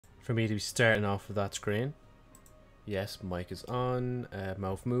for me to be starting off with that screen. Yes, mic is on.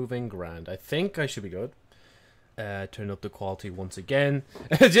 Mouth moving. Grand. I think I should be good. Turn up the quality once again.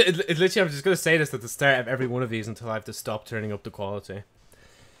 Literally, I'm just going to say this at the start of every one of these until I have to stop turning up the quality.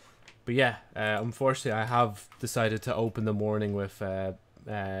 But yeah, unfortunately, I have decided to open the morning with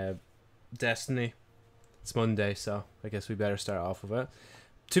Destiny. It's Monday, so I guess we better start off with it.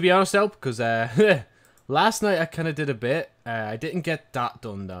 To be honest, though, because last night I kind of did a bit. I didn't get that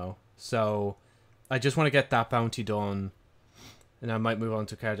done, though. So I just want to get that bounty done. And I might move on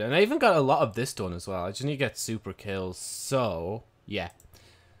to character. And I even got a lot of this done as well. I just need to get super kills. So, yeah.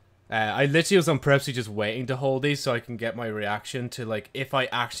 I literally was on purposely just waiting to hold these so I can get my reaction to, like, if I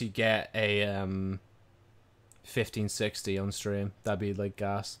actually get a 1560 on stream. That'd be, like,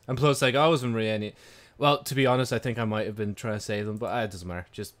 gas. And plus, like, I wasn't really any... Well, to be honest, I think I might have been trying to save them. But it doesn't matter.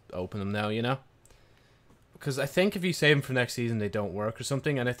 Just open them now, you know? Because I think if you save them for next season, they don't work or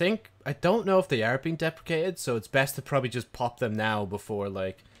something. And I don't know if they are being deprecated. So it's best to probably just pop them now before,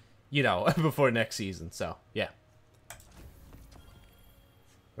 like, you know, before next season. So, yeah.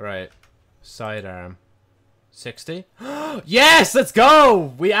 Right. Sidearm. 60? Yes! Let's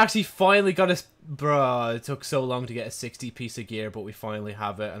go! We actually finally got a... Bruh, it took so long to get a 60 piece of gear, but we finally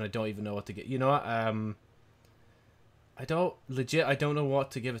have it. And I don't even know what to get. You know what? I don't know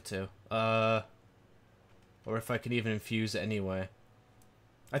what to give it to. Or if I can even infuse it anyway.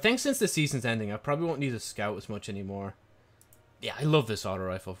 I think since the season's ending, I probably won't need a scout as much anymore. Yeah, I love this auto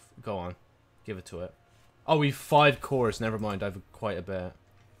rifle. Go on. Give it to it. Oh, we've 5 cores. Never mind. I've quite a bit.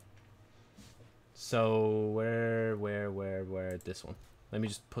 So, where? This one. Let me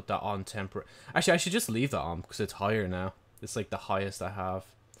just put that on temporary. Actually, I should just leave that on because it's higher now. It's like the highest I have.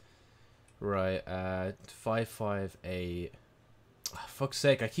 Right, 558. Oh, fuck's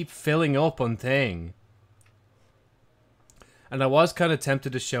sake, I keep filling up on thing. And I was kind of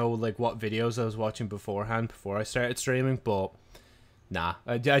tempted to show, like, what videos I was watching beforehand, before I started streaming, but... Nah,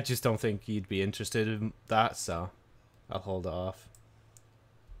 I just don't think you'd be interested in that, so... I'll hold it off.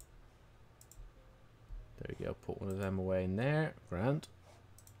 There you go, put one of them away in there. Grand.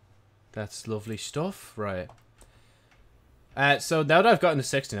 That's lovely stuff. Right. So now that I've gotten to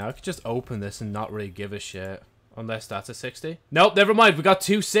 60 now, I could just open this and not really give a shit. Unless that's a 60. Nope, never mind. We got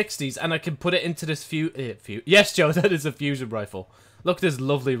 2 60s, and I can put it into this Yes, Joe, that is a fusion rifle. Look at this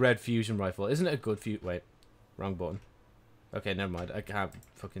lovely red fusion rifle. Isn't it a good Wait, wrong button. Okay, never mind. I can't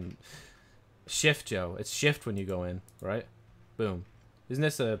fucking... Shift, Joe. It's shift when you go in, right? Boom. Isn't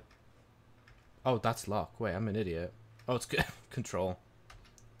this a... Oh, that's lock. Wait, I'm an idiot. Oh, it's control.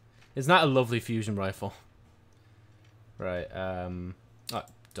 Isn't that a lovely fusion rifle? Right, oh,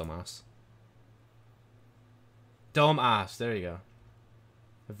 dumbass. Dumbass, there you go.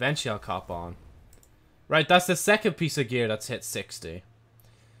 Eventually I'll cop on. Right, that's the second piece of gear that's hit 60.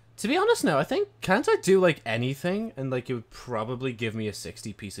 To be honest now, I think, can't I do, like, anything? And, like, it would probably give me a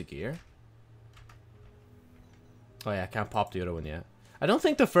 60 piece of gear. Oh, yeah, I can't pop the other one yet. I don't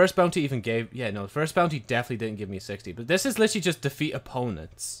think the first bounty even gave... Yeah, no, the first bounty definitely didn't give me a 60. But this is literally just defeat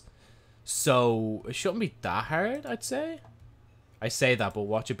opponents. So, it shouldn't be that hard, I'd say. I say that, but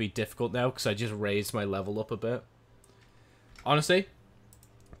watch it be difficult now, because I just raised my level up a bit. Honestly,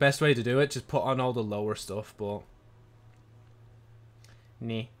 best way to do it, just put on all the lower stuff, but...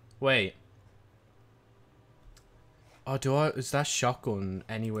 Nah. Wait. Oh, is that shotgun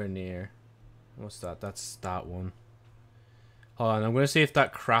anywhere near? What's that? That's that one. Hold on, I'm going to see if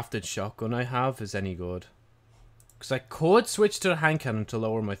that crafted shotgun I have is any good. Because I could switch to the hand cannon to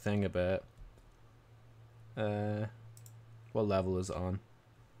lower my thing a bit. What level is it on?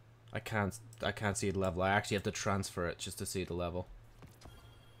 I can't see the level. I actually have to transfer it just to see the level.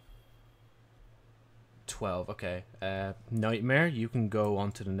 12, okay. Nightmare, you can go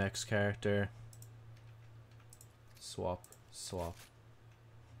on to the next character. Swap.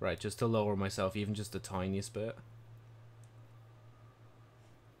 Right, just to lower myself even just the tiniest bit.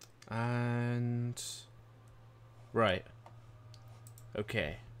 And... Right.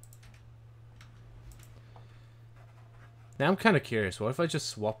 Okay. Now I'm kind of curious. What if I just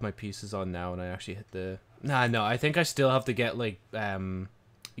swap my pieces on now and I actually hit the... Nah, no. I think I still have to get, like,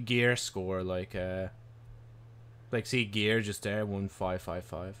 gear score, like, see, gear just there,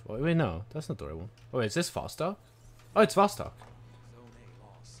 1555. Oh, wait, no. That's not the right one. Oh, wait, is this Vostok? Oh, it's Vostok. Zone A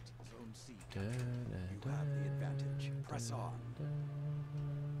lost. Zone C. You have the advantage. Press on.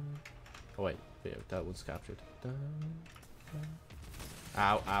 Oh, wait, that one's captured.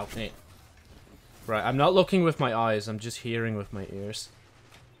 Ow, ow, hey. Right, I'm not looking with my eyes, I'm just hearing with my ears.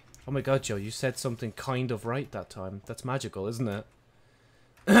 Oh my god, Joe, you said something kind of right that time. That's magical, isn't it?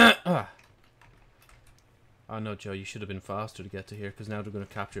 Oh no, Joe, you should have been faster to get to here, because now they're going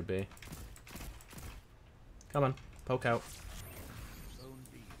to capture B. Come on, poke out. Zone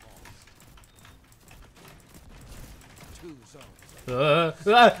B lost. 2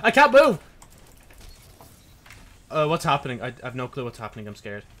 zones. I can't move! What's happening? I have no clue what's happening. I'm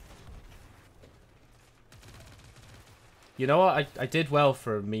scared. You know what? I did well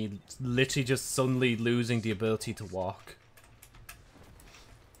for me literally just suddenly losing the ability to walk.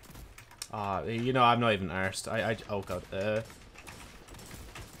 You know, I'm not even arsed. Oh god.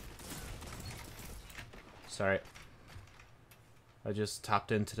 Sorry. I just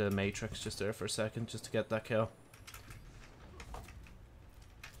tapped into the matrix just there for a second just to get that kill.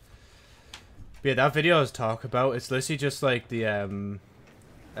 But yeah, that video I was talking about, it's literally just like the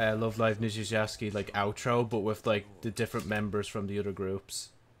Love Live Nijijaski like outro, but with like the different members from the other groups.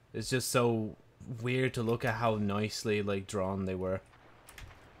 It's just so weird to look at how nicely like drawn they were.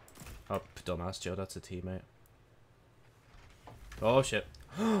 Oh, dumbass Joe, that's a teammate. Oh shit.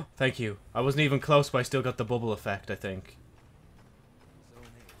 Thank you. I wasn't even close, but I still got the bubble effect, I think. Zone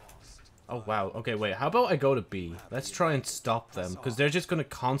A lost. Oh wow. Okay, wait. How about I go to B? Let's try and stop them, because they're just going to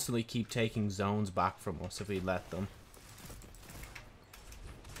constantly keep taking zones back from us if we let them.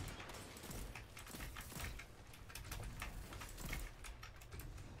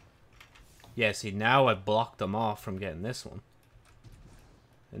 Yeah, see, now I blocked them off from getting this one.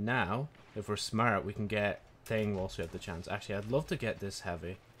 And now, if we're smart, we can get thing whilst we have the chance. Actually, I'd love to get this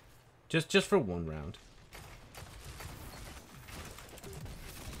heavy. Just for one round.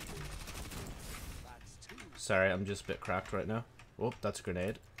 That's 2. Sorry, I'm just a bit cracked right now. Oh, that's a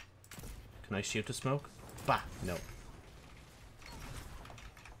grenade. Can I shoot the smoke? Bah, no.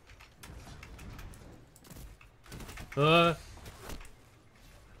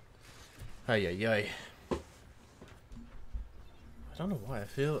 Ay, ay, ay. I don't know why I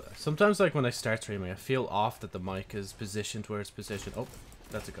feel... Sometimes, like, when I start streaming, I feel off that the mic is positioned where it's positioned. Oh,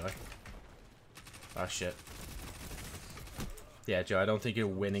 that's a guy. Ah, shit. Yeah, Joe, I don't think you're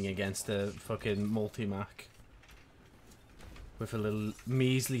winning against the fucking multi-mac. With a little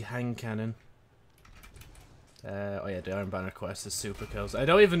measly hang cannon. Oh yeah, the Iron Banner quest is super kills. I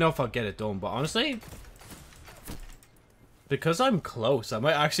don't even know if I'll get it done, but honestly... Because I'm close, I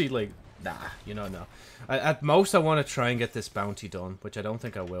might actually, like... Nah, you know, no. At most, I want to try and get this bounty done, which I don't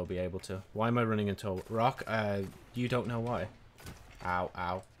think I will be able to. Why am I running into a rock? You don't know why. Ow,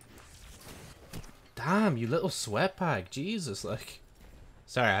 ow. Damn, you little sweat bag. Jesus, like...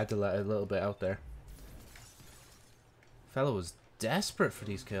 Sorry, I had to let a little bit out there. Fellow was desperate for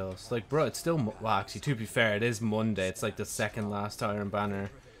these kills. Like, bro, it's still... Well, actually, to be fair, it is Monday. It's like the second last Iron Banner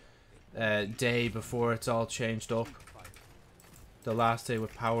day before it's all changed up. The last day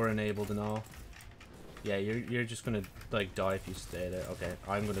with power enabled and all. Yeah, you're just gonna, like, die if you stay there. Okay,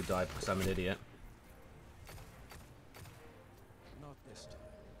 I'm gonna die because I'm an idiot. Not this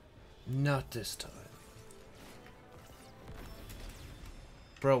time. Not this time.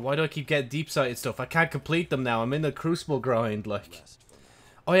 Bro, why do I keep getting deep-sighted stuff? I can't complete them now. I'm in the Crucible grind, like.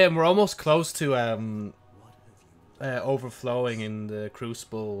 Oh yeah, and we're almost close to, overflowing in the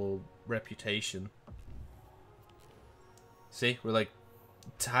Crucible reputation. See? We're, like,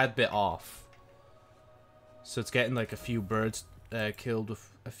 tad bit off. So it's getting, like, a few birds killed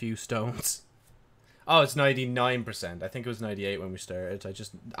with a few stones. Oh, it's 99%. I think it was 98 when we started. I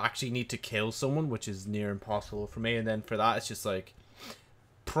just actually need to kill someone, which is near impossible for me. And then for that, it's just, like...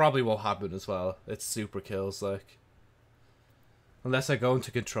 Probably won't happen as well. It's super kills, like. Unless I go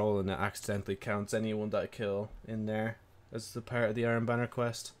into control and it accidentally counts anyone that I kill in there as the part of the Iron Banner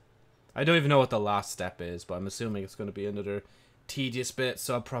quest. I don't even know what the last step is, but I'm assuming it's going to be another tedious bit,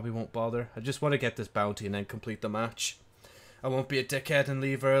 so I probably won't bother. I just want to get this bounty and then complete the match. I won't be a dickhead and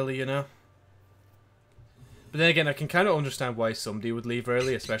leave early, you know? But then again, I can kind of understand why somebody would leave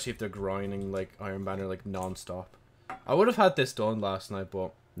early, especially if they're grinding like Iron Banner like non-stop. I would have had this done last night,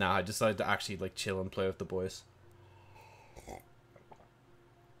 but nah, I decided to actually like chill and play with the boys.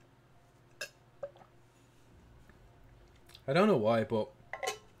 I don't know why, but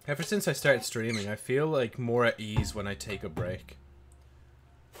ever since I started streaming, I feel like more at ease when I take a break.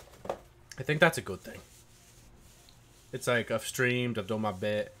 I think that's a good thing. It's like I've streamed, I've done my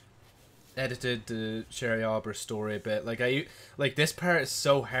bit, edited the Sherry Arbor story a bit. Like this part is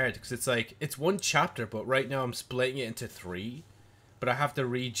so hard because it's like it's one chapter, but right now I'm splitting it into 3. But I have to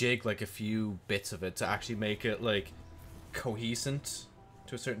rejig like a few bits of it to actually make it like cohescent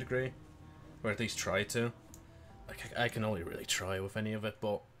to a certain degree, or at least try to. Like I can only really try with any of it,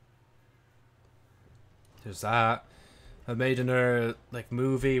 but there's that. I made another like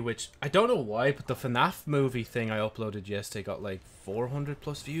movie, which I don't know why, but the FNAF movie thing I uploaded yesterday got like 400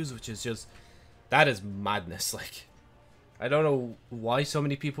 plus views, which is just That is madness, like. I don't know why so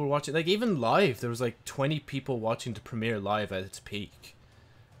many people were watching. Like, even live, there was like 20 people watching the premiere live at its peak.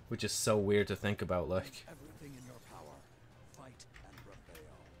 Which is so weird to think about, like. Everything in your power. Fight and prevail.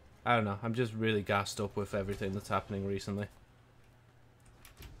 I don't know, I'm just really gassed up with everything that's happening recently.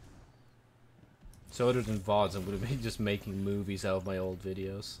 So other than VODs, I'm going to be just making movies out of my old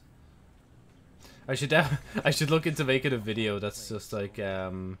videos. I should look into making a video that's just like,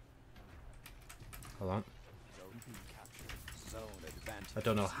 hold on. I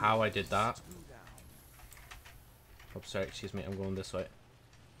don't know how I did that. Oh, sorry, excuse me, I'm going this way.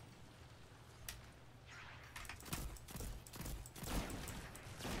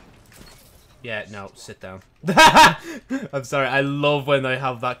 Yeah, no, sit down. I'm sorry, I love when I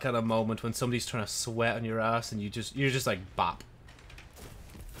have that kind of moment when somebody's trying to sweat on your ass and you're just like, bop.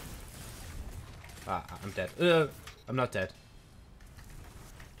 Ah, I'm dead. I'm not dead.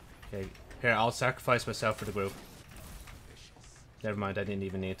 Okay, here, I'll sacrifice myself for the group. Never mind, I didn't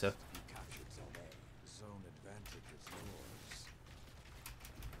even need to.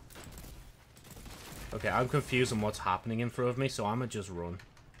 Okay, I'm confused on what's happening in front of me, so I'm gonna just run.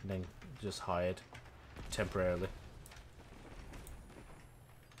 And then just hide. Temporarily.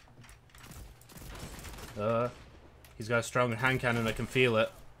 He's got a stronger hand cannon, I can feel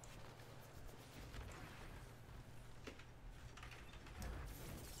it.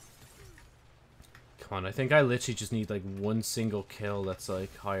 Come on, I think I literally just need like one single kill that's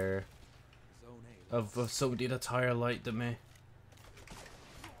like higher of somebody that's higher light than me.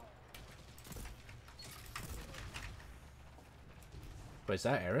 Wait, is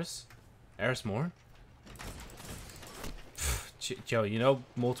that Eris? Eris Morn? Joe, you know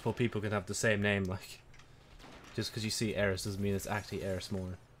multiple people can have the same name, like. Just because you see Eris doesn't mean it's actually Eris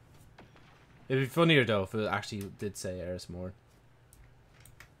Morn. It'd be funnier though if it actually did say Eris Morn.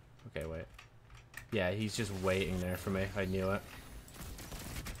 Okay, wait. Yeah, he's just waiting there for me. I knew it.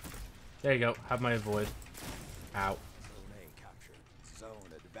 There you go. Have my avoid. Ow. Zone A captured.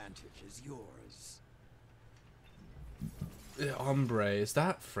 Zone advantage is yours. Ombre, is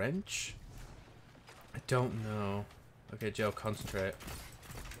that French? I don't know. Okay, Joe, concentrate.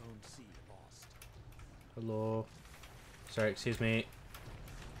 Zone C lost. Hello. Sorry, excuse me.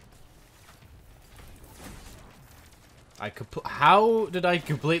 How did I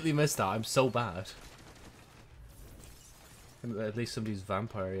completely miss that? I'm so bad. At least somebody's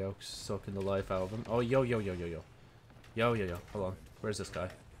vampire yolks sucking the life out of him. Oh, yo. Yo. Hold on. Where's this guy?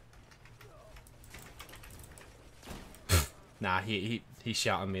 Nah, he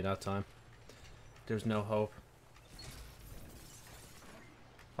shot on me that time. There's no hope.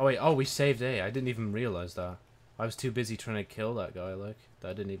 Oh wait, oh, we saved A. I didn't even realize that. I was too busy trying to kill that guy, like.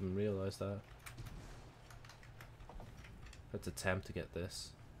 I didn't even realize that. Let's attempt to get this.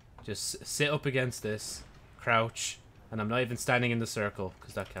 Just sit up against this. Crouch. And I'm not even standing in the circle,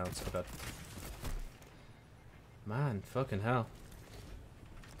 because that counts. Oh god. Man, fucking hell.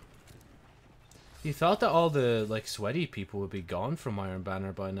 You thought that all the, like, sweaty people would be gone from Iron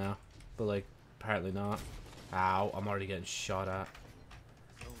Banner by now. But, like, apparently not. Ow, I'm already getting shot at.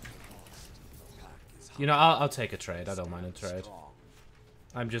 You know, I'll take a trade. I don't mind a trade.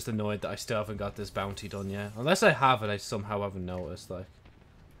 I'm just annoyed that I still haven't got this bounty done yet. Unless I have it, I somehow haven't noticed, like.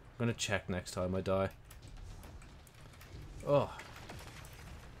 I'm gonna check next time I die. Oh.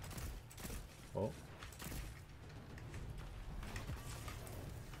 Oh.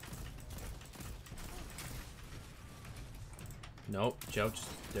 Nope, Joe,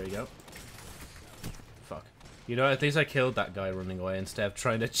 just, there you go. Fuck. You know, at least I killed that guy running away instead of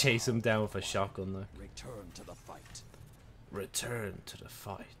trying to chase him down with a shotgun there. Return to the fight. Return to the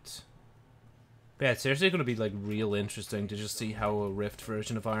fight. But yeah, it's seriously going to be, like, real interesting to just see how a Rift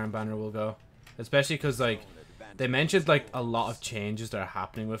version of Iron Banner will go. Especially because, like, they mentioned, like, a lot of changes that are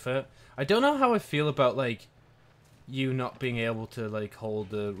happening with it. I don't know how I feel about, like, you not being able to, like, hold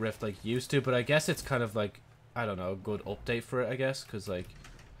the Rift like you used to, but I guess it's kind of, like, I don't know, a good update for it, I guess, because, like,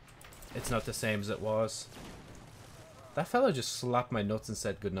 it's not the same as it was. That fella just slapped my nuts and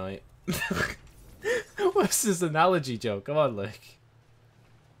said goodnight. What's this analogy, Joe? Come on, like.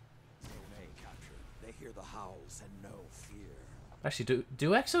 Zone A captured. They hear the howls and no fear. Actually,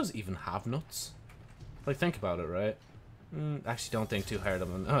 do exos even have nuts? Like, think about it, right? Actually, don't think too hard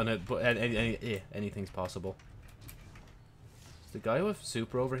on them. Oh, no, but anything's possible. Is the guy with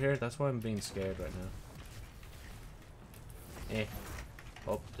super over here? That's why I'm being scared right now.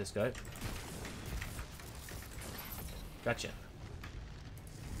 Oh, this guy. Gotcha.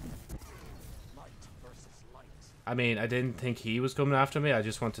 Light versus light. I mean, I didn't think he was coming after me. I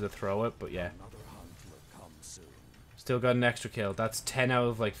just wanted to throw it, but yeah. Another hunt will come soon. Still got an extra kill. That's 10 out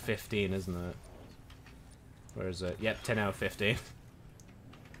of, like, 15, isn't it? Where is it? Yep, 10 out of 15.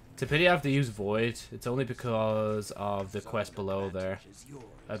 It's a pity I have to use Void. It's only because of the quest below there.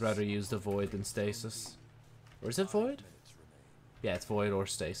 I'd rather use the Void than Stasis. Or is it Void? Yeah, it's Void or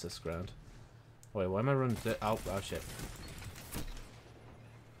Stasis, grand. Wait, why am I running oh shit.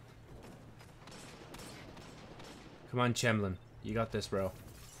 Come on, Chemlin. You got this, bro.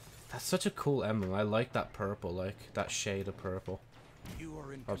 That's such a cool emblem. I like that purple, like, that shade of purple.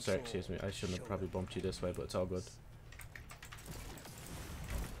 Oh, sorry, excuse me. I shouldn't have probably bumped you this way, but it's all good.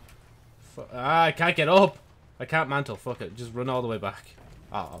 I can't get up! I can't mantle, fuck it. Just run all the way back.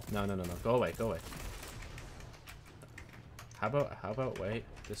 Oh, no. Go away, go away. How about, wait.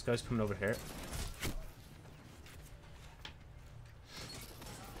 This guy's coming over here.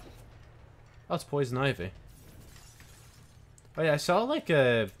 Oh, it's Poison Ivy. Oh yeah, I saw like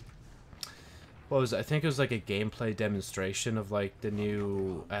a... What was it? I think it was like a gameplay demonstration of like the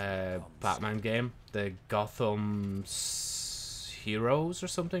new Batman game. The Gotham Heroes or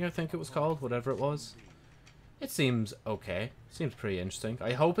something, I think it was called. Whatever it was. It seems okay. Seems pretty interesting.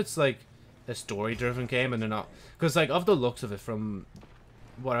 I hope it's like a story-driven game and they're not... Because like of the looks of it, from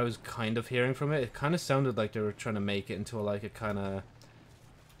what I was kind of hearing from it, it kind of sounded like they were trying to make it into like a kind of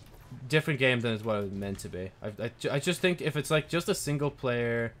different game than it's what it was meant to be. I just think if it's like just a single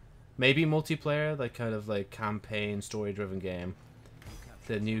player, maybe multiplayer, like kind of like campaign story driven game,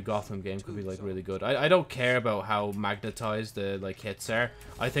 the new Gotham game could be like really good. I don't care about how magnetized the like hits are.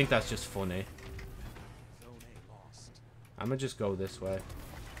 I think that's just funny. I'm gonna just go this way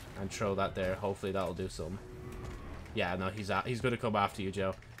and throw that there. Hopefully that'll do something. Yeah, no, he's gonna come after you,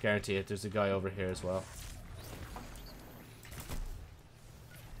 Joe. Guarantee it. There's a guy over here as well.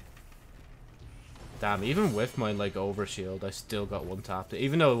 Damn, even with my, like, overshield, I still got one tapped.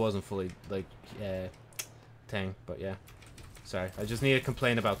 Even though it wasn't fully, like, thing. But, yeah. Sorry. I just need to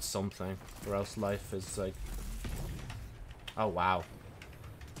complain about something. Or else life is, like... Oh, wow.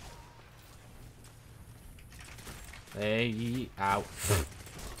 Hey, ow.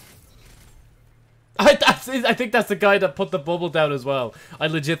 I think that's the guy that put the bubble down as well. I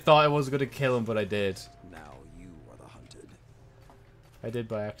legit thought I wasn't going to kill him, but I did. Now you are the hunted. I did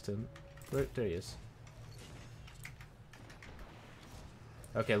by accident. There he is.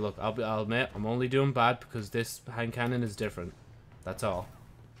 Okay, look, I'll admit, I'm only doing bad because this hand cannon is different. That's all.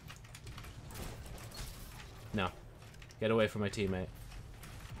 No. Get away from my teammate.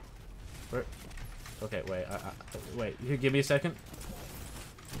 Where? Okay, wait. Wait, you give me a second?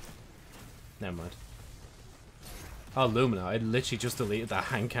 Never mind. Oh, Lumina. I literally just deleted that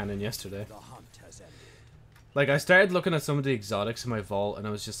hand cannon yesterday. The hunt has ended. Like, I started looking at some of the exotics in my vault, and I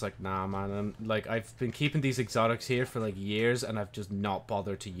was just like, nah, man. I've been keeping these exotics here for, like, years, and I've just not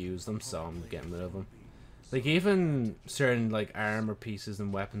bothered to use them, so I'm getting rid of them. Like, even certain, like, armor pieces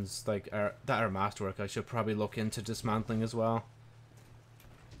and weapons, like, that are masterwork, I should probably look into dismantling as well.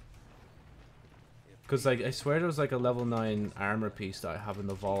 Because, like, I swear there was, like, a level 9 armor piece that I have in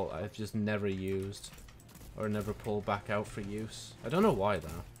the vault I've just never used. Or never pulled back out for use. I don't know why,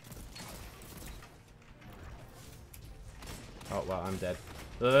 though. Oh, wow, I'm dead.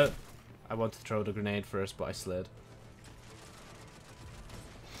 I wanted to throw the grenade first, but I slid.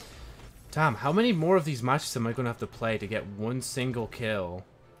 Damn, how many more of these matches am I going to have to play to get one single kill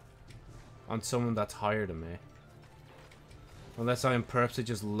on someone that's higher than me? Unless I am purposely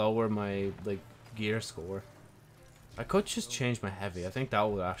just lower my, like, gear score. I could just change my heavy. I think that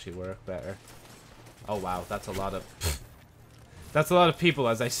would actually work better. Oh, wow, that's a lot of... That's a lot of people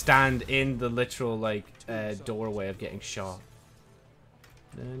as I stand in the literal, like, doorway of getting shot.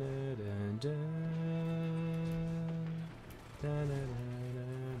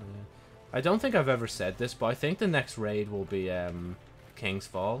 I don't think I've ever said this, but I think the next raid will be King's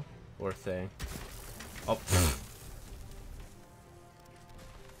Fall or thing. Oh.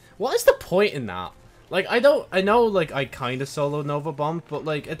 What is the point in that? Like, I know, like, I kind of solo Nova bombed, but,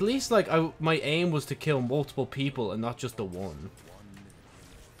 like, at least, like, my aim was to kill multiple people and not just the one.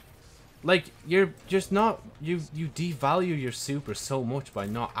 Like, you're just not, you devalue your super so much by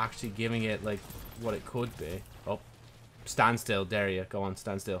not actually giving it, like, what it could be. Oh, stand still, dare you. Go on,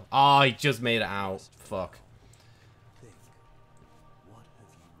 stand still. Oh, I just made it out. Fuck. What have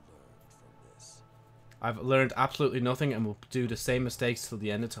you learned from this? I've learned absolutely nothing and will do the same mistakes till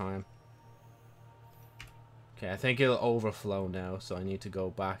the end of time. Okay, I think it'll overflow now, so I need to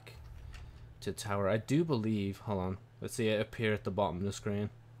go back to tower. I do believe, hold on, let's see it appear at the bottom of the screen.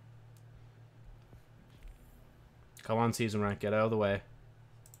 Come on, season rank, get out of the way.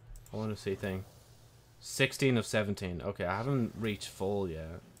 I want to see thing. 16 of 17. Okay, I haven't reached full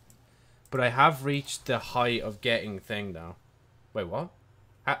yet. But I have reached the height of getting thing, though. Wait, what?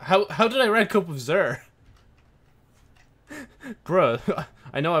 How did I rank up with Xur? Bruh,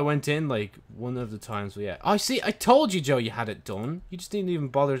 I know I went in like one of the times, but yeah. Oh, see, I told you, Joe, you had it done. You just didn't even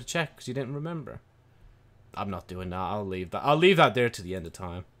bother to check because you didn't remember. I'm not doing that. I'll leave that. I'll leave that there to the end of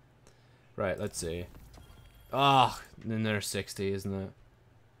time. Right, let's see. Ah, oh, another 60, isn't it?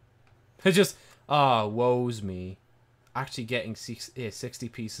 It just, ah, woes me. Actually getting 60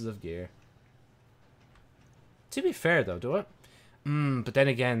 pieces of gear. To be fair, though, do it? But then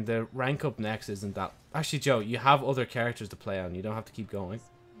again, the rank up next isn't that... Actually, Joe, you have other characters to play on. You don't have to keep going.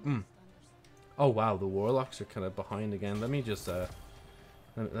 Oh, wow, the Warlocks are kind of behind again. Let me just,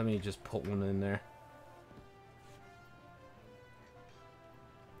 let me just put one in there.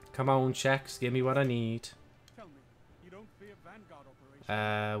 Come on, checks. Give me what I need. Tell me, you don't fear Vanguard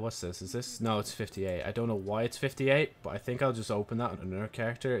operation? What's this? Is this? No, it's 58. I don't know why it's 58, but I think I'll just open that on another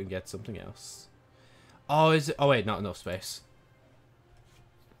character and get something else. Oh, is it? Oh, wait, not enough space.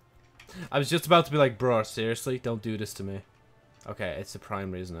 I was just about to be like, bro, seriously? Don't do this to me. Okay, it's a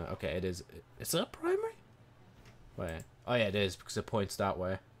primary, isn't it? Okay, it is. Is it a primary? Wait. Oh, yeah, it is, because it points that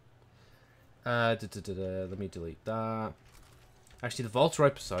way. Let me delete that. Actually, the vault's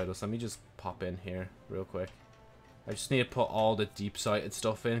right beside us. Let me just pop in here real quick. I just need to put all the deep-sighted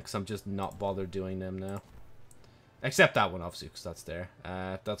stuff in, because I'm just not bothered doing them now. Except that one, obviously, because that's there.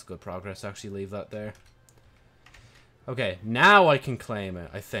 That's good progress. Actually, leave that there. Okay, now I can claim it,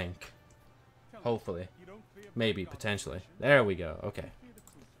 I think. Hopefully. Maybe, potentially. There we go. Okay.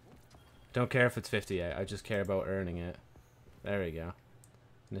 Don't care if it's 58. I just care about earning it. There we go.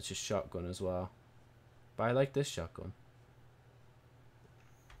 And it's just shotgun as well. But I like this shotgun.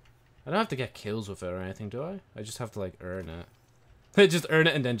 I don't have to get kills with it or anything, do I? I just have to, like, earn it. Just earn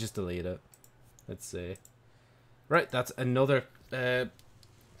it and then just delete it. Let's see. Right, that's another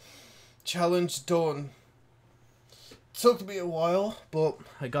challenge done. Took me a while, but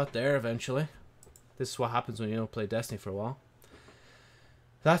I got there eventually. This is what happens when you don't play Destiny for a while.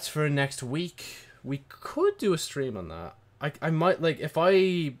 That's for next week. We could do a stream on that. I might, like, if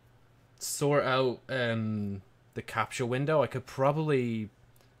I sort out the capture window, I could probably,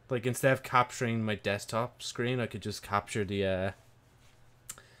 like, instead of capturing my desktop screen, I could just capture the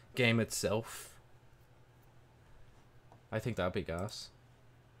game itself. I think that'd be gas.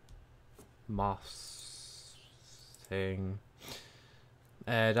 Moss thing.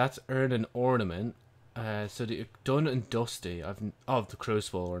 That's earn an ornament. So the done and dusty. The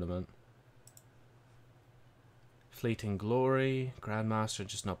Crucible ornament. Fleeting Glory, Grandmaster,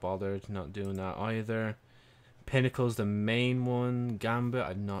 just not bothered, not doing that either. Pinnacle's the main one. Gambit,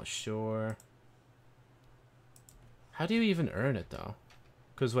 I'm not sure. How do you even earn it though?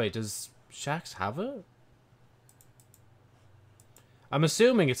 Because wait, does Shaxx have it? I'm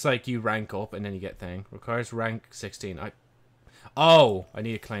assuming it's like you rank up and then you get thing. Requires rank 16. Oh, I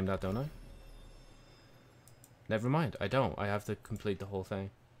need to claim that, don't I? Never mind, I don't. I have to complete the whole thing.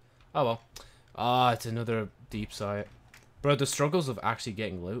 Oh well. Ah, it's another deep sight. Bro, the struggles of actually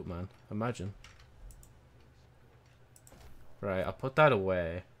getting loot, man. Imagine. Right, I'll put that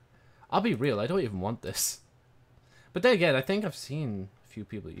away. I'll be real, I don't even want this. But then again, I think I've seen a few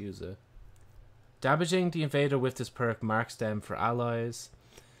people use it. Damaging the invader with this perk marks them for allies.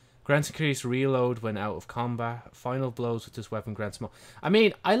 Grants increased reload when out of combat. Final blows with this weapon grants more. I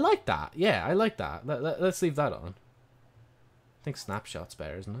mean, I like that. Yeah, I like that. Let's leave that on. I think snapshot's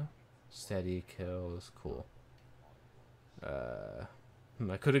better, isn't it? Steady kills, cool.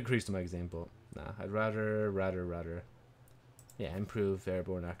 I could increase the magazine, but nah. I'd rather. Yeah, improve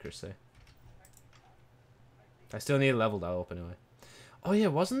airborne accuracy. I still need to level that up anyway. Oh yeah,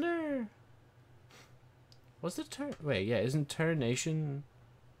 wasn't there? Was the turn? Wait, yeah, isn't Turnation?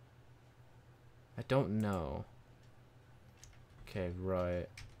 I don't know. Okay, right.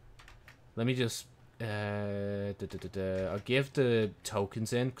 Let me just I'll give the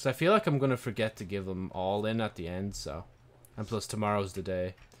tokens in because I feel like I'm gonna forget to give them all in at the end. So, and plus tomorrow's the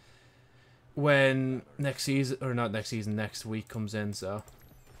day when next season, or not next season, next week comes in. So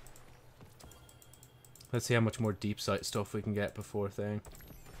let's see how much more deep sight stuff we can get before thing.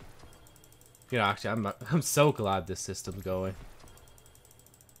 You know, actually, I'm so glad this system's going.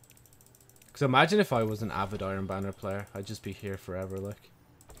 Because imagine if I was an avid Iron Banner player, I'd just be here forever, like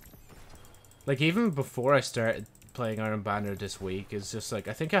even before I started playing Iron Banner this week, it's just like,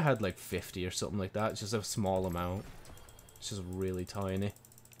 I think I had like 50 or something like that. It's just a small amount. It's just really tiny.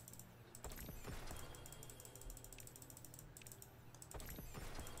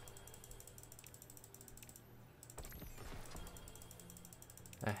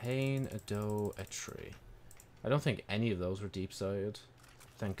 A hane, a doe, a tree. I don't think any of those were deep-sighted.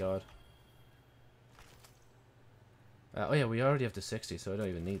 Thank God. Oh yeah, we already have the 60, so I don't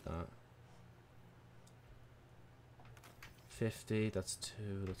even need that. 50, that's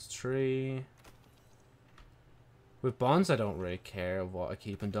 2, that's 3. With bonds, I don't really care what I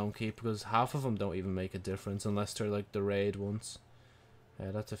keep and don't keep, because half of them don't even make a difference unless they're like the raid ones.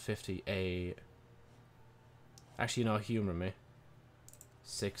 That's a 58. Actually, no, humor me.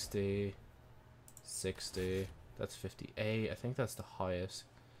 60. 60. That's 58. I think that's the highest.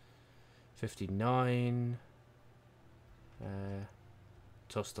 59.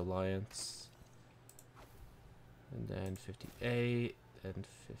 Trust Alliance. And then 58. And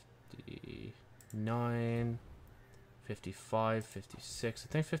 59. 55. 56.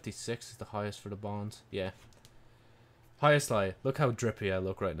 I think 56 is the highest for the bonds. Yeah. Highest lie. Look how drippy I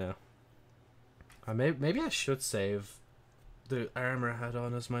look right now. Maybe I should save the armor I had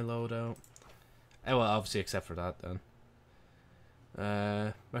on as my loadout. Well, obviously, except for that,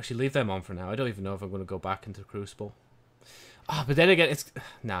 then. Actually, leave them on for now. I don't even know if I'm going to go back into Crucible. Ah, but then again, it's...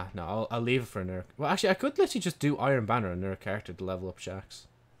 Nah, no, I'll leave it for a Nurk. Well, actually, I could literally just do Iron Banner and Nurk character to level up Shaxx.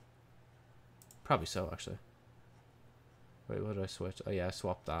 Probably so, actually. Wait, what did I switch? Oh, yeah, I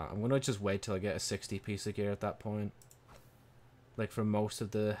swapped that. I'm going to just wait till I get a 60 piece of gear at that point. Like, for most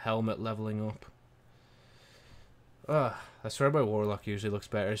of the helmet leveling up. Ugh, I swear my Warlock usually looks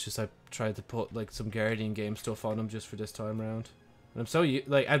better. It's just I tried to put like some Guardian game stuff on him just for this time round. And I'm so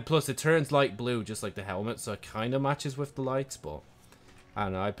like, and plus it turns light blue just like the helmet, so it kind of matches with the lights. But I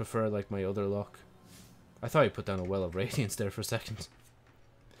don't know, I prefer like my other look. I thought I put down a Well of Radiance there for a second.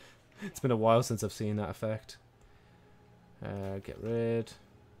 It's been a while since I've seen that effect. Get rid.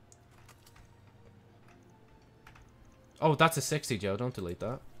 Oh, that's a 60, Joe. Don't delete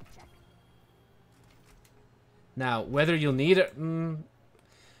that. Now, whether you'll need it...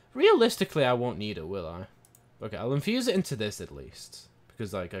 realistically, I won't need it, will I? Okay, I'll infuse it into this at least.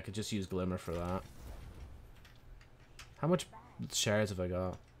 Because, like, I could just use Glimmer for that. How much shards have I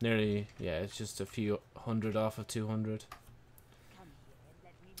got? Nearly... Yeah, it's just a few hundred off of 200.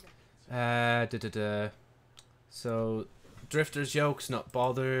 So, Drifter's Yoke's not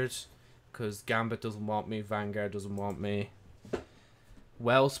bothered. Because Gambit doesn't want me. Vanguard doesn't want me.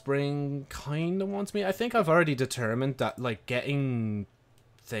 Wellspring kind of wants me. I think I've already determined that like getting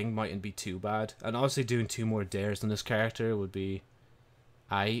thing mightn't be too bad, and obviously doing 2 more dares on this character would be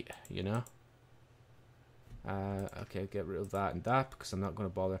you know. Okay, get rid of that and that because I'm not going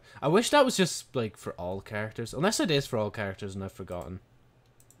to bother. I wish that was just like for all characters, unless it is for all characters and I've forgotten,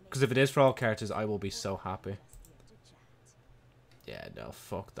 because if it is for all characters I will be so happy. Yeah, no,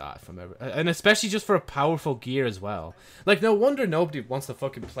 fuck that if I'm ever... And especially just for a powerful gear as well. Like, no wonder nobody wants to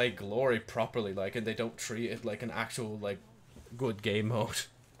fucking play Glory properly, like, and they don't treat it like an actual, like, good game mode.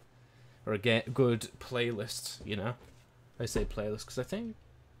 Or a good playlist, you know? I say playlist because I think...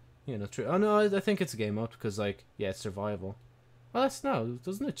 You know, true. Oh, no, I think it's a game mode because, like, yeah, it's survival. Well, that's... No,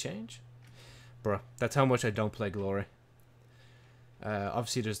 doesn't it change? Bruh, that's how much I don't play Glory.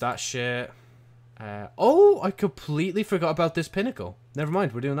 Obviously, there's that shit... oh, I completely forgot about this pinnacle. Never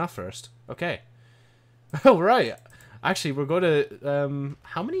mind, we're doing that first. Okay. Oh, right. Actually, we're going to...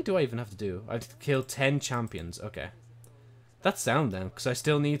 how many do I even have to do? I've killed 10 champions. Okay. That's sound then, because I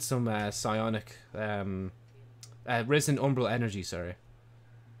still need some psionic... Risen Umbral Energy, sorry.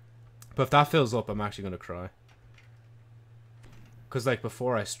 But if that fills up, I'm actually going to cry. Because, like,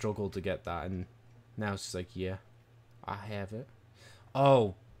 before I struggled to get that, and now it's just like, yeah, I have it.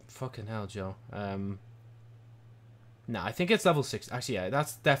 Oh, fucking hell, Joe. No, I think it's level 6. Actually, yeah,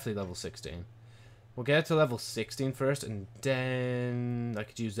 that's definitely level 16. We'll get it to level 16 first, and then I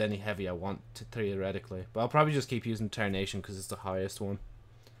could use any heavy I want, theoretically. But I'll probably just keep using Tarnation because it's the highest one.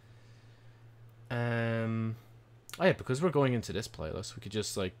 Oh yeah, because we're going into this playlist, we could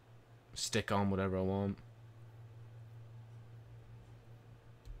just, like, stick on whatever I want.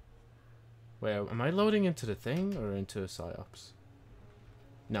 Wait, am I loading into the thing or into Psyops?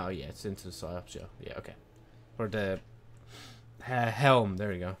 No, yeah, it's into the Psyops, yeah. Yeah, okay. Or the Helm, there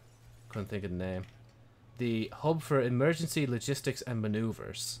we go. Couldn't think of the name. The Hub for Emergency Logistics and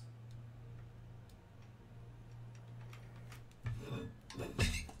Maneuvers.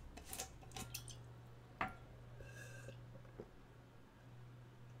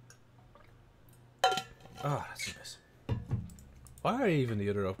 Oh, that's nice. Why are even the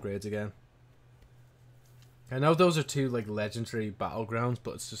other upgrades again? I know those are 2 like legendary battlegrounds,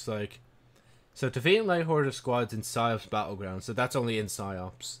 but it's just like, so defeating light horde squads in Psyops battlegrounds, so that's only in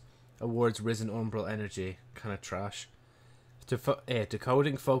Psyops. Awards Risen Umbral Energy, kind of trash.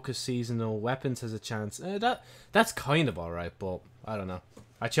 Decoding focus seasonal weapons has a chance. That's kind of alright, but I don't know.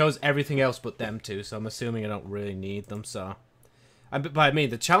 I chose everything else but them 2, so I'm assuming I don't really need them. So, but I mean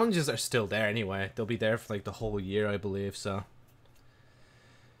the challenges are still there anyway. They'll be there for like the whole year, I believe. So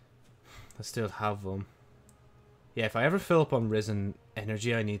I still have them. Yeah, if I ever fill up on Risen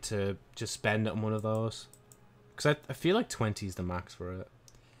Energy, I need to just spend it on one of those. Because I feel like 20 is the max for it.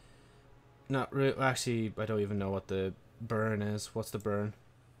 Not really. Actually, I don't even know what the burn is. What's the burn?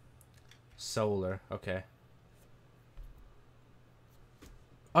 Solar. Okay.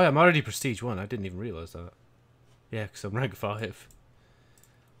 Oh, yeah, I'm already Prestige 1. I didn't even realize that. Yeah, because I'm rank 5.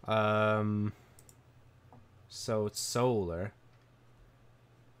 So it's solar.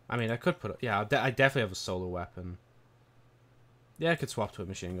 I mean, I could put... Yeah, I definitely have a solar weapon. Yeah, I could swap to a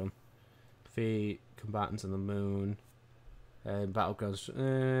machine gun. Defeat combatants on the moon.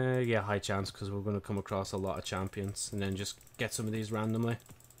 Battlegrounds. Yeah, high chance because we're going to come across a lot of champions. And then just get some of these randomly.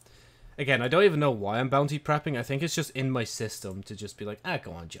 Again, I don't even know why I'm bounty prepping. I think it's just in my system to just be like,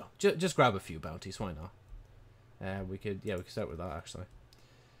 go on, Joe. Just grab a few bounties. Why not? We could start with that, actually.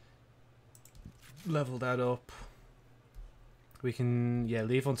 Level that up. We can,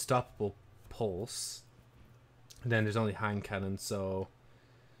 leave Unstoppable Pulse. And then there's only hand cannon, so...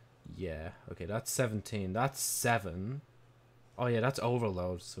 Yeah, okay, that's 17. That's 7. Oh, yeah, that's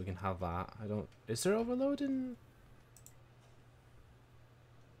Overload, so we can have that. Is there Overload in...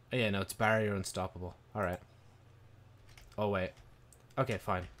 Oh, yeah, no, it's Barrier Unstoppable. Alright. Oh, wait. Okay,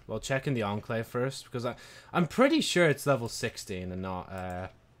 fine. Well, check in the Enclave first, because I'm pretty sure it's level 16 and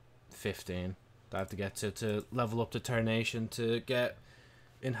not 15. I have to get to level up Determination to get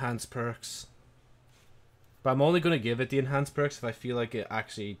enhanced perks. But I'm only going to give it the enhanced perks if I feel like it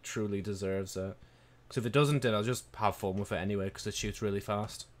actually truly deserves it. Because if it doesn't, then I'll just have fun with it anyway, because it shoots really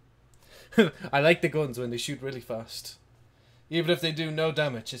fast. I like the guns when they shoot really fast. Even if they do no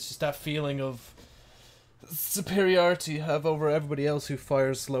damage, it's just that feeling of superiority you have over everybody else who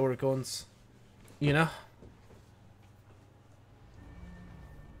fires slower guns. You know?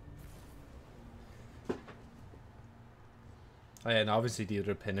 Oh yeah, and obviously the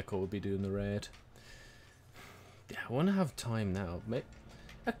other Pinnacle will be doing the raid. Yeah, I want to have time now.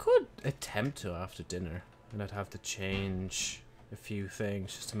 I could attempt to after dinner, and I'd have to change a few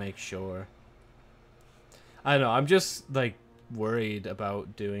things just to make sure. I don't know, I'm just like worried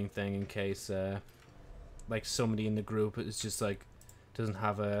about doing thing in case like somebody in the group is just like doesn't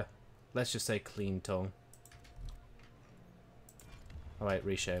have a, let's just say, clean tongue. Alright,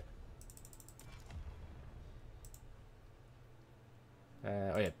 reshape.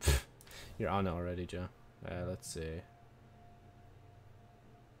 Oh yeah, you're on it already, Joe. Let's see.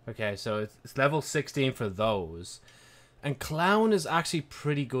 Okay, so it's level 16 for those. And Clown is actually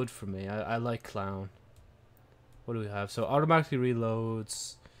pretty good for me. I like Clown. What do we have? So automatically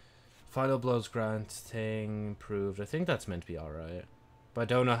reloads. Final blows granting improved. I think that's meant to be alright. But I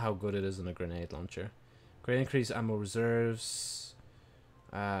don't know how good it is in a grenade launcher. Great increase ammo reserves.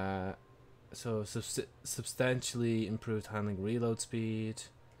 So substantially improved handling reload speed.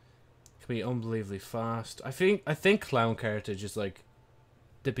 Can be unbelievably fast. I think Clown Cartridge is like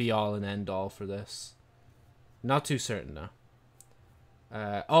the be all and end all for this. Not too certain though.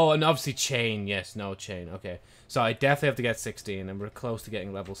 Oh, and obviously Chain. Yes, no Chain. Okay, so I definitely have to get 16, and we're close to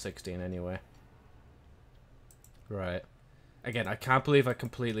getting level 16 anyway. Right. Again, I can't believe I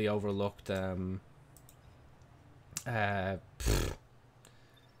completely overlooked Scion's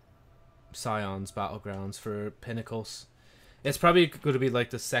Battlegrounds for Pinnacles. It's probably going to be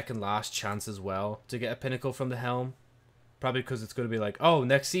like the second last chance as well to get a Pinnacle from the Helm. Probably because it's going to be like, oh,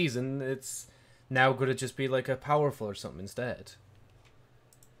 next season it's now going to just be like a Powerful or something instead.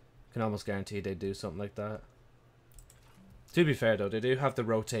 Can almost guarantee they do something like that. To be fair though, they do have to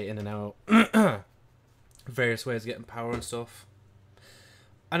rotate in and out various ways of getting power and stuff.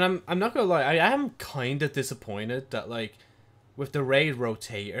 And I'm not gonna lie, I am kind of disappointed that like with the raid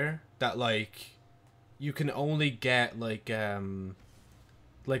rotator that like you can only get like one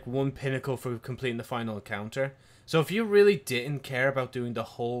Pinnacle for completing the final encounter. So if you really didn't care about doing the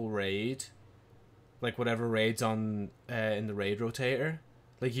whole raid, like whatever raid's on in the raid rotator,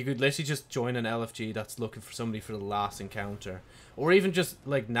 like you could literally just join an LFG that's looking for somebody for the last encounter, or even just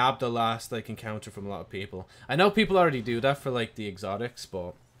like nab the last like encounter from a lot of people. I know people already do that for like the exotics,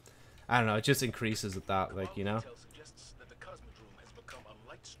 but I don't know, it just increases at that, like, you know.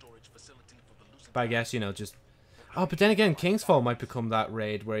 But I guess, you know, just... Oh, but then again, Kingsfall might become that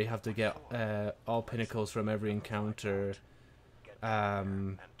raid where you have to get all Pinnacles from every encounter. Yeah,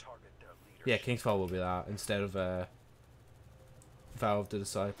 Kingsfall will be that instead of Vow of the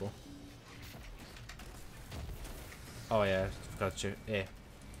Disciple. Oh yeah, gotcha. Yeah.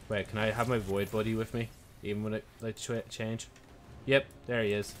 Wait, can I have my Void Buddy with me? Even when it like change? Yep, there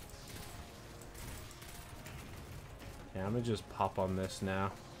he is. Yeah, I'm gonna just pop on this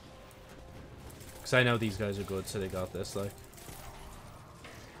now. Because I know these guys are good, so they got this, like.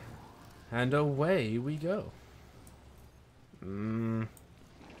 And away we go. Nah,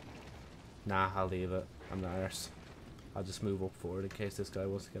 I'll leave it. I'm not arse. I'll just move up forward in case this guy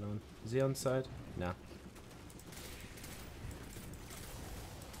wants to get on. Is he on the side? No.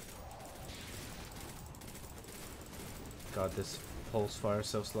 God, this pulse fire is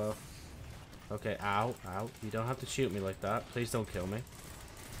so slow. Okay, ow, ow. You don't have to shoot me like that. Please don't kill me.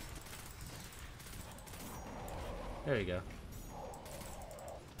 There you go.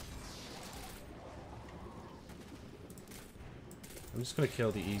 I'm just gonna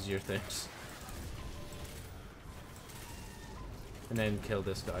kill the easier things. And then kill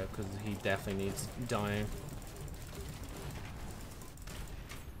this guy, because he definitely needs dying.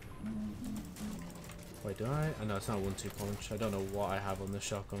 Wait, do I? Oh no, it's not 1-2 punch. I don't know what I have on the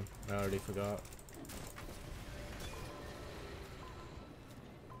shotgun. I already forgot.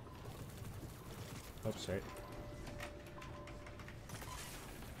 Oh, sorry.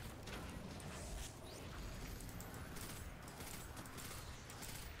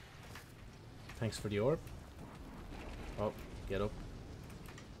 Thanks for the orb. Oh, get up.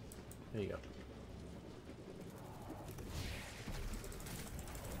 There you go.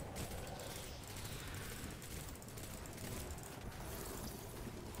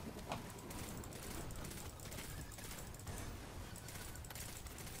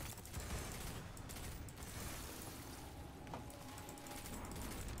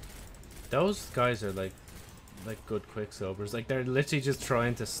 Those guys are like good quicksilvers. Like they're literally just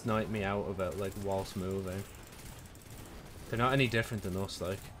trying to snipe me out of it, like whilst moving. They're not any different than us,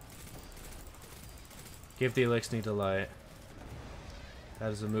 like. Give the elixir to light.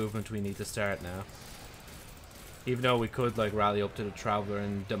 That is a movement we need to start now. Even though we could like rally up to the traveler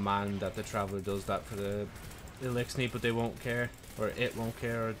and demand that the traveler does that for the elixir, but they won't care, or it won't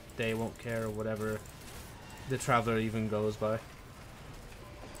care, or they won't care, or whatever the traveler even goes by.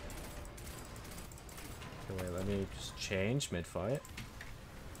 Okay, wait, let me just change mid-fight.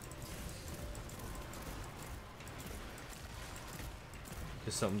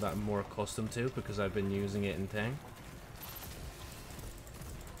 Just something that I'm more accustomed to because I've been using it in thing.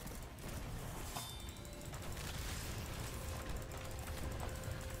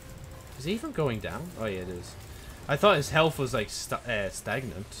 Is he even going down? Oh yeah, it is. I thought his health was like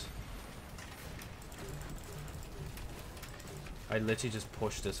stagnant. I literally just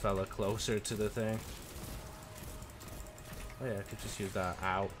pushed this fella closer to the thing. Oh yeah, I could just use that.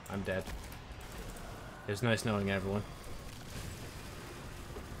 Ow, I'm dead. It was nice knowing everyone.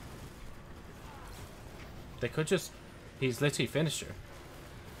 They could just... He's literally finisher.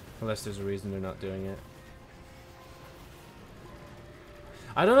 Unless there's a reason they're not doing it.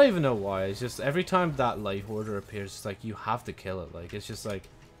 I don't even know why. It's just every time that light hoarder appears, it's like you have to kill it. Like it's just like...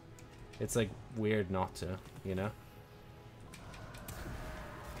 It's like weird not to, you know?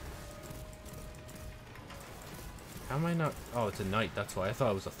 How am I not... Oh, it's a knight, that's why. I thought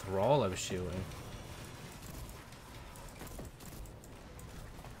it was a thrall I was shooting.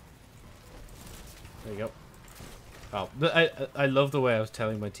 There you go. Oh, but I love the way I was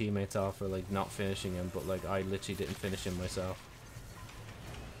telling my teammates off for like not finishing him, but like I literally didn't finish him myself.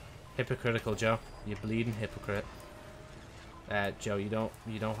 Hypocritical, Joe. You bleeding hypocrite. Joe, you don't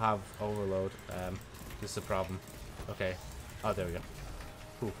have overload. This is a problem. Okay. Oh, there we go.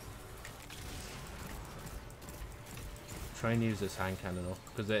 Cool. Try and use this hand cannon up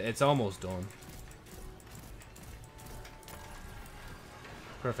because it's almost done.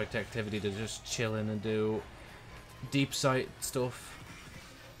 Perfect activity to just chill in and do deep sight stuff.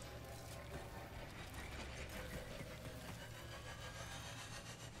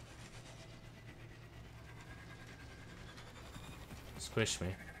 Squish me.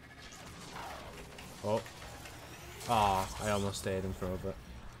 Oh. Ah, I almost stayed in for a bit.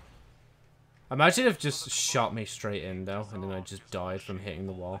 Imagine if it just shot me straight in though, and then I just died from hitting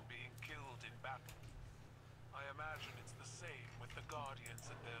the wall.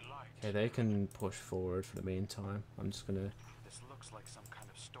 Okay, they can push forward for the meantime. I'm just gonna... This looks like some kind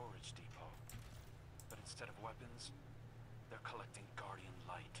of storage depot. But instead of weapons, they're collecting Guardian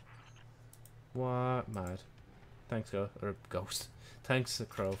light. What? Mad. Thanks, Ghost. Thanks,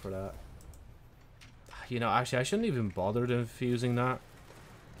 Crow, for that. You know, actually, I shouldn't even bother infusing that.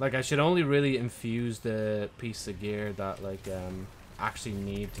 Like, I should only really infuse the piece of gear that, like, actually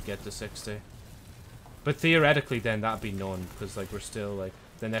need to get to 60. But theoretically, then, that'd be none. Because, like, we're still, like...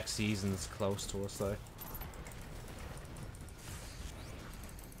 The next season's close to us, though.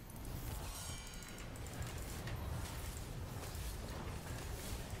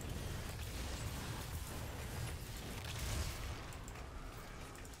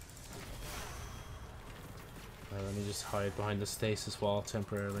 Well, let me just hide behind the stasis wall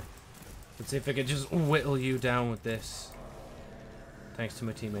temporarily. Let's see if I can just whittle you down with this. Thanks to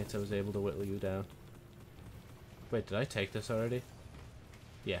my teammates, I was able to whittle you down. Wait, did I take this already?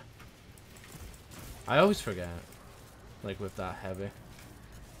 Yeah. I always forget. Like, with that heavy.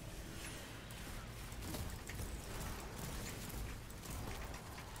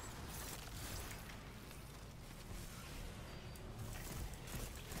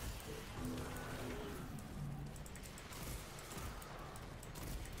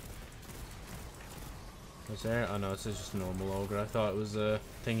 Was there? Oh no, it's just a normal ogre. I thought it was a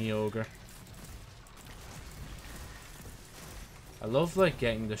thingy ogre. I love like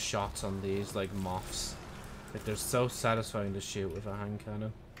getting the shots on these like moths. Like they're so satisfying to shoot with a hand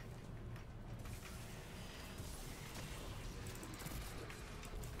cannon.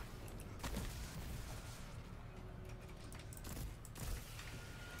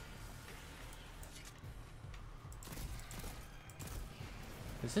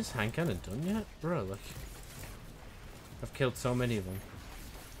 Is this hand cannon done yet? Bro, like I've killed so many of them.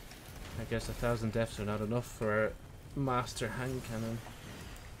 I guess 1,000 deaths are not enough for a master hand cannon.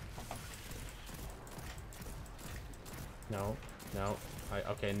 No, no.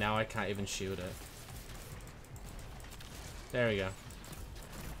 Okay, now I can't even shoot it. There we go.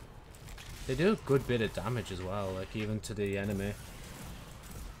 They do a good bit of damage as well, like even to the enemy.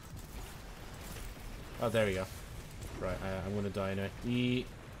 Oh, there we go. Right, I'm gonna die anyway.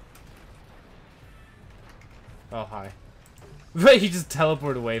 Oh, hi. He just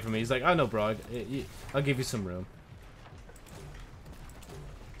teleported away from me. He's like, oh no, bro, I'll give you some room.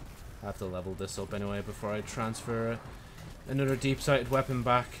 I have to level this up anyway before I transfer another deep-sighted weapon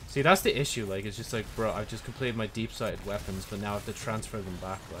back. See, that's the issue, like, it's just like, bro, I've just completed my deep-sighted weapons, but now I have to transfer them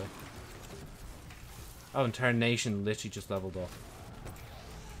back, like. Oh, and Tarnation literally just leveled up.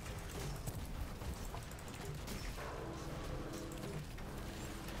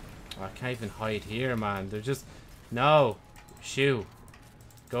 Oh, I can't even hide here, man. They're just... No! Shoo!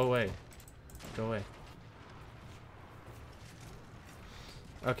 Go away. Go away.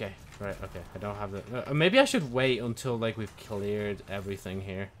 Okay, right, okay. I don't have the... maybe I should wait until, like, we've cleared everything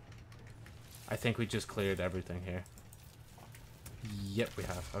here. I think we just cleared everything here. Yep, we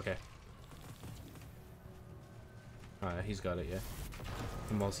have. Okay. Alright, he's got it, yeah.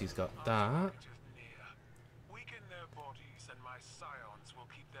 And whilst he's got that...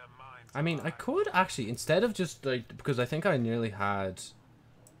 I mean, I could actually, instead of just, like, because I think I nearly had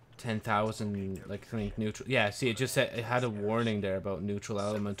 10,000, like, think neutral... Yeah, see, it just said, it had a warning there about neutral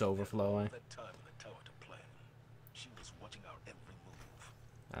element overflowing.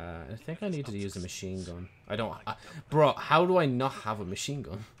 I think I needed to use a machine gun. I don't... bro, how do I not have a machine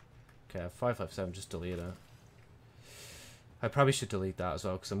gun? Okay, 557, just delete it. I probably should delete that as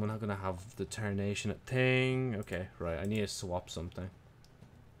well, because I'm not going to have the Tarnation thing. Okay, right, I need to swap something.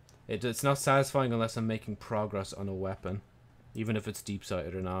 It's not satisfying unless I'm making progress on a weapon, even if it's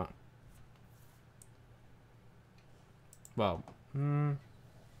deep-sighted or not. Well,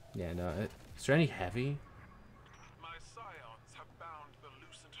 yeah, no. Is there any heavy? My scions have bound the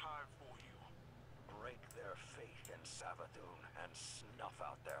lucent hive for you. Break their faith in Savathun and snuff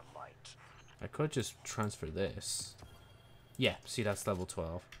out their light. I could just transfer this. Yeah, see, that's level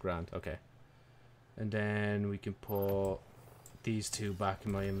 12. Grand, okay. And then we can put these two back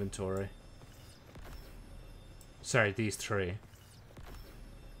in my inventory. Sorry, these three.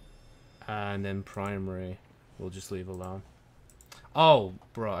 And then primary, we'll just leave alone. Oh,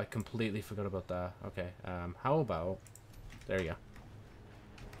 bro, I completely forgot about that. Okay, how about... There you go.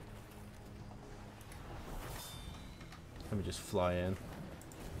 Let me just fly in.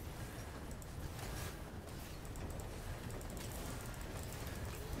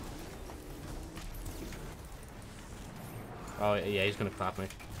 Oh, yeah, he's gonna clap me.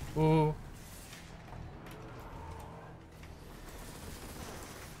 Ooh.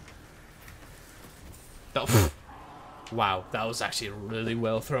 Oh, wow, that was actually a really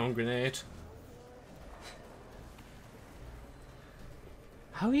well thrown grenade.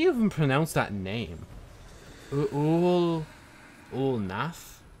 How do you even pronounce that name?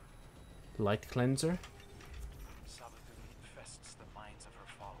 Nath? Light cleanser?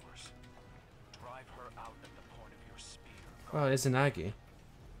 Oh, it's an Aggie.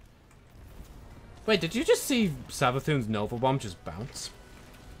 Wait, did you just see Savathun's Nova Bomb just bounce?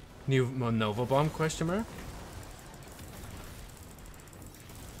 New Nova Bomb, question mark?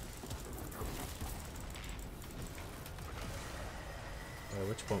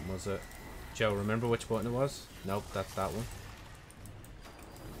 Which button was it? Joe, remember which button it was? Nope, that's that one.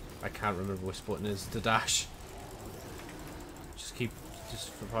 I can't remember which button is the dash. Just keep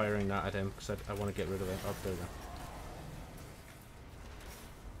firing that at him because I want to get rid of it. Oh, there we go.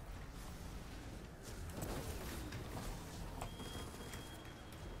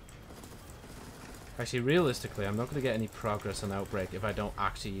 Actually, realistically, I'm not going to get any progress on Outbreak if I don't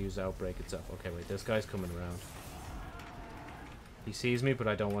actually use Outbreak itself. Okay, wait, this guy's coming around. He sees me, but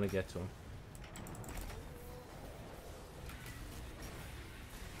I don't want to get to him.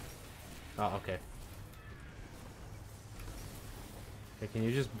 Oh, okay. Okay, can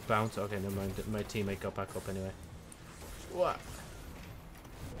you just bounce? Okay, never mind. My teammate got back up anyway. What?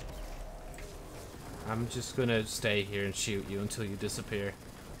 I'm just gonna stay here and shoot you until you disappear.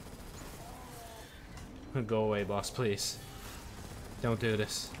 Go away, boss, please. Don't do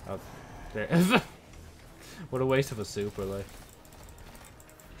this. Oh, there. What a waste of a super, like.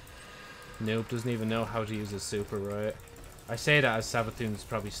 Noob doesn't even know how to use a super, right? I say that as Sabathoon's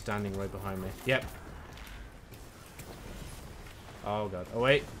probably standing right behind me. Yep. Oh god. Oh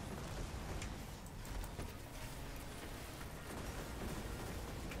wait.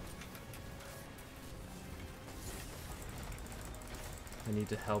 I need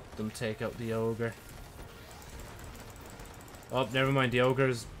to help them take out the ogre. Oh, never mind. The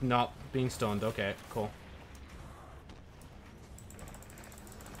ogre's not being stunned. Okay, cool.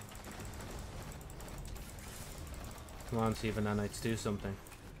 Come on, see if the nanites do something.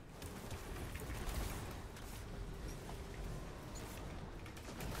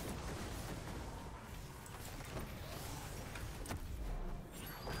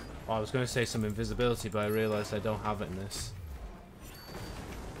 Oh, I was going to say some invisibility, but I realized I don't have it in this.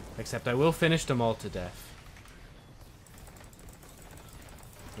 Except I will finish them all to death.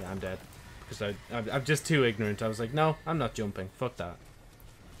 Yeah, I'm dead. Because I'm just too ignorant. I was like, no, I'm not jumping. Fuck that.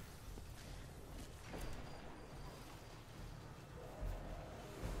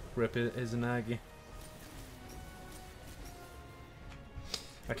 Rip it is an Aggie.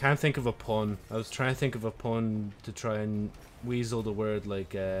 I can't think of a pun. I was trying to think of a pun to try and weasel the word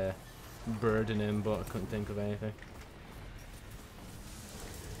like burden in, but I couldn't think of anything.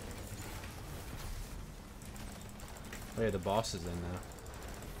 Oh yeah, the boss is in now.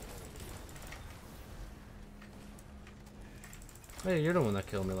 Hey, you're the one that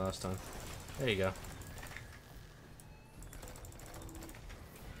killed me last time. There you go.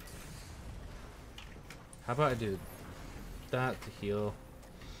 How about I do that to heal?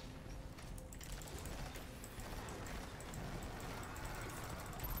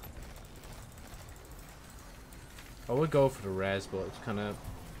 I would go for the res, but it's kind of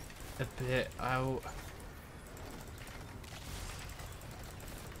a bit out.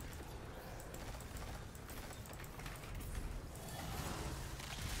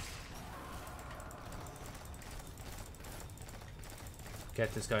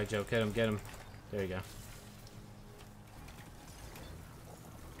 Get this guy, Joe. Get him, get him. There you go.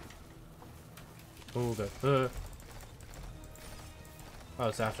 Oh, God. Oh,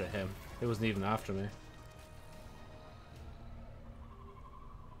 it's after him. It wasn't even after me.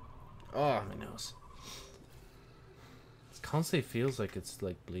 Oh, my nose. It constantly feels like it's,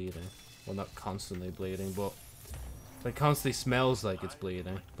 like, bleeding. Well, not constantly bleeding, but... It constantly smells like it's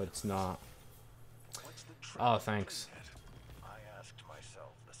bleeding, but it's not. Oh, thanks. I asked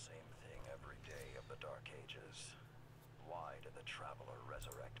myself the same thing every day of the Dark Ages. Why did the Traveler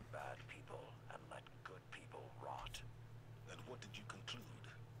resurrect bad people and let good people rot? And what did you conclude?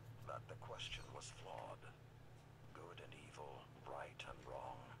 That the question was flawed. Good and evil, right and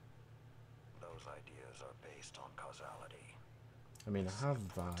wrong. Those ideas are based on causality. I mean, I have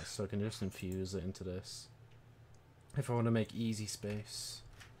that, so I can just infuse it into this. If I want to make easy space.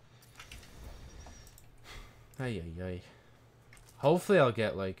 Ay, ay, ay. Hopefully I'll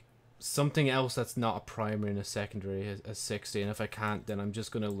get, like, something else that's not a primary and a secondary as 60, and if I can't, then I'm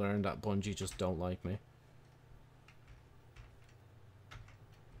just going to learn that Bungie just don't like me.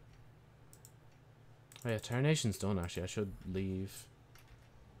 Oh yeah, Termination's done, actually. I should leave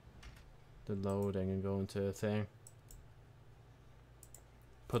the loading and go into a thing.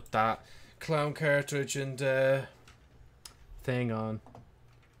 Put that clown cartridge and thing on.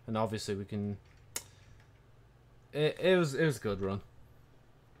 And obviously we can... It was a good run.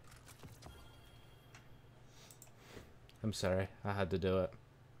 I'm sorry, I had to do it.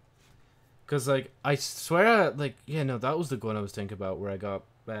 Cause like I swear, like yeah, no, that was the gun I was thinking about where I got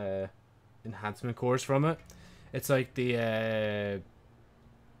enhancement cores from it. It's like the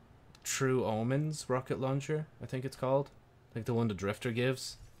True Omens rocket launcher, I think it's called, like the one the Drifter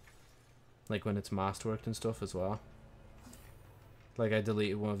gives, like when it's masterworked and stuff as well. Like I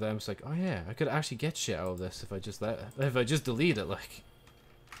deleted one of them. It's like, oh yeah, I could actually get shit out of this if I just delete it. Like,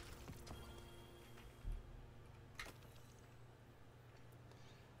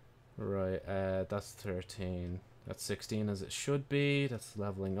 right, that's 13. That's 16 as it should be. That's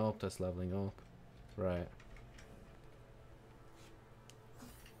leveling up. That's leveling up. Right.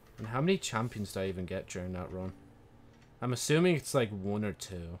 And how many champions did I even get during that run? I'm assuming it's like 1 or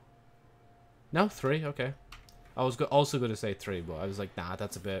 2. No, 3. Okay. I was also going to say 3, but I was like, nah,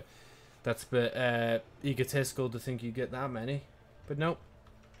 that's a bit egotistical to think you get that many. But nope.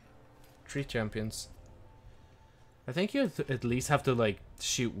 3 champions. I think you at least have to like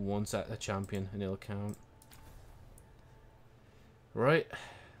shoot once at a champion and it'll count. Right.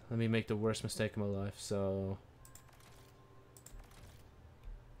 Let me make the worst mistake of my life. So,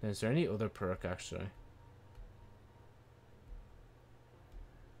 is there any other perk actually?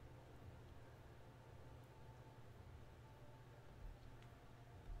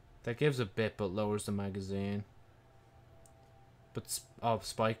 That gives a bit but lowers the magazine. But oh,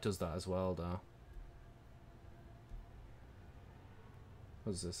 Spike does that as well though.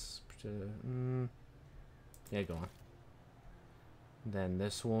 What's this? Yeah, go on. Then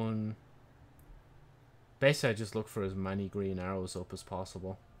this one. Basically, I just look for as many green arrows up as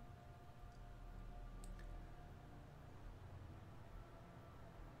possible.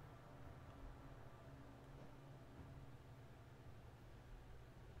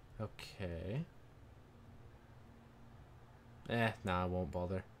 Okay. Nah, I won't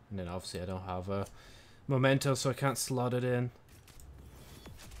bother. And then obviously I don't have a memento, so I can't slot it in.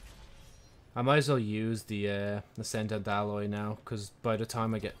 I might as well use the Ascendant Alloy now, because by the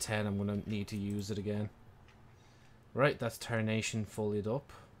time I get 10, I'm going to need to use it again. Right, that's Tarnation fullied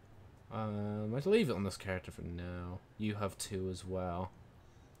up. I'll leave it on this character for now. You have 2 as well.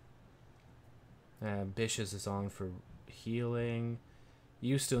 Ambitious is on for healing.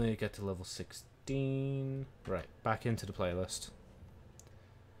 You still need to get to level 16. Right, back into the playlist.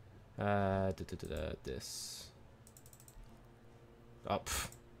 This. Oh,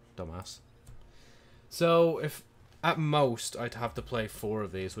 dumbass. So, if at most I'd have to play 4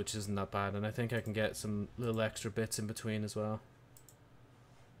 of these, which isn't that bad, and I think I can get some little extra bits in between as well.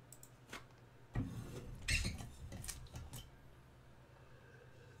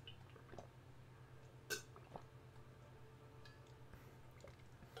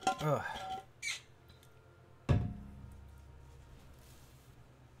 Ugh.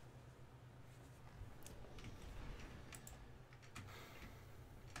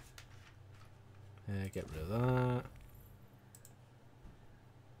 Get rid of that.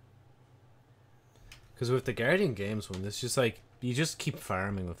 Because with the Guardian Games one, it's just like, you just keep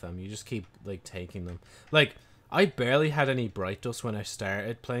farming with them. You just keep, like, taking them. Like, I barely had any Bright Dust when I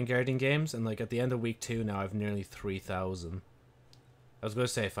started playing Guardian Games, and, like, at the end of week 2 now, I've nearly 3,000. I was going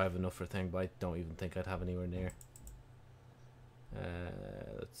to say if I have enough for a thing, but I don't even think I'd have anywhere near.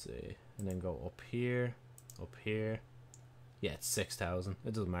 Let's see. And then go up here. Up here. Yeah, it's 6,000.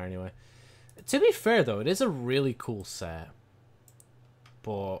 It doesn't matter anyway. To be fair, though, it is a really cool set.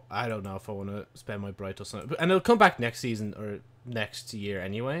 But I don't know if I want to spend my Bright Dust on it. And it'll come back next season or next year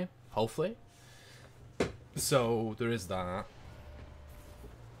anyway. Hopefully. So, there is that.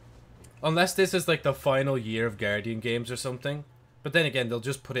 Unless this is like the final year of Guardian Games or something. But then again, they'll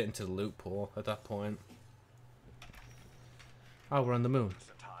just put it into the loot pool at that point. Oh, we're on the moon.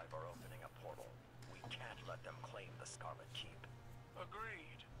 Are opening a portal. We can't let them claim the Scarlet Keep.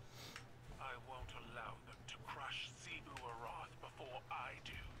 Agreed. I won't allow them to crush Zebu Arath before I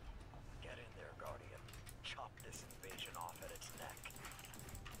do. Get in there, Guardian. Chop this invasion off at its neck.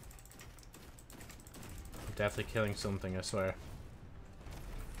 I'm definitely killing something, I swear.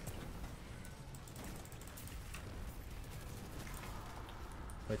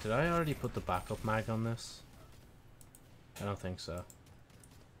 Wait, did I already put the backup mag on this? I don't think so.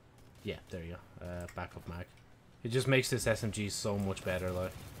 Yeah, there you go. Backup mag. It just makes this SMG so much better,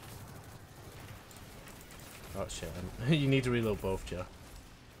 like. Oh shit, you need to reload both, Joe.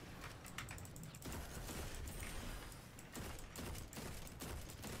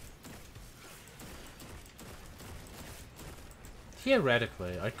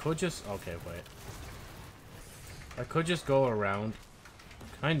 Theoretically, I could just... Okay, wait. I could just go around...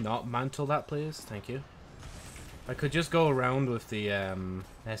 Can I not mantle that, please? Thank you. I could just go around with the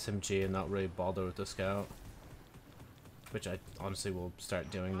SMG and not really bother with the scout. Which I honestly will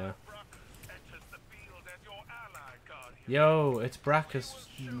start doing now. Yo, it's Brackus'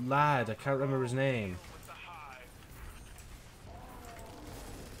 lad. I can't remember his name.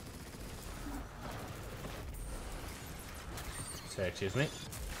 Sorry, excuse me.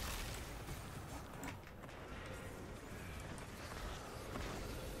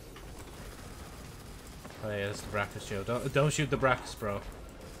 Oh yeah, that's the Brackus, Joe. Don't shoot the Brackus, bro.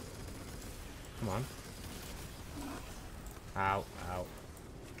 Come on. Ow, ow.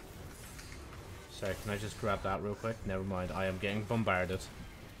 Sorry, can I just grab that real quick? Never mind, I am getting bombarded.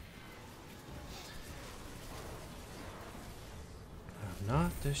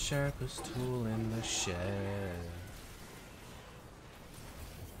 Not the sharpest tool in the shed.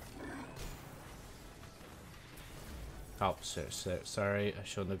 Oh, sorry. I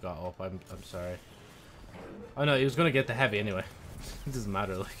shouldn't have got up. I'm sorry. Oh no, he was gonna get the heavy anyway. It doesn't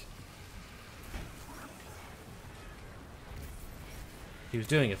matter, like. He was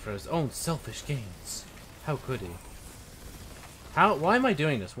doing it for his own selfish gains. How could he? Why am I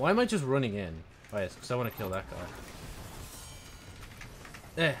doing this? Why am I just running in? Oh yes, because I want to kill that guy.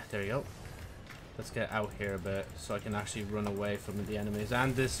 There you go. Let's get out here a bit so I can actually run away from the enemies.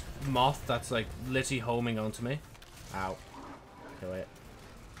 And this moth that's like literally homing onto me. Ow. Okay, wait.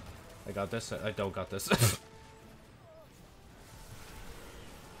 I got this. I don't got this.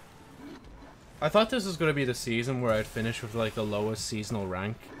 I thought this was going to be the season where I'd finish with like the lowest seasonal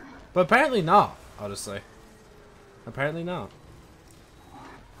rank. But apparently not, honestly. Apparently not.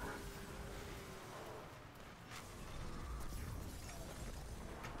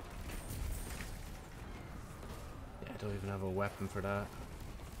 Yeah, I don't even have a weapon for that.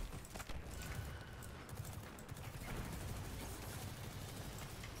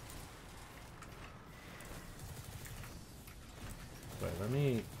 Wait, let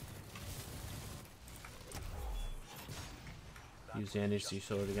me use the energy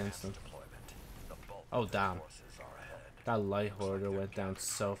sword against them. Oh damn. That light hoarder went down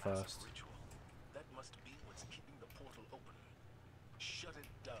so fast. That must be what's keeping the portal open. Shut it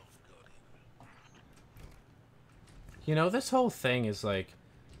down, Guardian. You know, this whole thing is like,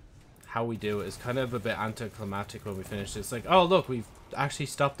 how we do it is kind of a bit anticlimactic when we finish it. It's like, oh look, we've actually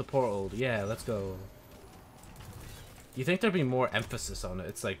stopped the portal. Yeah, let's go. You think there'd be more emphasis on it?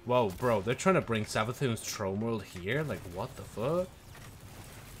 It's like, whoa, bro, they're trying to bring Savathun's Throne World here? Like, what the fuck?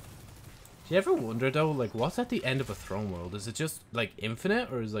 Do you ever wonder, though, like, what's at the end of a Throne World? Is it just, like,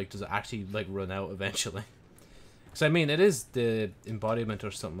 infinite? Or is, like, does it actually, like, run out eventually? Because, I mean, it is the embodiment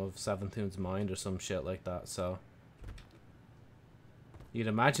or something of Savathun's mind or some shit like that, so... You'd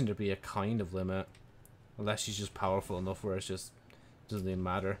imagine there'd be a kind of limit. Unless she's just powerful enough where it's just... doesn't even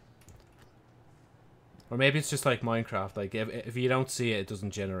matter. Or maybe it's just like Minecraft, like if you don't see it, it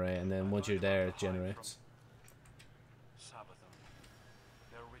doesn't generate, and then once you're there, it generates. Savathun.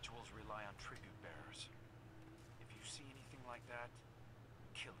 Their rituals rely on tribute bearers. If you see anything like that,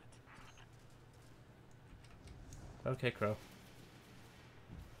 kill it. Okay, Crow.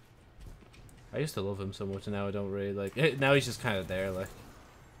 I used to love him so much, and now I don't really like it. Now he's just kind of there, like.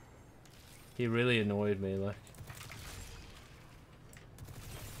 He really annoyed me, like.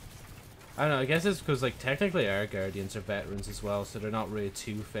 I don't know, I guess it's because, like, technically our Guardians are veterans as well, so they're not really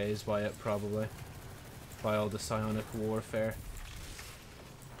too phased by it, probably. By all the psionic warfare.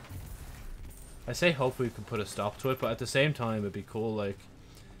 I say hope we can put a stop to it, but at the same time it'd be cool, like,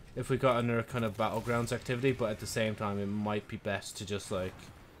 if we got another kind of battlegrounds activity, but at the same time it might be best to just, like,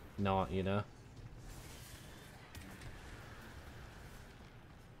 not, you know?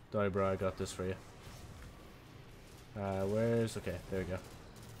 Sorry, bro, I got this for you. Where's... okay, there we go.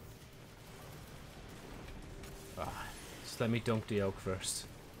 Just let me dunk the oak first.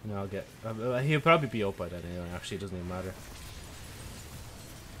 And I'll get... he'll probably be up by then anyway, actually, it doesn't even matter.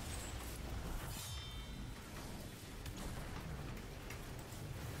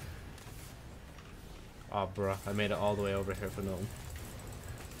 Oh, bruh, I made it all the way over here for nothing.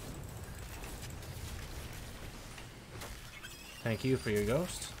 Thank you for your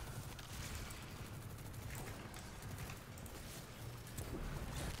ghost.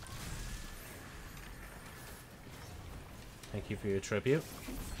 Thank you for your tribute.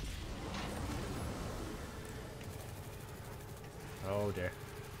 Oh dear.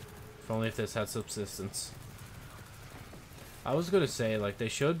 If only if this had subsistence. I was gonna say, like, they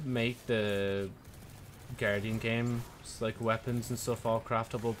should make the Guardian games, like, weapons and stuff all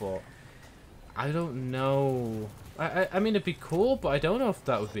craftable, but I don't know. I mean, it'd be cool, but I don't know if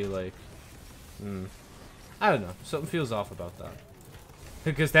that would be, like... I don't know. Something feels off about that.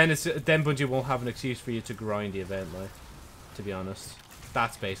 Because then Bungie won't have an excuse for you to grind the event, like. To be honest.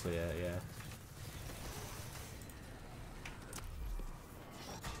 That's basically it, yeah.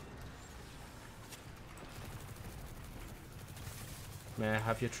 May I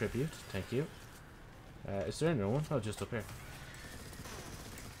have your tribute? Thank you. Is there another one? Oh, just up here.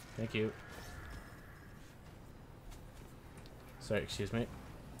 Thank you. Sorry, excuse me.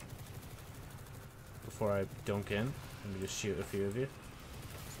 Before I dunk in, let me just shoot a few of you.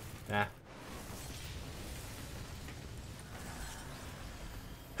 Ah.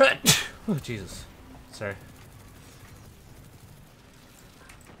 Oh, Jesus. Sorry.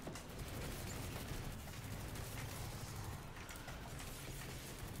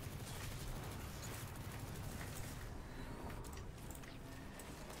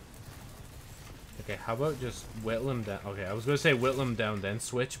 Okay, how about just whittle him down? Okay, I was gonna say whittle him down then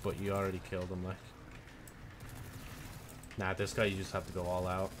switch, but you already killed him, like. Nah, this guy you just have to go all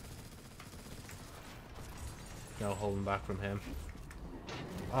out. No holding back from him.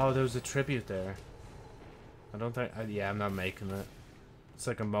 Oh, there was a tribute there. I don't think... yeah, I'm not making it. It's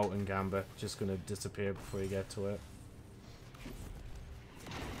like a molten gambit. Just gonna disappear before you get to it.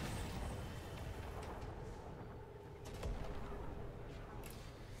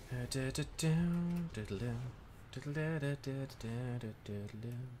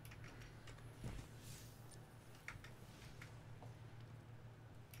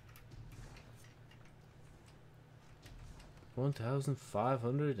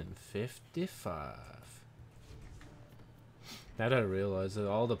 $1,555. Now that I realize that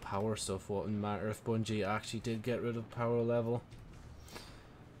all the power stuff wouldn't matter if Bungie actually did get rid of power level.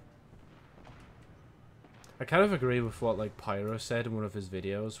 I kind of agree with what like Pyro said in one of his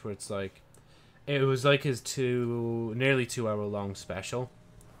videos, where it's like it was like his nearly 2 hour long special.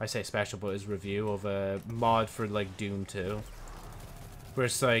 I say special, but his review of a mod for like Doom 2, where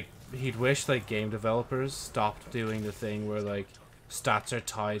it's like he'd wish like game developers stopped doing the thing where like stats are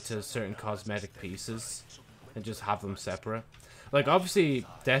tied to certain cosmetic pieces and just have them separate. Like obviously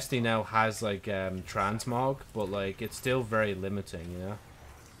Destiny now has like transmog, but like it's still very limiting, you know?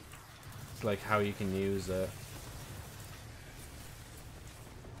 Like how you can use it.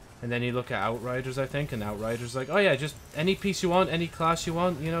 And then you look at Outriders, I think, and Outriders like, oh yeah, just any piece you want, any class you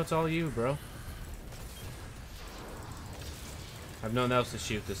want, you know, it's all you, bro. I've nothing else to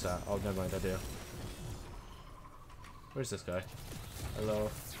shoot this at. Oh, never mind, I do. Where's this guy? Hello.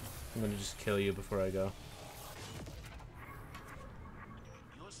 I'm gonna just kill you before I go.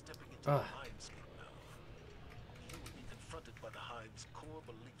 You're stepping into the Hindscape now. You will be confronted by the Hind's core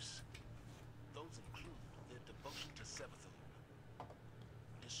beliefs. Those include their devotion to Sevathun.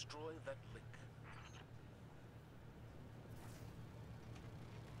 Destroy that link.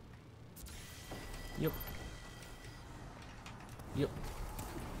 Yep. Yep.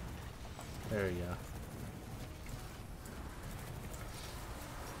 There we go.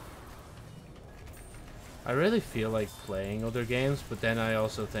 I really feel like playing other games, but then I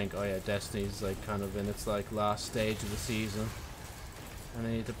also think, oh yeah, Destiny's like kind of in its like last stage of the season, and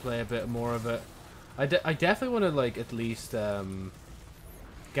I need to play a bit more of it. I definitely want to like at least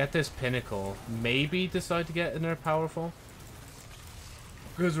get this pinnacle. Maybe decide to get in there powerful,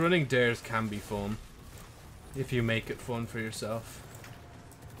 because running dares can be fun if you make it fun for yourself.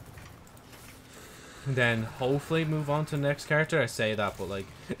 And then hopefully move on to the next character. I say that, but like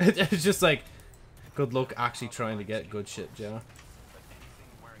it's just like good luck actually trying to get good shit, Joe. But anything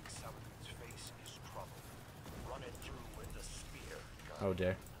wearing Saladin's face is trouble. Run it through with the spear. Oh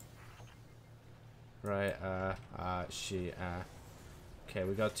dear. Right, okay,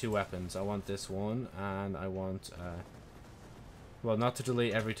 we got 2 weapons. I want this one, and I want, well, not to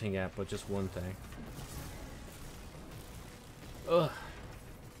delete everything yet, but just one thing. Ugh.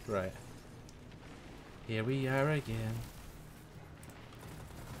 Right. Here we are again.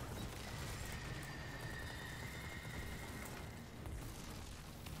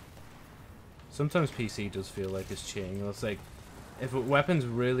 Sometimes PC does feel like it's cheating. It's like, if a weapon's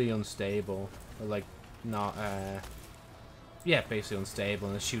really unstable, or like, not, yeah, basically unstable,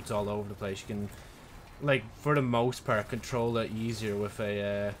 and it shoots all over the place, you can, like, for the most part, control it easier with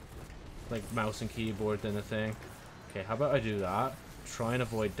a, like, mouse and keyboard than a thing. Okay, how about I do that? Try and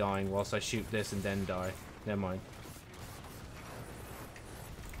avoid dying whilst I shoot this and then die. Never mind.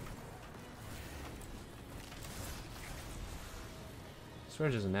 I swear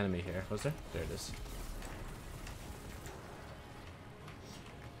there's an enemy here. Was there? There it is.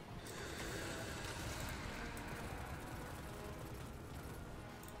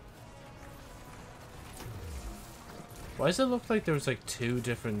 Why does it look like there was like 2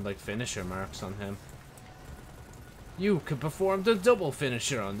 different like finisher marks on him? You could perform the double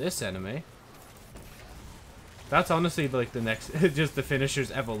finisher on this enemy. That's honestly like the next, just the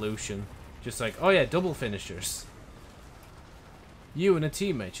finisher's evolution. Just like, oh yeah, double finishers. You and a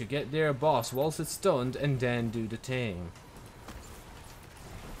teammate should get their boss whilst it's stunned and then do the thing.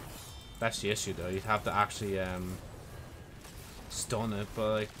 That's the issue though, you'd have to actually stun it,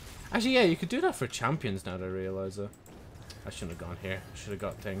 but like, actually yeah, you could do that for champions now that I realise it. I shouldn't have gone here. I should have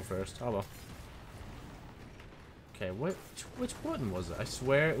got thing first. Oh well. Okay, which button was it? I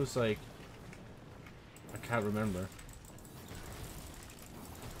swear it was like, I can't remember.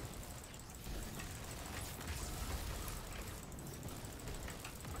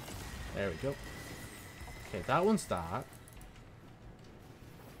 There we go. Okay, that one's that.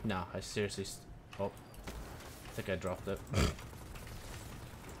 No, I seriously... oh. I think I dropped it.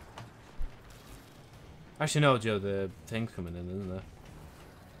 Actually, no, Joe, the thing's coming in, isn't it?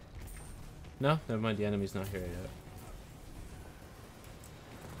 No? Never mind, the enemy's not here yet.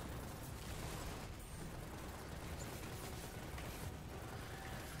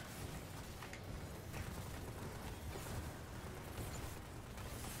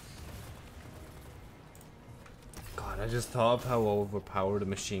 God, I just thought of how overpowered a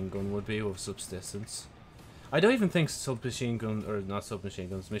machine gun would be with subsistence. I don't even think submachine guns, or not submachine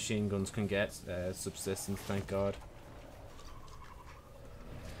guns, machine guns can get subsistence, thank God.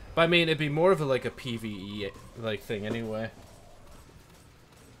 But I mean, it'd be more of a, like a PvE like thing anyway.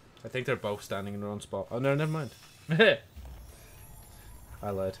 I think they're both standing in their own spot. Oh no, never mind. I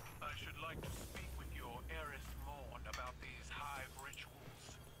lied. I should like to speak with your heiress Morn about these hive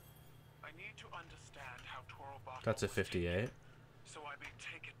rituals. I need to understand how Torobot. That's a 58. So I may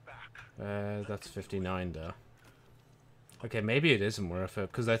take it back. That's 59 though. Okay, maybe it isn't worth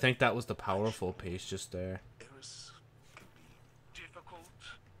it, because I think that was the powerful piece just there. Eris can be, Difficult.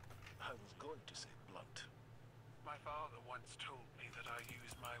 I was going to say blunt. My father once told me that I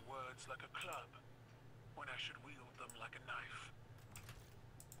use my words like a club, when I should wield them like a knife.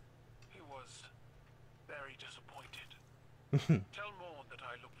 He was very disappointed. Tell Morn that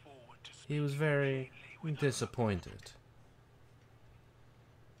I look forward to He was speaking very plainly with her. disappointed.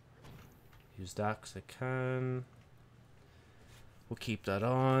 Use that because I can. We'll keep that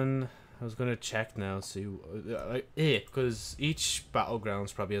on. I was gonna check now, see, because each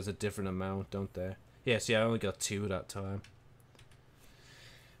battlegrounds probably has a different amount, don't they? Yeah, see, I only got 2 that time.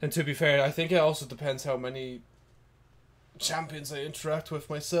 And to be fair, I think it also depends how many champions I interact with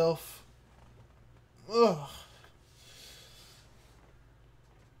myself. Ugh.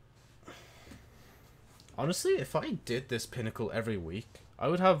 Honestly, if I did this pinnacle every week, I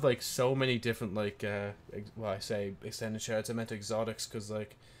would have like so many different like well, I say ascendant shards, I meant exotics, because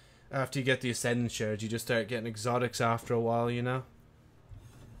like after you get the ascendant shards you just start getting exotics after a while, you know.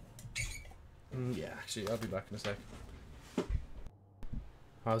 Yeah, actually I'll be back in a sec.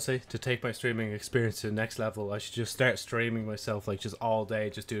 Honestly, to take my streaming experience to the next level, I should just start streaming myself like just all day,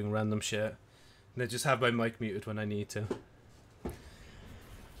 just doing random shit, and then just have my mic muted when I need to.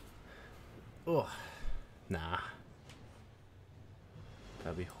 Oh, nah.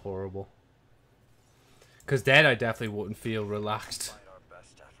 That'd be horrible. Because then I definitely wouldn't feel relaxed.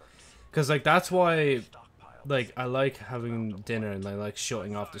 Because like that's why, like I like having dinner and I like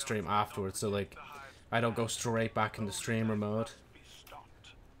shutting off the stream afterwards. So like I don't go straight back into streamer mode.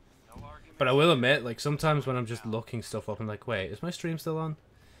 But I will admit, like sometimes when I'm just looking stuff up, I'm like, wait, is my stream still on?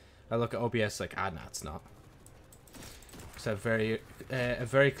 I look at OBS like, ah, nah, it's not. It's a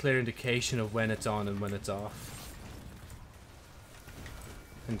very clear indication of when it's on and when it's off.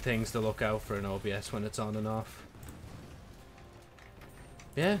 And things to look out for in OBS when it's on and off.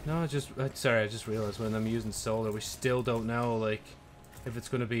 Yeah, no, sorry, I just realized when I'm using solar, we still don't know, like, if it's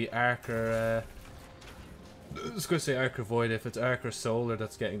going to be arc or, I was going to say arc or void, if it's arc or solar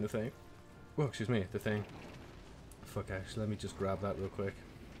that's getting the thing. Oh, excuse me, the thing. Fuck, actually, let me just grab that real quick.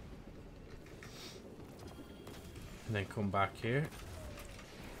 And then come back here.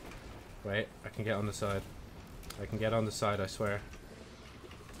 Wait, I can get on the side. I can get on the side, I swear.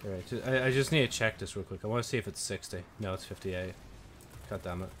 Alright, I just need to check this real quick. I want to see if it's 60. No, it's 58. God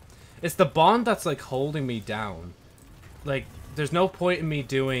damn it. It's the bond that's like holding me down. Like, there's no point in me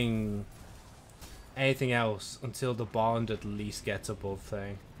doing anything else until the bond at least gets above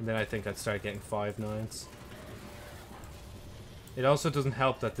thing. And then I think I'd start getting 5/9s. It also doesn't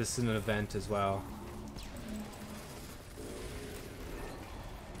help that this is an event as well.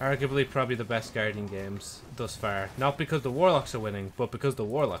 Arguably probably the best Guardian games thus far. Not because the Warlocks are winning, but because the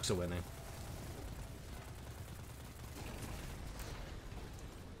Warlocks are winning.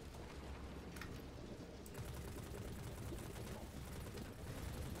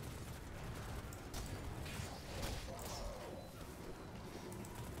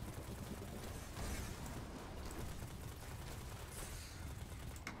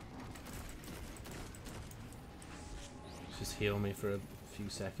 Just heal me for a few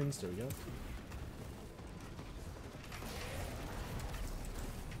seconds. There we go.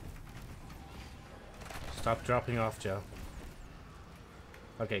 Stop dropping off, Joe.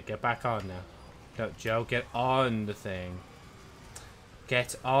 Okay, get back on now. No, Joe, get on the thing.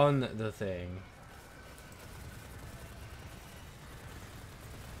 Get on the thing.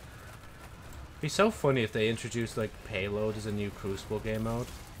 It'd be so funny if they introduced like payload as a new Crucible game mode.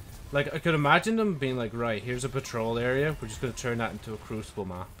 Like, I could imagine them being like, right, here's a patrol area, we're just going to turn that into a Crucible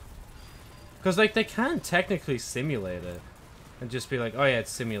map. Because, like, they can technically simulate it. And just be like, oh yeah,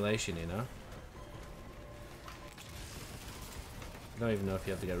 it's simulation, you know? I don't even know if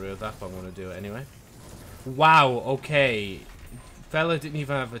you have to get rid of that, but I'm going to do it anyway. Wow, okay. Fella didn't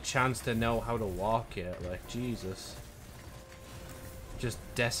even have a chance to know how to walk yet. Like, Jesus. Just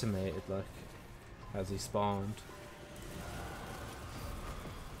decimated, like, as he spawned.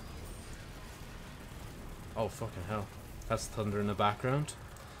 Oh, fucking hell. That's thunder in the background.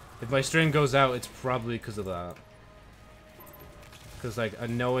 If my stream goes out, it's probably because of that. Because, like,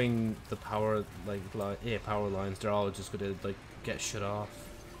 knowing the power, power lines, they're all just gonna, like, get shut off.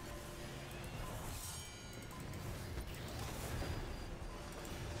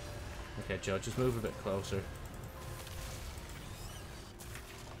 Okay, Joe, just move a bit closer.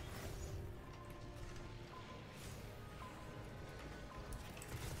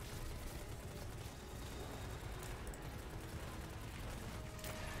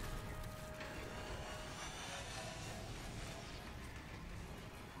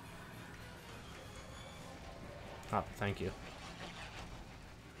 Ah, thank you.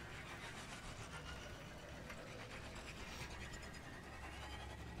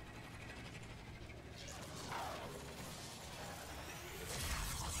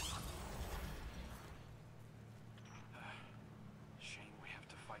 Shame we have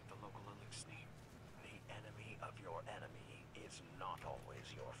to fight the local elixir. The enemy of your enemy is not always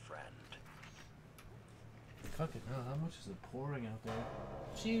your friend. Fucking hell, how much is it pouring out there?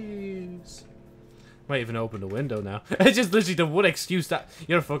 Jeez. Might even open the window now. It's just literally the one excuse that...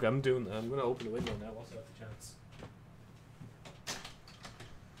 You know, fuck it, I'm doing that. I'm gonna open the window now once I have the chance.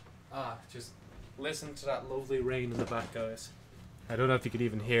 Ah, just listen to that lovely rain in the back, guys. I don't know if you could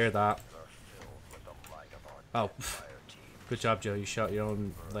even hear that. Oh, good job, Joe. You shot your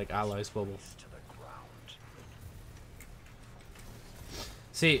own, like, allies bubble.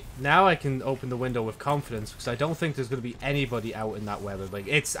 See, now I can open the window with confidence because I don't think there's going to be anybody out in that weather. Like,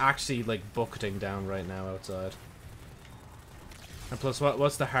 it's actually, like, bucketing down right now outside. And plus,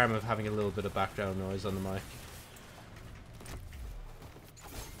 what's the harm of having a little bit of background noise on the mic?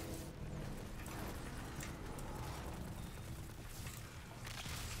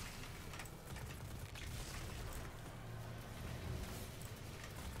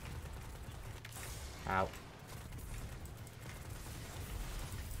 Ow.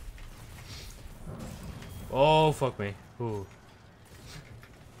 Oh, fuck me. Ooh.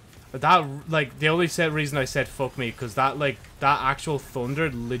 That, like, the only reason I said fuck me, because that, like, that actual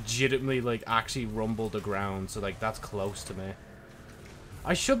thunder legitimately, like, actually rumbled the ground, so, like, that's close to me.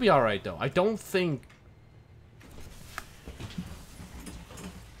 I should be alright, though. I don't think...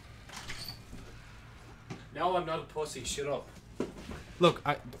 No, I'm not a pussy. Shut up. Look,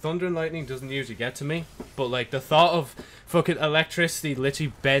 thunder and lightning doesn't usually get to me, but, like, the thought of fucking electricity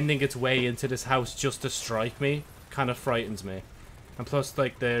literally bending its way into this house just to strike me kind of frightens me. And plus,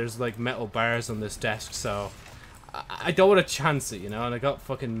 like, there's, like, metal bars on this desk, so I don't want to chance it, you know? And I got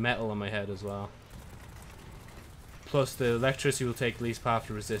fucking metal on my head as well. Plus, the electricity will take least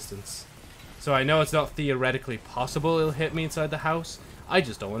path of resistance. So I know it's not theoretically possible it'll hit me inside the house. I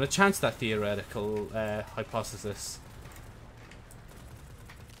just don't want to chance that theoretical hypothesis.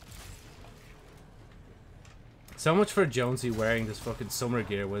 So much for Jonesy wearing this fucking summer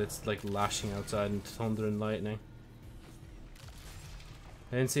gear when it's like lashing outside and thunder and lightning.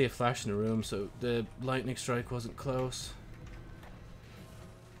 I didn't see a flash in the room, so the lightning strike wasn't close.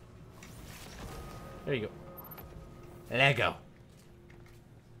 There you go. Lego.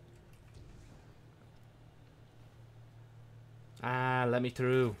 Ah, let me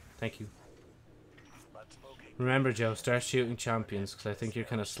through. Thank you. Remember, Joe, start shooting champions, because I think you're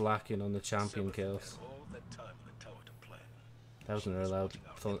kind of slacking on the champion kills. That wasn't a loud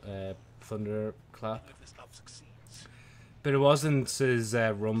thunder clap. But it wasn't as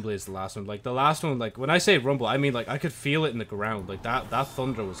rumbly as the last one. Like, the last one, like, when I say rumble, I mean, like, I could feel it in the ground. Like, that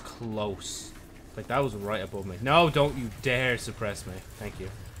thunder was close. Like, that was right above me. No, don't you dare suppress me. Thank you.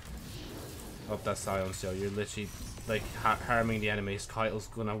 Oh, that's silence, Joe. You're literally, like, harming the enemies. Keitel's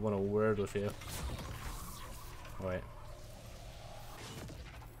gonna want a word with you. Wait.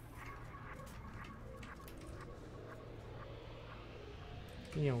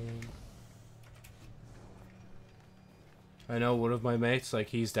 I know one of my mates, like,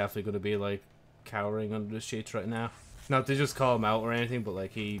 he's definitely going to be, like, cowering under the sheets right now. Not to just call him out or anything, but,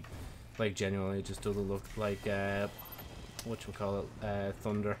 like, he, like, genuinely just doesn't look like, whatchamacallit,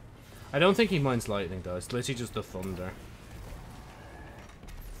 thunder. I don't think he minds lightning, though. It's literally just the thunder.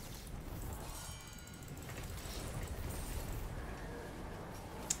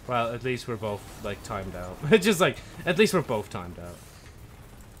 Well, at least we're both, like, timed out. It's just, like, at least we're both timed out.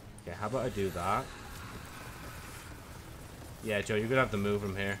 Okay, how about I do that? Yeah, Joe, you're gonna have to move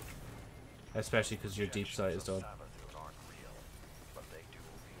from here. Especially because your deep sight is done.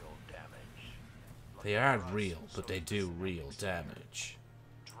 They aren't real, but they do real damage.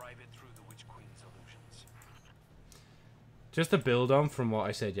 Drive it through the Witch Queen's illusions. Just to build on from what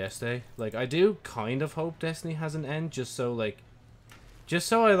I said yesterday, like, I do kind of hope Destiny has an end, just so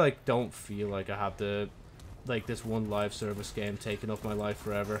I, like, don't feel like I have to, like, this one live service game taking up my life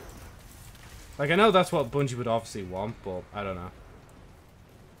forever. Like, I know that's what Bungie would obviously want, but I don't know.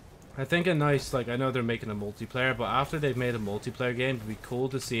 I think a nice, like, I know they're making a multiplayer, but after they've made a multiplayer game, it'd be cool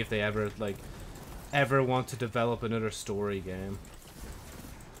to see if they ever, like, ever want to develop another story game.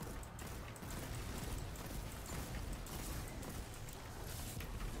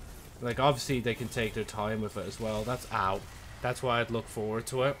 Like, obviously they can take their time with it as well. That's out. That's why I'd look forward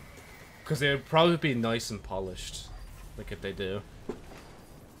to it. Because it would probably be nice and polished. Like, if they do.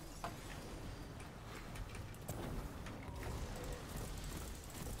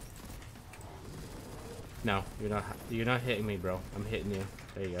 No, you're not hitting me, bro. I'm hitting you.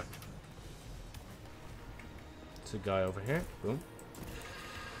 There you go. It's a guy over here. Boom.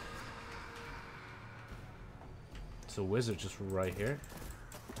 It's a wizard just right here.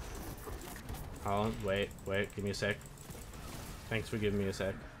 Hold on, wait, give me a sec. Thanks for giving me a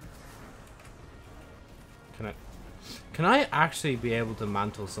sec. Can I actually be able to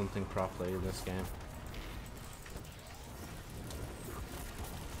mantle something properly in this game?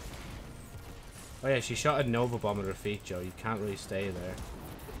 Oh yeah, she shot a Nova bomb at her feet, Joe. You can't really stay there.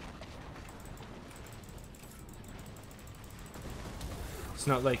 It's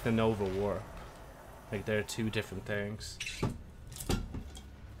not like the Nova Warp. Like, they're two different things.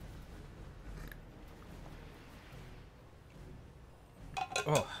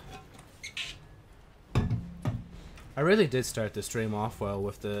 Oh. I really did start the stream off well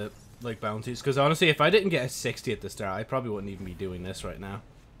with the, like, bounties. Because honestly, if I didn't get a 60 at the start, I probably wouldn't even be doing this right now.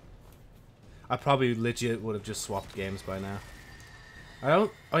 I probably legit would have just swapped games by now. I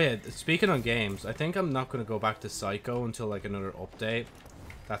don't... Oh yeah, speaking on games, I think I'm not going to go back to Psycho until, like, another update.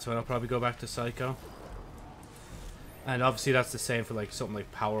 That's when I'll probably go back to Psycho. And obviously that's the same for, like, something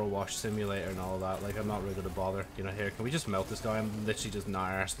like Power Wash Simulator and all that. Like, I'm not really going to bother. You know, here, can we just melt this guy? I'm literally just not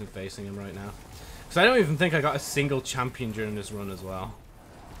arsed and facing him right now. Because I don't even think I got a single champion during this run as well.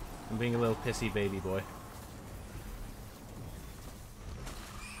 I'm being a little pissy baby boy.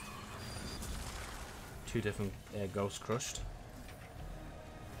 Two different ghosts crushed.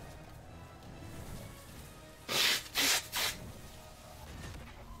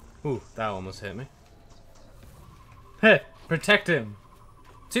 Ooh, that almost hit me. Hey, protect him!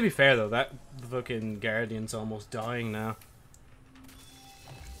 To be fair though, that fucking Guardian's almost dying now.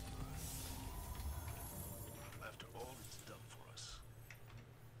 After all it's done for us,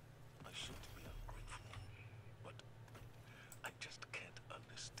 I shouldn't be ungrateful. But I just can't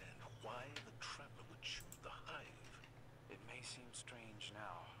understand why the Traveler would choose the Hive. It may seem strange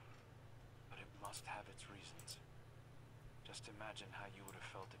now, but it must have its reasons. Just imagine how you would have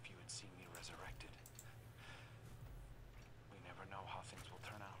felt if you had seen me resurrected. We never know how things will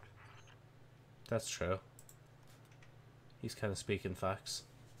turn out. That's true. He's kind of speaking facts.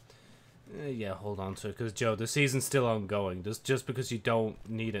 Yeah, hold on to it, because Joe, the season's still ongoing. Just because you don't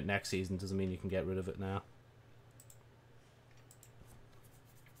need it next season doesn't mean you can get rid of it now.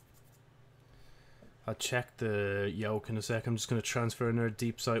 I'll check the yoke in a sec. I'm just going to transfer another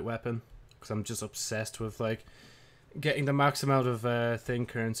deep sight weapon, because I'm just obsessed with, like, getting the max amount of thing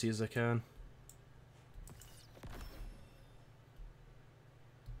currency as I can.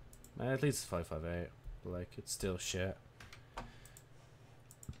 At least it's 558. Like, it's still shit.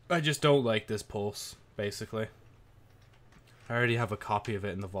 I just don't like this pulse, basically. I already have a copy of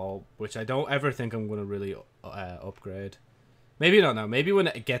it in the vault, which I don't ever think I'm going to really upgrade. Maybe not now. Maybe when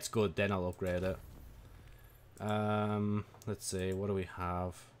it gets good, then I'll upgrade it. Let's see. What do we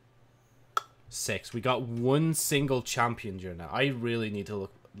have? 6. We got one single champion during now. I really need to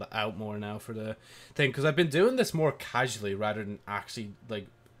look out more now for the thing, because I've been doing this more casually rather than actually, like,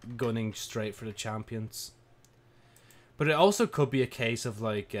 gunning straight for the champions. But it also could be a case of,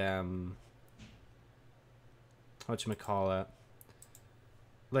 like, whatchamacallit,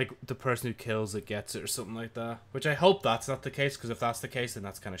 like, the person who kills it gets it or something like that. Which I hope that's not the case, because if that's the case, then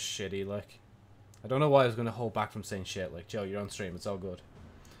that's kind of shitty, like. I don't know why I was going to hold back from saying shit. Like, Joe, you're on stream, it's all good.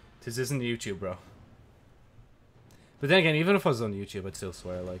 This isn't YouTube, bro. But then again, even if I was on YouTube, I'd still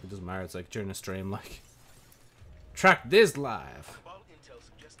swear, like, it doesn't matter. It's like, during a stream, like, track this live. Cabal intel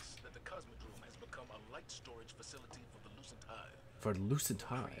suggests that the Cosmodrome has become a light storage facility for the Lucent Hive. For Lucent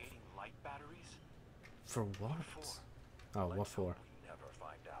Hive? Creating light batteries? For what? Oh, what for? We never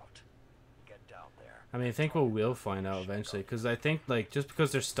find out. Get down there. I mean, I think we will find out eventually, because I think, like, just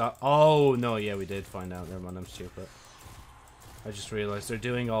because they're Oh, no, yeah, we did find out. Never mind, I'm stupid. I just realized they're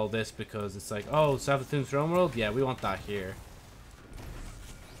doing all this because it's like, oh, Savathun Throne World? Yeah, we want that here.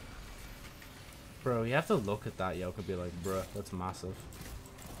 Bro, you have to look at that, yo, could be like, bruh, that's massive.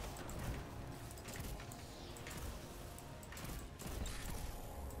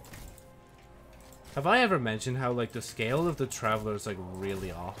 Have I ever mentioned how, like, the scale of the Traveler is, like,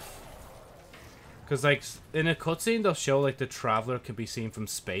 really off? Because, like, in a cutscene, they'll show, like, the Traveler can be seen from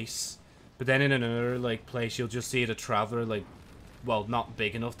space. But then in another, like, place, you'll just see the Traveler, like, well, not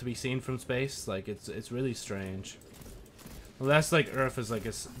big enough to be seen from space. Like, it's really strange. Unless, like, Earth is,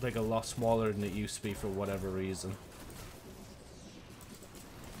 like, a lot smaller than it used to be for whatever reason.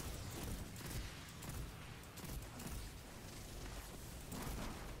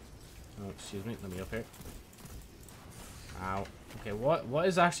 Oh, excuse me. Let me up here. Ow. Okay, what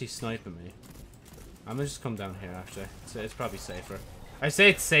is actually sniping me? I'm gonna just come down here, actually. It's probably safer. I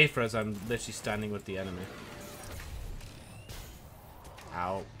say it's safer as I'm literally standing with the enemy.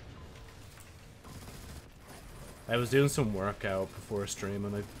 Ow. I was doing some workout before a stream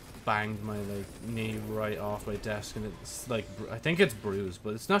and I banged my, like, knee right off my desk and it's, like, I think it's bruised,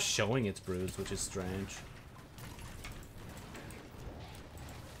 but it's not showing it's bruised, which is strange.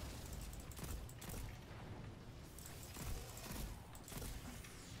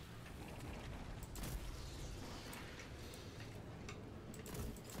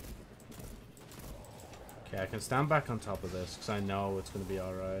 Okay, I can stand back on top of this because I know it's going to be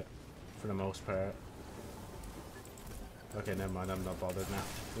alright for the most part. Okay, never mind, I'm not bothered now.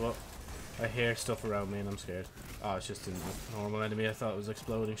 Well, I hear stuff around me and I'm scared. Oh, it's just a normal enemy. I thought it was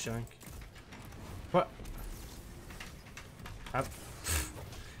exploding shank. What?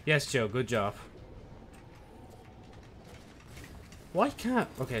 Yes, Joe, good job. Why can't...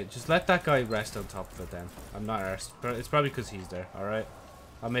 Okay, just let that guy rest on top of it then. I'm not arsed. But it's probably because he's there, alright?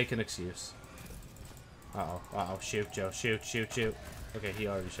 I'll make an excuse. Uh-oh, uh-oh. Shoot, Joe. Shoot, shoot, shoot. Okay, he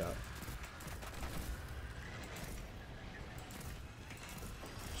already shot.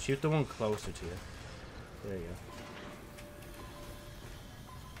 Shoot the one closer to you. There you go.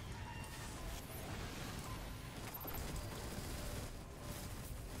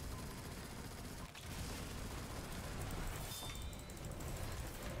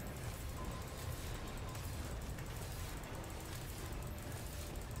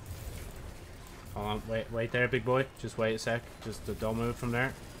 Hold on, wait there, big boy. Just wait a sec. Just don't move from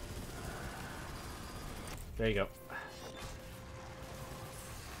there. There you go.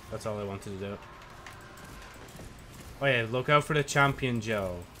 That's all I wanted to do. Oh yeah, look out for the champion,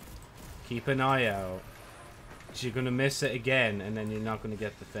 Joe. Keep an eye out. 'Cause you're gonna miss it again, and then you're not gonna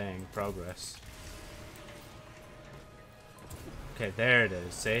get the thing. Progress. Okay, there it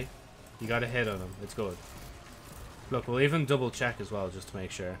is. See? You got a hit on him. It's good. Look, we'll even double check as well, just to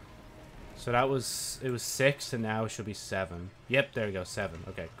make sure. So that was... It was 6, and now it should be 7. Yep, there we go. 7.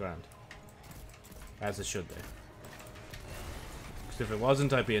 Okay, grand. As it should be. If it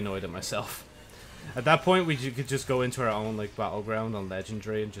wasn't, I'd be annoyed at myself. At that point, we could just go into our own, like, battleground on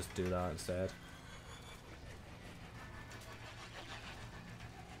Legendary and just do that instead.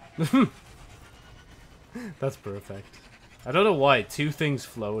 That's perfect. I don't know why. 2 things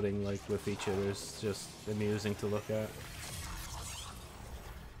floating, like, with each other is just amusing to look at.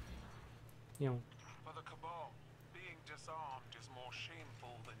 You know. For the Cabal, being disarmed is more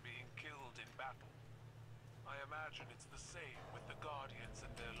shameful than being killed in battle. I imagine it's the same with the Guardians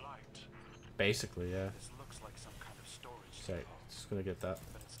and their light. Basically, yeah. This looks like some kind of storage Sorry, depot, just gonna get that.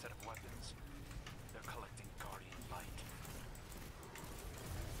 but instead of weapons, they're collecting Guardian light.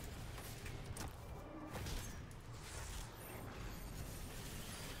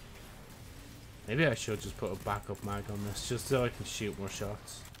 Maybe I should just put a backup mag on this, just so I can shoot more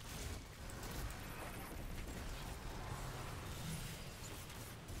shots.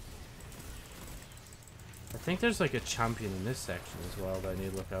 I think there's like a champion in this section as well that I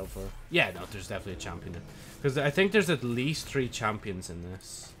need to look out for. Yeah, no, there's definitely a champion. Because I think there's at least 3 champions in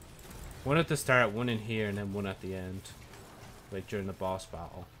this. One at the start, one in here, and then one at the end. Like during the boss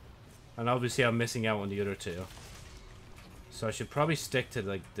battle. And obviously I'm missing out on the other 2. So I should probably stick to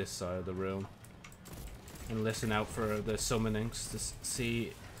like this side of the room. And listen out for the summonings to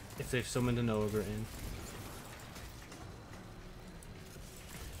see if they've summoned an ogre in.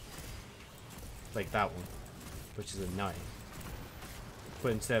 Like that one. Which is a knight.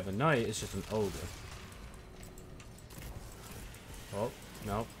 But instead of a knight, it's just an ogre. Oh,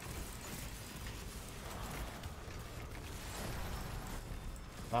 no.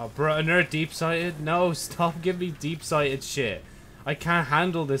 Oh, bro, another deep-sighted? No, stop giving me deep-sighted shit. I can't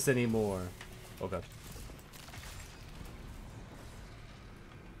handle this anymore. Oh, God.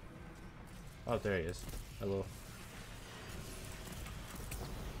 Oh, there he is. Hello.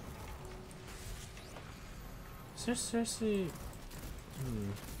 Is there seriously...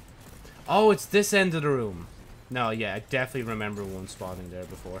 Oh, it's this end of the room. No, yeah, I definitely remember one spawning there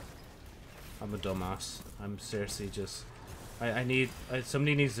before. I'm a dumbass. I'm seriously just... I need...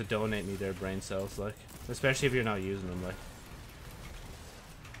 somebody needs to donate me their brain cells, like. Especially if you're not using them, like.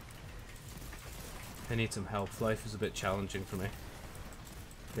 I need some help. Life is a bit challenging for me.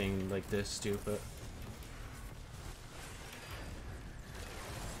 Being, like, this stupid.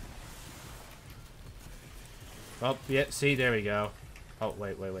 Oh, yeah, see, there we go. Oh,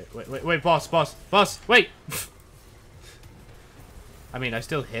 wait, boss, wait! I mean, I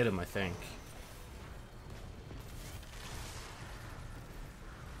still hit him, I think.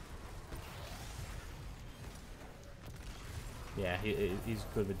 Yeah, he's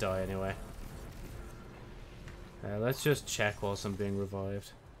good with die anyway. Let's just check whilst I'm being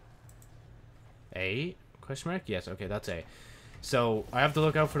revived. A? Question mark? Yes, okay, that's A. So, I have to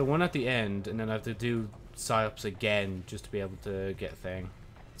look out for the one at the end, and then I have to do psyops again just to be able to get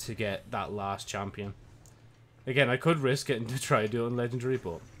to get that last champion. Again, I could risk it and to try to do it on legendary,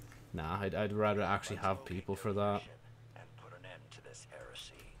 but nah, I'd rather actually have people for that. And put an end to this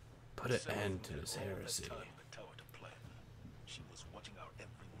heresy. Put an end to this heresy. She was watching our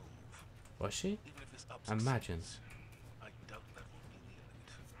every move. Was she? Even if this Imagine. I doubt that will be the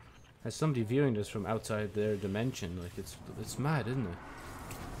end. As somebody viewing this from outside their dimension, like it's mad, isn't it?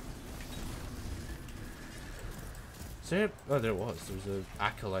 Is there? Oh, there was. There's an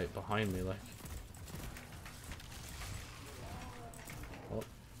acolyte behind me, like. Oh.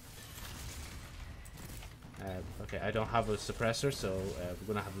 Okay, I don't have a suppressor, so we're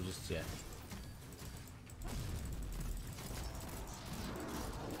gonna have to just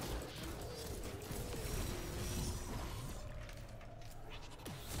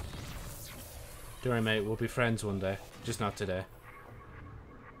Don't worry, mate. We'll be friends one day, just not today.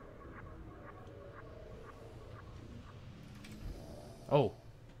 Oh.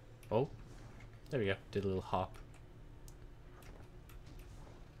 Oh. There we go. Did a little hop.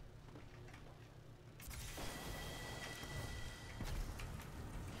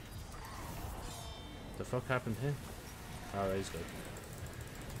 The fuck happened here? Alright, he's good.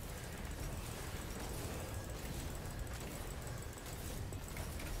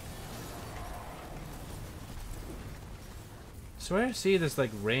 So I see this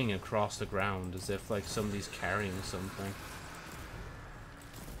like ring across the ground as if like somebody's carrying something.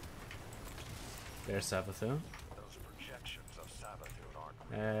 There's Savathun. Those projections of Savathun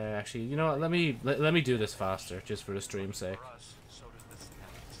aren't Actually, you know what? Let me do this faster, just for the stream's sake. for us, so does this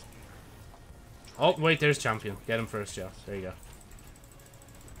atmosphere. Oh wait, there's champion. Get him first, Joe. There you go.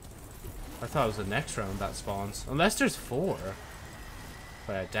 I thought it was the next round that spawns, unless there's 4,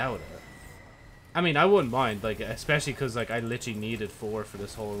 but I doubt it. I mean, I wouldn't mind, like, especially because like I literally needed 4 for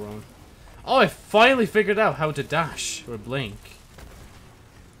this whole run. Oh, I finally figured out how to dash or blink.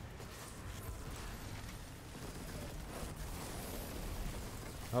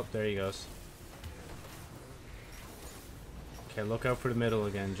 Oh, there he goes. Okay, look out for the middle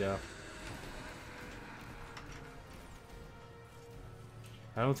again, Joe.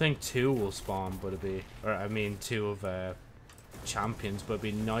 I don't think 2 will spawn, but it'd be... Or, I mean, 2 of, champions, but it'd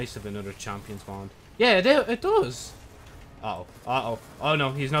be nice if another champion spawned. Yeah, it does! Uh-oh. Uh-oh. Oh,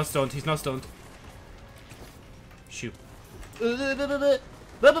 no, he's not stunned. He's not stunned. Shoot. Just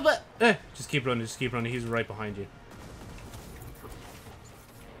keep running. Just keep running. He's right behind you.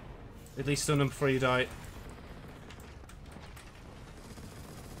 At least stun him before you die.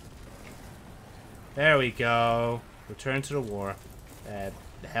 There we go. Return to the war. The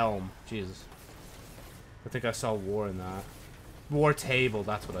helm. Jesus. I think I saw war in that. War table,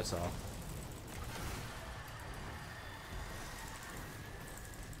 that's what I saw.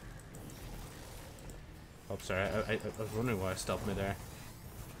 Oh, sorry. I was wondering why I stopped me there.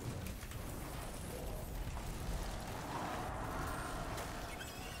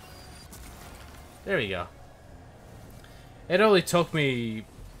 There we go. It only took me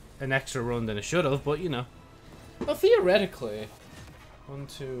an extra run than it should have, but you know. Well, theoretically. 1,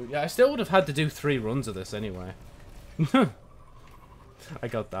 2... Yeah, I still would have had to do 3 runs of this anyway. I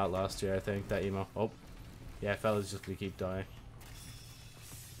got that last year, I think, that emo. Oh. Yeah, fella's just gonna keep dying.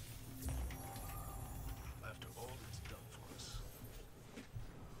 After all it's done for us,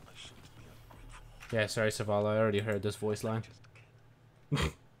 I shouldn't be ungrateful. Yeah, sorry, Savala, I already heard this voice line.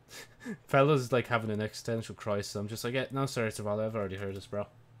 Fella's like having an existential crisis. I'm just like, yeah, no, sorry, Savala, I've already heard this, bro.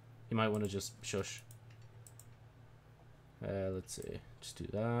 You might want to just shush. Let's see. Just do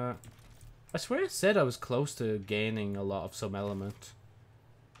that. I swear it said I was close to gaining a lot of some element.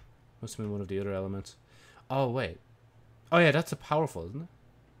 Must have been one of the other elements. Oh, wait. Oh, yeah, that's a powerful, isn't it?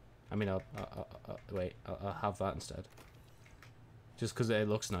 I mean, wait, I'll have that instead. Just because it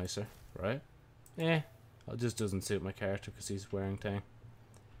looks nicer, right? Eh, it just doesn't suit my character because he's wearing thing.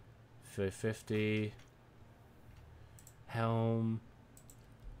 550. Helm.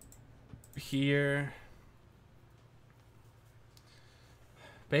 Here.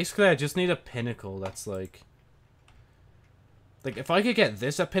 Basically, I just need a pinnacle that's like... Like, if I could get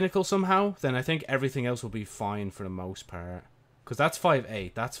this at pinnacle somehow, then I think everything else will be fine for the most part. Because that's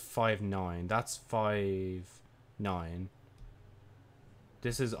 5'8", that's 5'9", that's 5'9".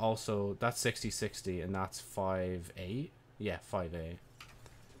 This is also... That's 60-60, and that's 5'8". Yeah, 5'8".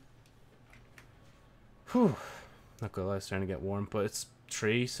 Whew. Not gonna lie, it's starting to get warm, but it's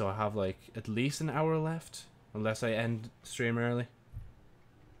 3, so I have like at least an hour left. Unless I end stream early.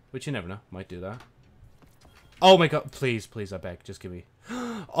 Which you never know, might do that. Oh my god, please, please, I beg, just give me...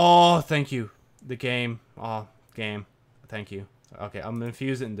 Oh, thank you. The game. Oh, game. Thank you. Okay, I'm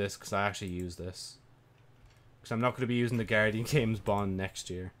infusing this because I actually use this. Because I'm not going to be using the Guardian Games Bond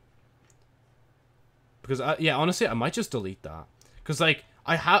next year. Because, yeah, honestly, I might just delete that. Because, like,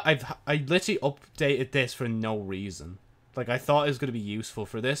 I literally updated this for no reason. Like, I thought it was going to be useful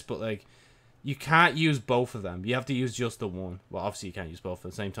for this, but, like, you can't use both of them. You have to use just the one. Well, obviously you can't use both at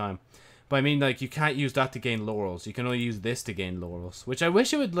the same time. But I mean, like, you can't use that to gain laurels. You can only use this to gain laurels. Which I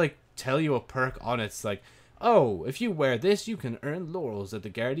wish it would, like, tell you a perk on it. It's like, oh, if you wear this, you can earn laurels at the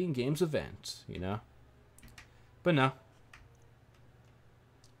Guardian Games event. You know? But no.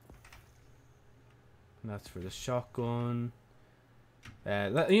 And that's for the shotgun.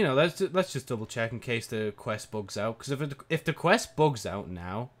 You know, let's just double check in case the quest bugs out. Because if the quest bugs out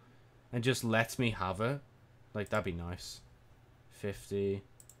now and just lets me have it, like, that'd be nice. 50.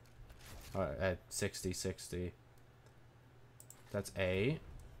 60, 60. That's 8.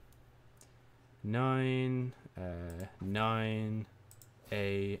 9. 9.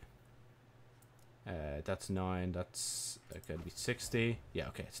 8. That's 9. That's gonna be 60. Yeah,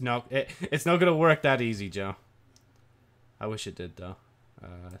 okay. It's not gonna work that easy, Joe. I wish it did though.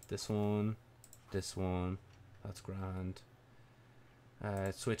 This one. That's grand.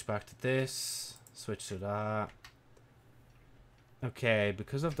 Switch back to this. Switch to that. Okay,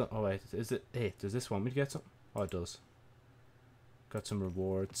 because of the... Oh, wait. Is it 8? Does this want me to get some? Oh, it does. Got some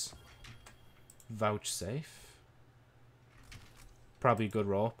rewards. Vouchsafe. Probably a good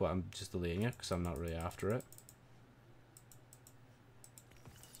roll, but I'm just deleting it because I'm not really after it.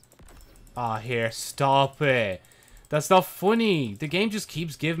 Ah, here. Stop it. That's not funny. The game just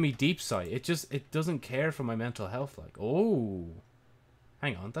keeps giving me deep sight. It doesn't care for my mental health. Like, oh.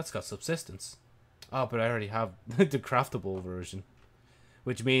 Hang on. That's got subsistence. Oh, but I already have the craftable version.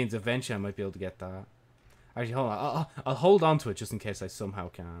 Which means eventually I might be able to get that. Actually, hold on. I'll hold on to it just in case I somehow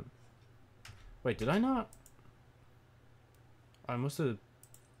can't. Wait, did I not? I must have...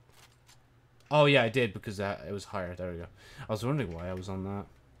 Oh, yeah, I did because it was higher. There we go. I was wondering why I was on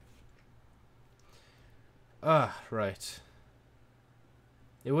that. Right.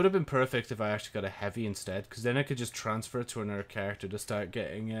 It would have been perfect if I actually got a heavy instead. Because then I could just transfer it to another character to start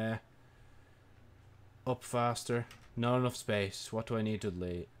getting... up faster. Not enough space. What do I need to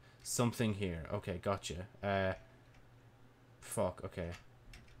delete? Something here. Okay, gotcha. Fuck, okay.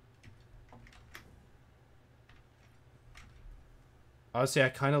 Honestly, I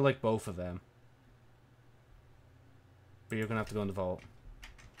kind of like both of them. But you're going to have to go in the vault.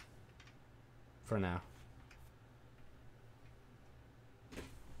 For now.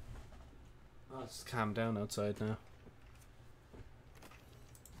 Oh, it's calm down outside now.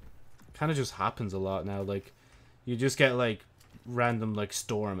 Kind of just happens a lot now. Like, you just get like random like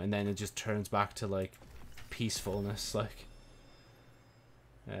storm, and then it just turns back to like peacefulness. Like,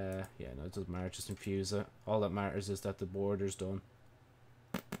 yeah, no, it doesn't matter. Just infuse it. All that matters is that the border's done.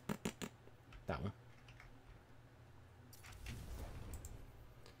 That one.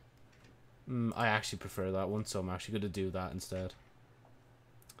 I actually prefer that one, so I'm actually going to do that instead.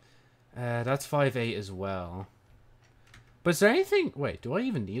 That's 5'8" as well. But is there anything... Wait, do I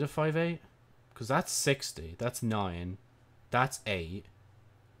even need a 5'8"? Because that's 60. That's 9. That's 8.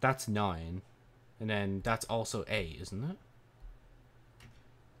 That's 9. And then that's also 8, isn't it?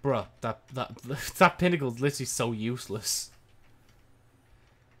 Bruh, that pinnacle's literally so useless.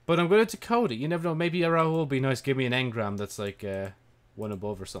 But I'm going to decode it. You never know. Maybe a roll will be nice. Give me an engram that's like one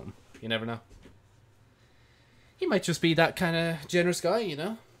above or something. You never know. He might just be that kind of generous guy, you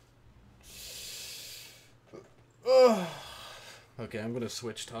know? Ugh. Okay, I'm gonna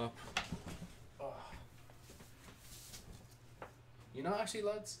switch top. Oh. You know, actually,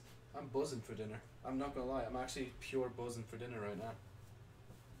 lads, I'm buzzing for dinner. I'm not gonna lie, I'm actually pure buzzing for dinner right now.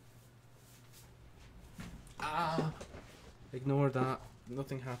 Ah! Ignore that.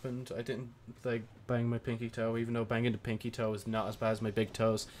 nothing happened. I didn't like bang my pinky toe, even though banging the pinky toe is not as bad as my big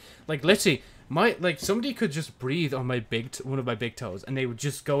toes. Like literally, somebody could just breathe on my one of my big toes, and they would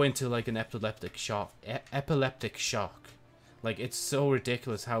just go into like an epileptic shock. Epileptic shock. Like it's so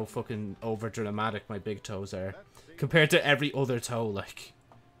ridiculous how fucking over dramatic my big toes are compared to every other toe. Like,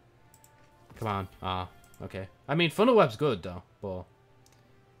 come on. Okay. I mean, Funnel Web's good though, but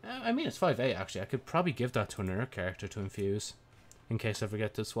I mean it's 5/8 actually. I could probably give that to another character to infuse. In case I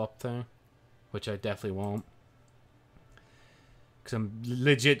forget to swap thing. Which I definitely won't. Because I'm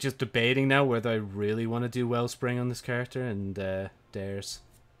legit just debating now whether I really want to do Wellspring on this character and Dares.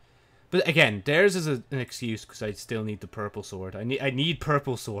 But again, Dares is an excuse because I still need the purple sword. I need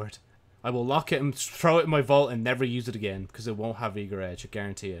purple sword. I will lock it and throw it in my vault and never use it again. Because it won't have Eager Edge, I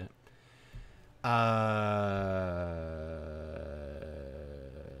guarantee it.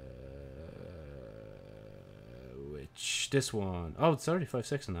 This one. Oh, it's already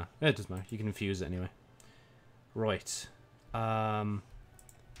 5/6 on that. It doesn't matter. You can infuse it anyway. Right. Right,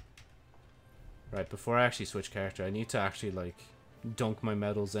 before I actually switch character, I need to actually, like, dunk my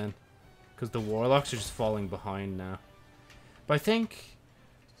medals in. Because the Warlocks are just falling behind now. But I think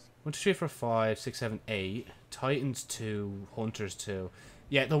 1, 2, 3, 4, 5, 6, 7, 8. Titans 2. Hunters 2.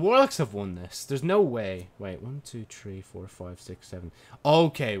 Yeah, the Warlocks have won this. There's no way. Wait, 1, 2, 3, 4, 5, 6, 7.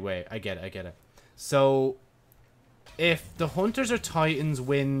 Okay, wait. I get it. So if the Hunters or Titans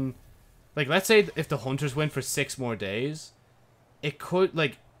win, like, let's say if the Hunters win for 6 more days, it could,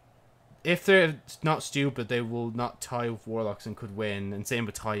 like, if they're not stupid, they will not tie with Warlocks and could win, and same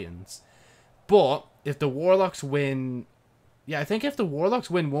with Titans. But if the Warlocks win, yeah, I think if the Warlocks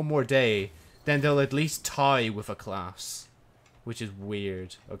win 1 more day, then they'll at least tie with a class, which is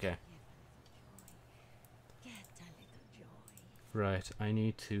weird. Okay. Right, I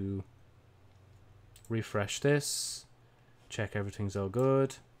need to refresh this. Check everything's all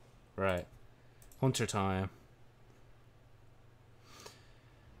good. Right. Hunter time.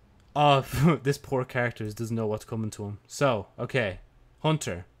 Oh, this poor character doesn't know what's coming to him. So, okay.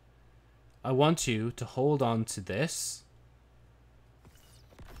 Hunter. I want you to hold on to this.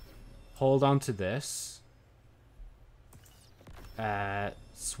 Hold on to this.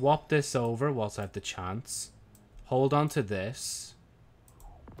 Swap this over whilst I have the chance. Hold on to this.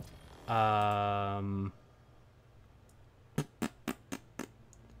 I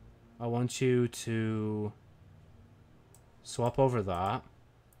want you to swap over that.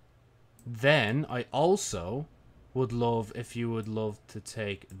 Then I also would love if you would love to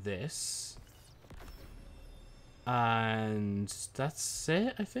take this. And that's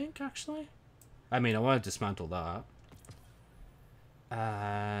it, I think, actually. I mean, I want to dismantle that.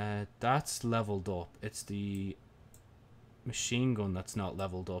 That's leveled up. It's the machine gun that's not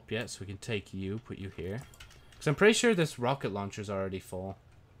leveled up yet, so we can take you, put you here. Because I'm pretty sure this rocket launcher's already full.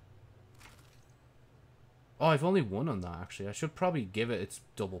 Oh, I've only 1 on that, actually. I should probably give it its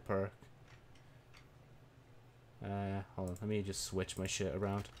double perk. Hold on. Let me just switch my shit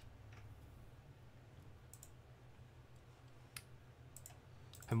around.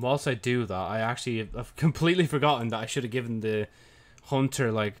 And whilst I do that, I've completely forgotten that I should have given the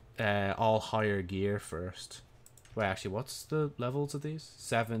Hunter, like, all higher gear first. Wait, actually, what's the levels of these?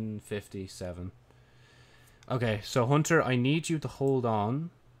 757. Okay, so Hunter, I need you to hold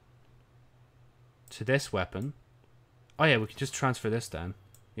on to this weapon. Oh yeah, we can just transfer this then.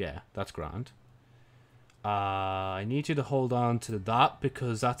 Yeah, that's grand. I need you to hold on to that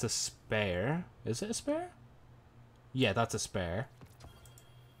because that's a spare. Is it a spare? Yeah, that's a spare.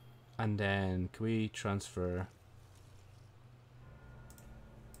 And then can we transfer?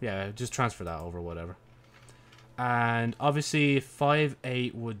 Yeah, just transfer that over, whatever. And obviously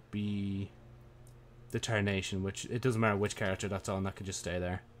 5/8 would be Determination, which it doesn't matter which character that's on, that could just stay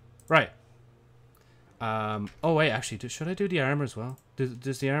there. Right. Oh wait, actually, should I do the armor as well?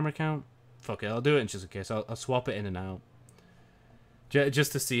 Does the armor count? Fuck it, I'll do it in just in case. I'll swap it in and out.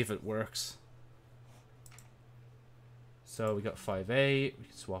 Just to see if it works. So we got 5/8. We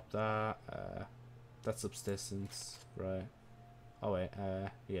can swap that. That's subsistence, right? Oh wait,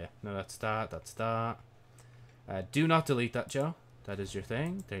 yeah. No, that's that. That's that. Do not delete that, Joe. That is your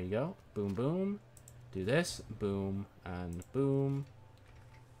thing. There you go. Boom, boom. Do this. Boom and boom.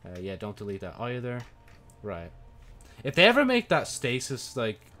 Yeah, don't delete that either. Right. If they ever make that stasis,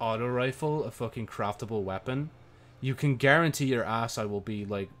 like, auto rifle a fucking craftable weapon, you can guarantee your ass I will be,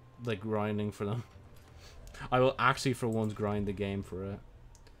 like grinding for them. I will actually, for once, grind the game for it.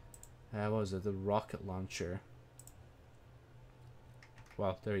 What was it? The rocket launcher.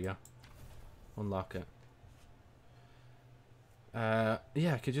 Well, there you go. Unlock it.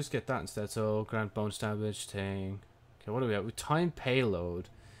 Yeah, I could just get that instead. So, grant bonus damage thing. Okay, Okay, what do we have? Time payload.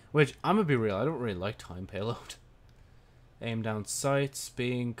 Which, I'm gonna be real, I don't really like time payload. Aim down sights,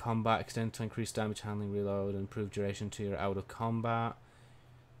 being combat, extend to increase damage handling, reload, improve duration to your out of combat.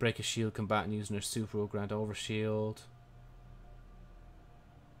 Break a shield combatant using their super will grant overshield.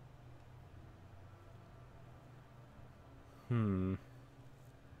 I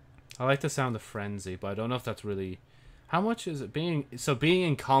like the sound of frenzy, but I don't know if that's really... How much is it being... So being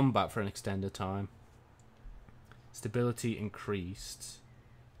in combat for an extended time. Stability increased.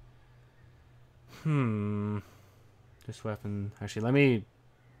 This weapon... Actually, let me...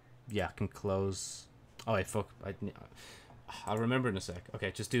 Yeah, I can close... Oh, wait, fuck. I'll remember in a sec.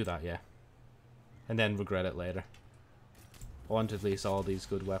 Okay, just do that, yeah. And then regret it later. I want at least all these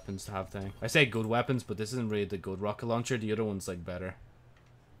good weapons to have thing. I say good weapons, but this isn't really the good rocket launcher. The other one's, like, better.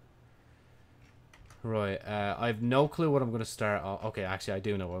 Right, I have no clue what I'm going to start off... Okay, actually, I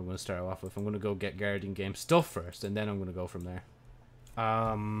do know what I'm going to start off with. I'm going to go get Guardian Game stuff first, and then I'm going to go from there.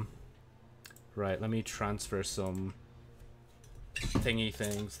 Right, let me transfer some...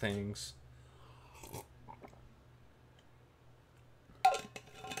 things.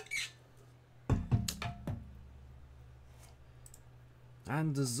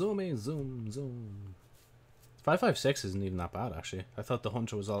 And zoom. 556 isn't even that bad, actually. I thought the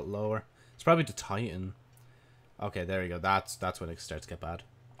Hunter was a lot lower. It's probably the Titan. Okay, there we go. That's when it starts to get bad.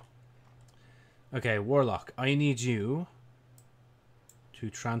 Okay, Warlock. I need you to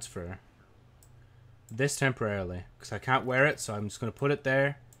transfer this temporarily. Because I can't wear it, so I'm just going to put it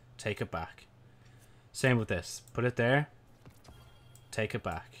there. Take it back. Same with this. Put it there. Take it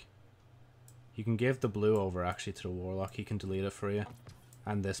back. You can give the blue over, actually, to the Warlock. He can delete it for you.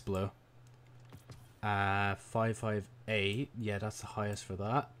 And this blue. 558. Yeah, that's the highest for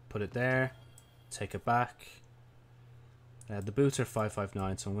that. Put it there. Take it back. The boots are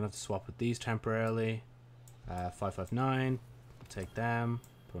 559, so I'm going to have to swap with these temporarily. 559. Take them.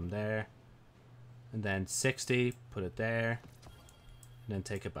 Put them there. And then 60. Put it there. And then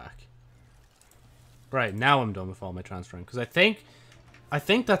take it back. Right, now I'm done with all my transferring. Because I think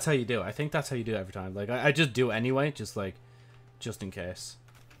that's how you do it. I think that's how you do it every time. Like, I just do it anyway. Just in case.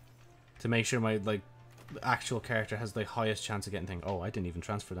 To make sure my, like, actual character has the highest chance of getting things. Oh, I didn't even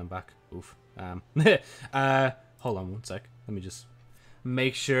transfer them back. Oof. Hold on one sec. Let me just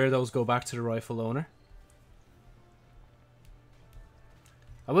make sure those go back to the rifle owner.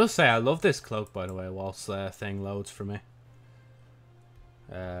 I will say I love this cloak, by the way, whilst thing loads for me.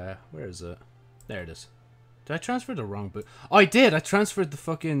 Where is it? There it is. Did I transfer the wrong boot? Oh, I did! I transferred the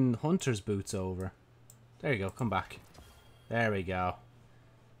fucking Hunter's boots over. There you go. Come back. There we go.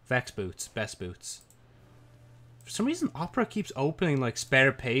 Vex boots. Best boots. For some reason, Opera keeps opening, like,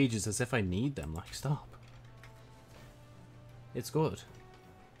 spare pages as if I need them. Like, stop. It's good.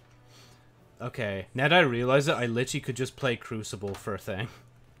 Okay. Now that I realize it, I literally could just play Crucible for a thing.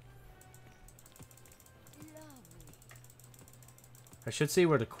 I should see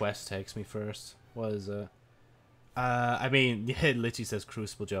where the quest takes me first. What is it? I mean, yeah, it literally says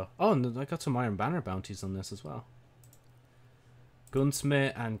Crucible Joe. Oh, and I got some Iron Banner bounties on this as well.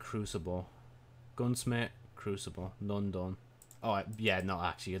 Gunsmith and Crucible. Gunsmith, Crucible. None done. Oh, yeah, no,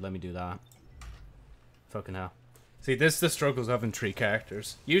 actually, let me do that. Fucking hell. See, this is the struggles of having 3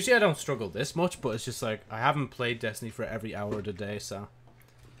 characters. Usually I don't struggle this much, but it's just like, I haven't played Destiny for every hour of the day, so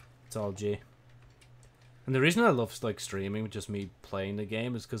it's all G. And the reason I love, like, streaming, just me playing the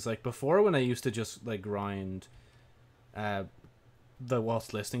game, is because, like, before when I used to just, like, grind the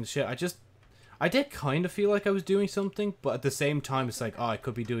whilst listening to shit, I did kind of feel like I was doing something, but at the same time, it's like, oh, I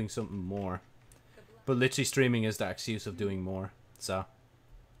could be doing something more. But literally streaming is the excuse of doing more, so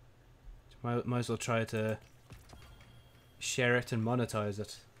might as well try to share it and monetize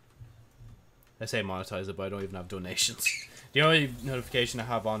it. I say monetize it, but I don't even have donations. The only notification I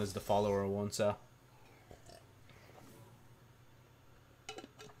have on is the follower one, so.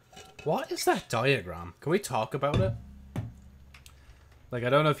 What is that diagram? Can we talk about it? Like,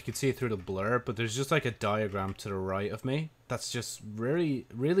 I don't know if you can see it through the blur, but there's just like a diagram to the right of me. That's just really,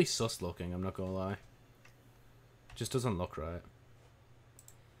 really sus looking, I'm not gonna lie. Just doesn't look right.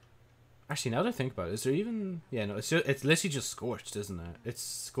 Actually, now that I think about it, is there even... Yeah, no, it's literally just Scorched, isn't it? It's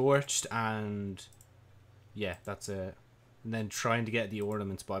Scorched and... Yeah, that's it. And then trying to get the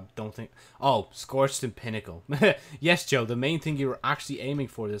ornaments, but I don't think... Oh, Scorched and Pinnacle. Yes, Joe, the main thing you were actually aiming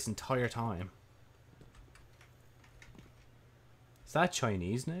for this entire time. Is that a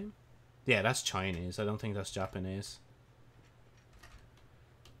Chinese name? Yeah, that's Chinese. I don't think that's Japanese.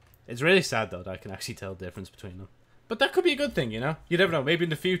 It's really sad, though, that I can actually tell the difference between them. But that could be a good thing, you know? You never know. Maybe in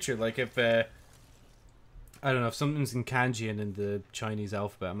the future, like, if... I don't know, if something's in kanji and in the Chinese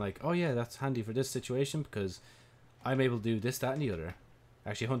alphabet, I'm like, oh yeah, that's handy for this situation, because I'm able to do this, that, and the other.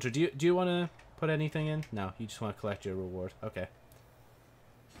 Actually, Hunter, do you want to put anything in? No, you just want to collect your reward. Okay.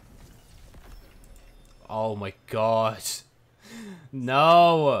 Oh my god.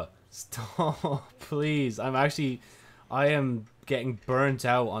 No! Stop, please. I am getting burnt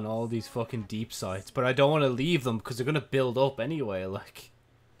out on all these fucking deep sites, but I don't want to leave them because they're going to build up anyway, like.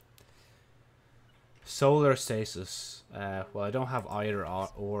 Solar stasis. Well, I don't have either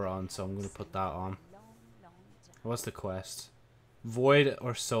or on, so I'm going to put that on. What's the quest? Void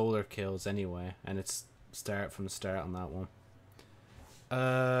or solar kills anyway, and it's start from the start on that one.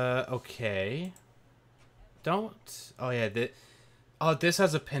 Okay. Don't. Oh yeah, this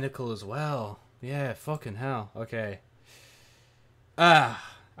has a pinnacle as well. Yeah, fucking hell. Okay. I'm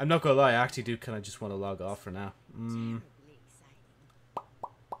not gonna lie, I actually do kind of just want to log off for now.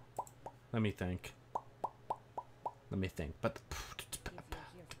 Let me think. But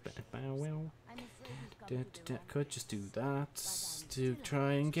could just do that to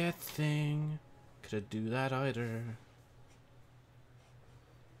try and get thing. Could I do that either?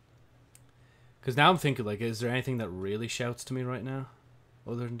 Because now I'm thinking, like, is there anything that really shouts to me right now,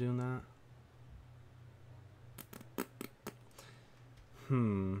 other than doing that?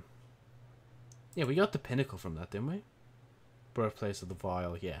 Yeah, we got the pinnacle from that, didn't we? Birthplace of the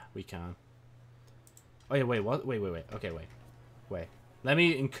Vile. Yeah, we can. Oh yeah, wait, what? Wait. Okay, wait. Let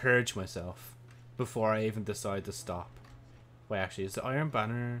me encourage myself before I even decide to stop. Wait, actually, is the Iron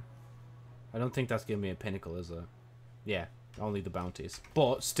Banner? I don't think that's giving me a pinnacle, is it? Yeah, only the bounties.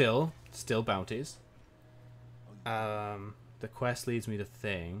 But still bounties. The quest leads me to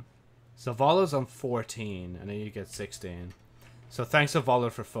thing. Zavala's on 14, and then you get 16. So thanks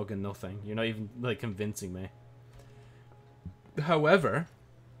Zavala for fucking nothing. You're not even, like, convincing me. However,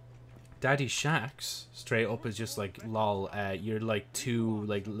 Daddy Shacks straight up is just like, lol, you're like two,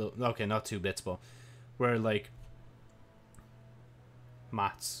 like, okay, not 2 bits, but we're like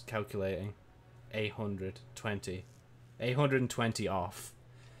maths calculating 820 off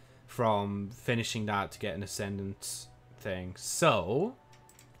from finishing that to get an ascendant thing. So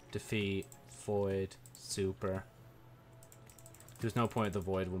defeat void super. There's no point at the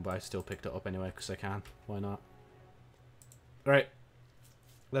void one, but I still picked it up anyway because I can. Why not? Right.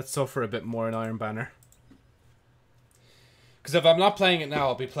 Let's suffer a bit more in Iron Banner. Because if I'm not playing it now,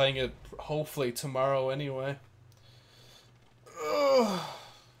 I'll be playing it hopefully tomorrow anyway. Ugh.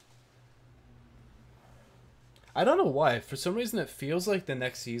 I don't know why. For some reason it feels like the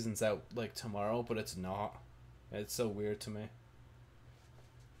next season's out like tomorrow, but it's not. It's so weird to me.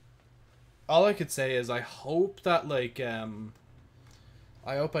 All I could say is I hope that, like, I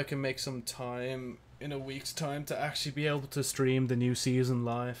hope I can make some time in a week's time to actually be able to stream the new season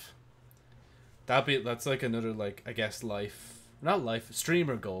live. That's like another, like, I guess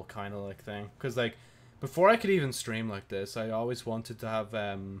streamer goal kind of like thing. Because, like, before I could even stream like this, I always wanted to have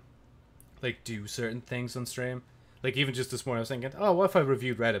like, do certain things on stream. Like, even just this morning I was thinking, oh, what if I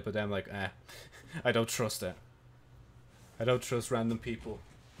reviewed Reddit? But then I'm like, I don't trust it. I don't trust random people,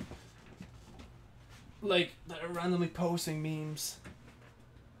 like, that are randomly posting memes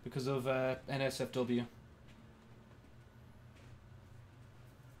because of NSFW.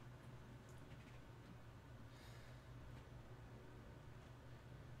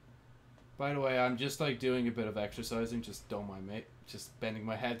 By the way, I'm just, like, doing a bit of exercising. Just don't mind me. Just bending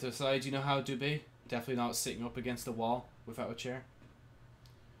my head to the side. You know how to be. Definitely not sitting up against the wall without a chair.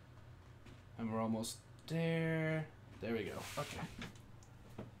 And we're almost there. There we go. Okay.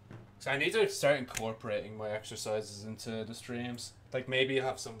 So I need to start incorporating my exercises into the streams. Like, maybe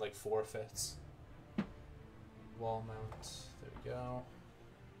have some, like, forfeits. Wall mount. There we go.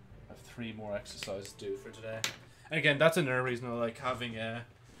 I have 3 more exercises to do for today. And again, that's another reason I like having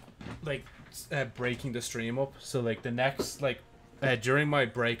breaking the stream up. So, like, the next, like, during my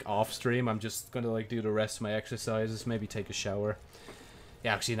break off stream, I'm just gonna, like, do the rest of my exercises. Maybe take a shower.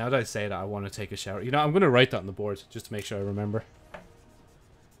 Yeah, actually, now that I say that, I want to take a shower. You know, I'm gonna write that on the board just to make sure I remember.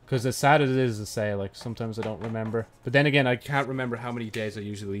 Because as sad as it is to say, like, sometimes I don't remember. But then again, I can't remember how many days I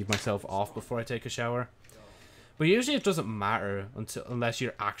usually leave myself off before I take a shower. But usually it doesn't matter unless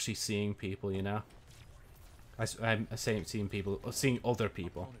you're actually seeing people, you know? I'm saying seeing people, seeing other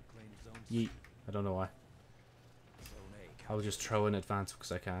people. Yeet. I don't know why. I'll just throw in advance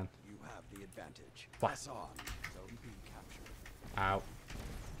because I can. You have the advantage. What? Press on. Zone B captured. Ow.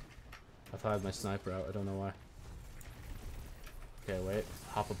 I thought I had my sniper out. I don't know why. Okay, wait.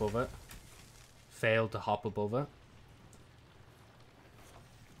 Hop above it. Failed to hop above it.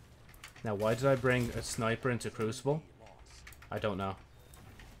 Now, why did I bring a sniper into Crucible? I don't know.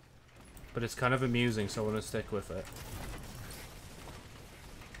 But it's kind of amusing, so I'm going to stick with it.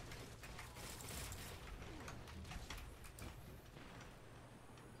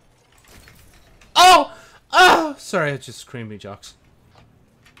 Sorry, I just screamed me jocks.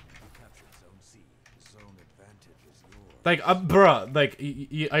 Like, bruh, like,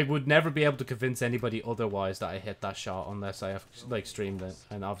 I would never be able to convince anybody otherwise that I hit that shot unless I have, like, streamed it.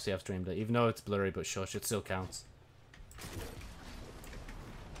 And obviously I've streamed it. Even though it's blurry, but shush, it still counts.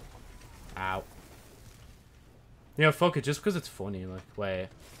 Ow. You know, fuck it, just because it's funny, like, wait.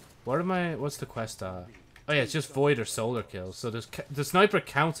 What's the quest at? Oh yeah, it's just void or solar kills. So the sniper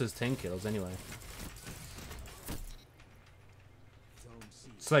counts as 10 kills anyway.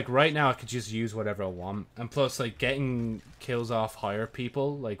 So like right now I could just use whatever I want. And plus like getting kills off higher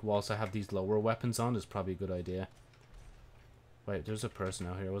people, like whilst I have these lower weapons on, is probably a good idea. Wait, there's a person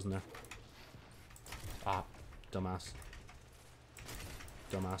out here, wasn't there? Ah, dumbass.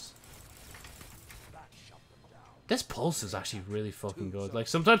 Dumbass. This pulse is actually really fucking good. Like,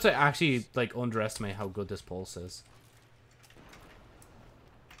 sometimes I actually, like, underestimate how good this pulse is.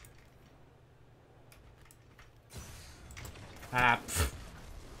 Ah, pfft.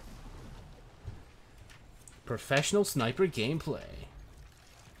 Professional sniper gameplay.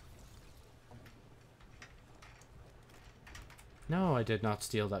 No, I did not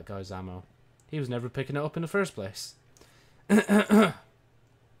steal that guy's ammo. He was never picking it up in the first place. Oh,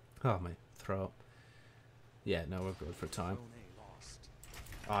 my throat. Yeah, no, we're good for time.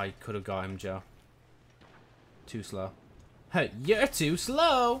 I could have got him, Joe. Too slow. Hey, you're too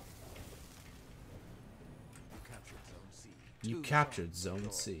slow! You captured Zone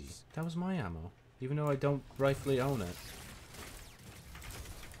C. That was my ammo, even though I don't rightfully own it.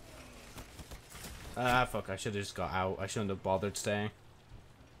 Ah, fuck, I should have just got out. I shouldn't have bothered staying.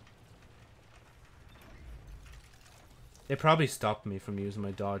 They probably stopped me from using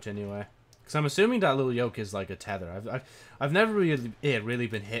my dodge anyway. Because I'm assuming that little yoke is like a tether. I've never really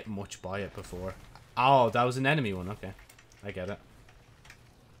been hit much by it before. Oh, that was an enemy one. Okay. I get it.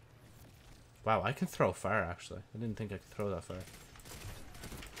 Wow, I can throw far, actually. I didn't think I could throw that far.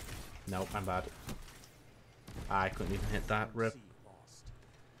 Nope, I'm bad. I couldn't even hit that. Rip.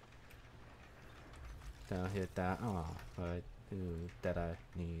 Don't hit that. Oh, I do that. I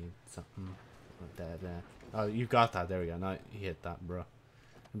need something. Oh, you got that. There we go. Now you hit that, bro.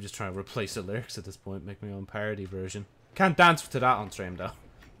 I'm just trying to replace the lyrics at this point. Make my own parody version. Can't dance to that on stream, though.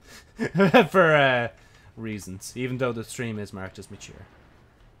 For reasons. Even though the stream is marked as mature.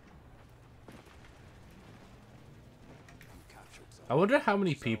 I wonder how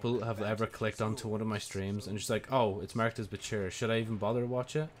many people have ever clicked onto one of my streams and just like, oh, it's marked as mature. Should I even bother to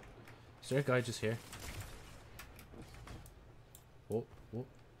watch it? Is there a guy just here? Oh, oh.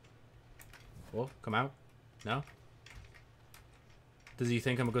 Oh, come out. No? Does he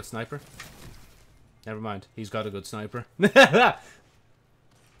think I'm a good sniper? Never mind. He's got a good sniper.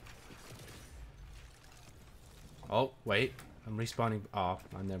 Oh, wait. I'm respawning. Oh,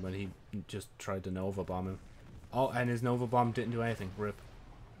 and then when he just tried to Nova bomb him. Oh, and his Nova bomb didn't do anything. Rip.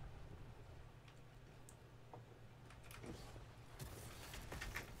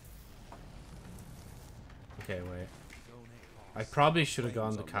 Okay, wait. I probably should have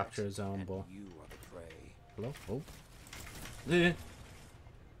gone to capture his own, but... Hello? Oh.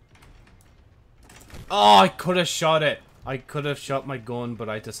 Oh, I could have shot it. I could have shot my gun, but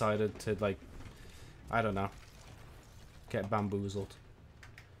I decided to, like... I don't know. Get bamboozled.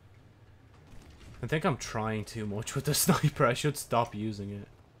 I think I'm trying too much with the sniper. I should stop using it.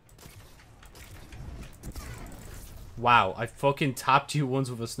 Wow, I fucking tapped you once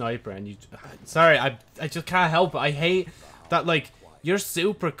with a sniper and you... Sorry, I just can't help it. I hate that, like, your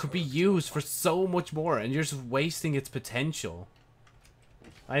super could be used for so much more and you're just wasting its potential.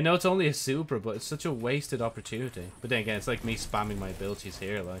 I know it's only a super, but it's such a wasted opportunity. But then again, it's like me spamming my abilities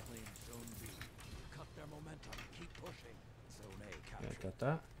here, like... Yeah, got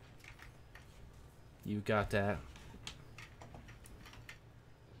that. You got that.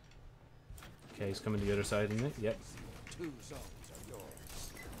 Okay, he's coming to the other side, isn't it? Yep.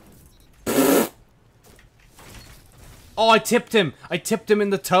 Oh, I tipped him! I tipped him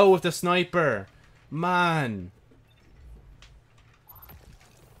in the toe with the sniper! Man!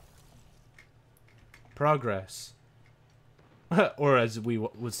 Progress. Or as we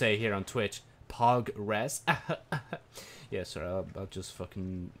would say here on Twitch, Pogress. Yeah, sorry, I'll just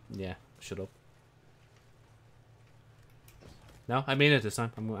fucking... Yeah, shut up. No, I mean it this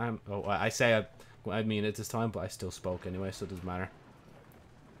time. I say I mean it this time, but I still spoke anyway, so it doesn't matter.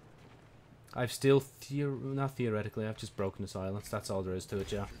 I've still not theoretically, I've just broken the silence. That's all there is to it,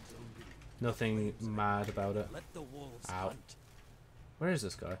 Joe. Nothing mad about it. Ow. Where is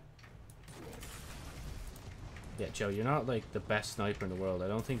this guy? Yeah, Joe, you're not like the best sniper in the world. I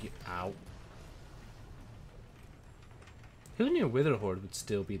don't think you... Ow. Who in your Wither Horde would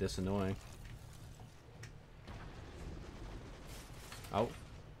still be this annoying? Oh.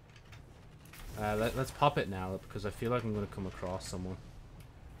 Let's pop it now, because I feel like I'm going to come across someone.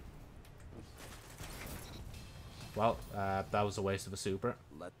 Well, that was a waste of a super.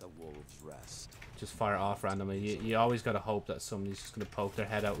 Let the wolves rest. Just fire it off randomly. You always got to hope that somebody's just going to poke their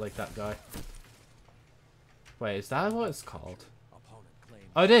head out like that guy. Wait, is that what it's called?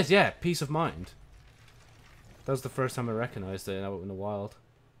 Oh, it is, yeah. Peace of mind. That was the first time I recognized it out in the wild.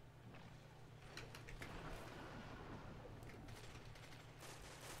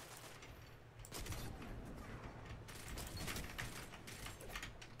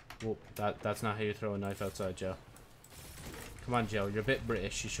 Whoa, that's not how you throw a knife outside, Joe. Come on, Joe. You're a bit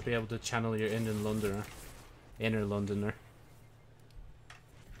British. You should be able to channel your inner Londoner. Inner Londoner.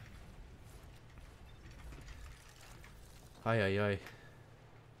 Aye, aye, aye.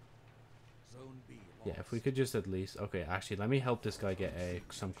 Yeah, if we could just at least... Okay, actually, let me help this guy get A,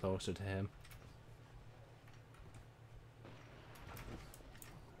 because I'm closer to him.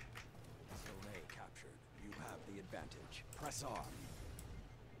 Zone A captured. You have the advantage. Press on.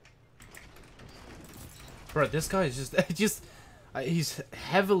 Bro, this guy is just... he's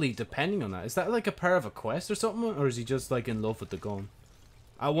heavily depending on that. Is that like a part of a quest or something? Or is he just like in love with the gun?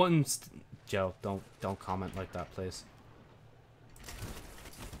 I wouldn't... Joe, don't comment like that, please.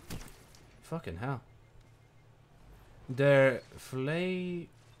 Fucking hell. Their filet...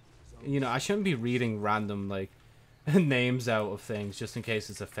 You know, I shouldn't be reading random, like, names out of things just in case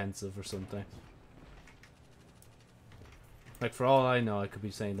it's offensive or something. Like, for all I know, I could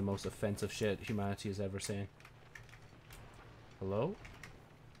be saying the most offensive shit humanity has ever seen. Hello?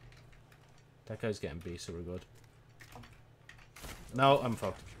 That guy's getting B, so we're good. No, I'm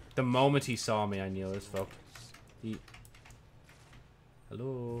fucked. The moment he saw me, I knew I was fucked.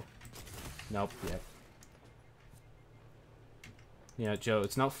 Hello? Nope, yeah. Yeah, Joe,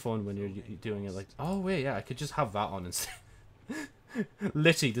 it's not fun when you're doing it like... Oh, wait, yeah, I could just have that on instead.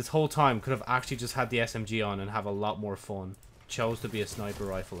 Literally, this whole time could have actually just had the SMG on and have a lot more fun. Chose to be a sniper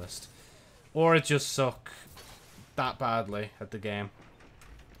rifleist. Or it just suck that badly at the game.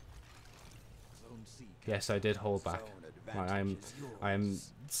 Yes, I did hold back. I'm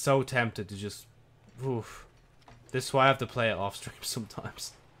so tempted to just... Oof. This is why I have to play it off stream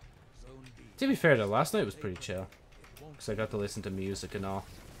sometimes. To be fair though, last night was pretty chill. Because I got to listen to music and all.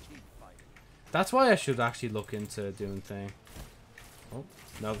 That's why I should actually look into doing thing. Oh,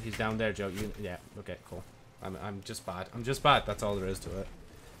 no, he's down there, Joe. Yeah, okay, cool. I'm just bad. I'm just bad, that's all there is to it.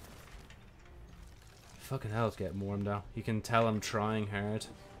 Fucking hell, it's getting warm now. You can tell I'm trying hard.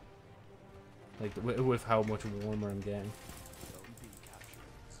 Like, with how much warmer I'm getting.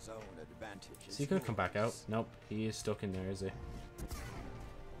 Is he gonna come back out? Nope, he is stuck in there, is he?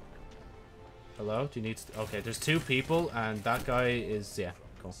 Hello? Do you need to... Okay, there's two people, and that guy is... Yeah,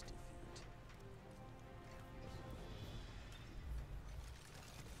 cool.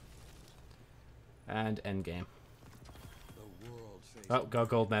 And endgame. Oh, got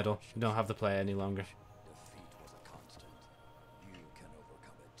gold medal. You don't have to play any longer. Defeat was a constant. You can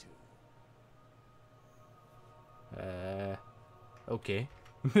overcome it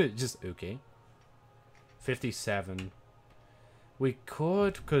too. Okay. Just okay. 57. We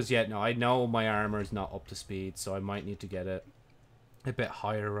could, because yeah, no, I know my armor is not up to speed, so I might need to get it a bit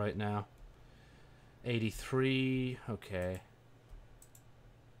higher right now. 83. Okay.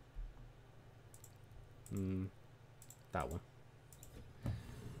 That one.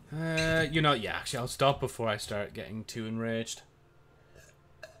 You know, yeah, actually, I'll stop before I start getting too enraged.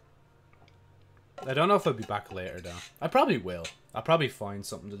 I don't know if I'll be back later, though. I probably will. I'll probably find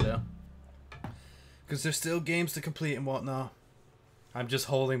something to do. Because there's still games to complete and whatnot. I'm just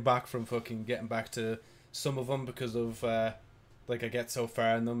holding back from fucking getting back to some of them because of, like, I get so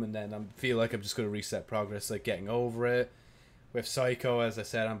far in them and then I feel like I'm just going to reset progress, like, getting over it. With Psycho, as I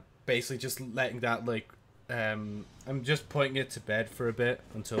said, I'm basically just letting that, like, I'm just putting it to bed for a bit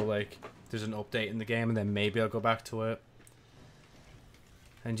until, like, there's an update in the game and then maybe I'll go back to it.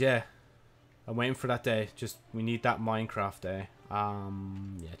 And yeah, I'm waiting for that day. Just, we need that Minecraft day.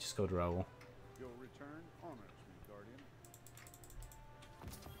 Yeah, just go to Raoul. Your return honors me, Guardian.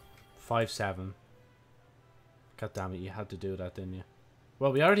 5-7. God damn it, you had to do that, didn't you?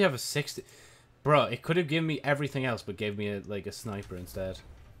 Well, we already have a 60... Bro, it could have given me everything else, but gave me, a sniper instead.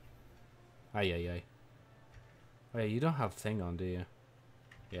 Aye, aye, aye. Oh, yeah, you don't have thing on, do you?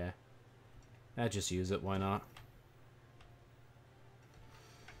 Yeah. Just use it, why not?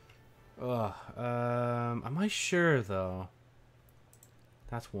 Ugh, am I sure, though?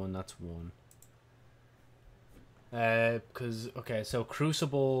 That's one, that's one. Because, okay, so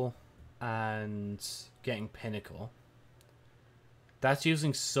Crucible and getting Pinnacle. That's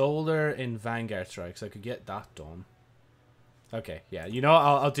using Solar in Vanguard Strikes. I could get that done. Okay, yeah. You know,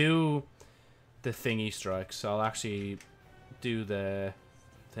 I'll do the thingy strikes. I'll actually do the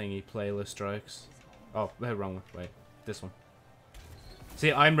thingy playlist strikes. Oh, wrong one. Wait, this one.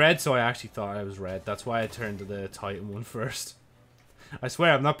 See, I'm red, so I actually thought I was red. That's why I turned to the Titan one first. I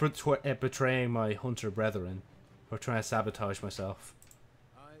swear, I'm not betraying my hunter brethren or trying to sabotage myself.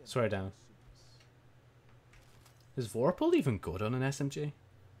 Swear down. Is Vorpal even good on an SMG?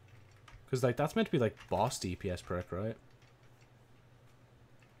 Because, like, that's meant to be, like, boss DPS perk, right?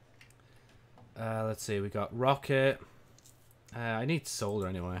 Let's see. We got Rocket. I need Solar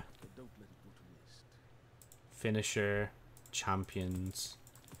anyway. Finisher. Champions.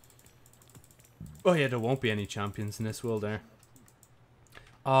 Oh, yeah, there won't be any champions in this, will there?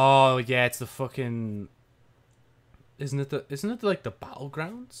 Oh, yeah, it's the fucking... Isn't it like the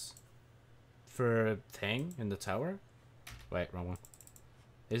battlegrounds? For a thing in the tower? Wait, wrong one.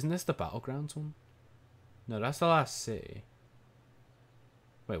 Isn't this the battlegrounds one? No, that's the last city.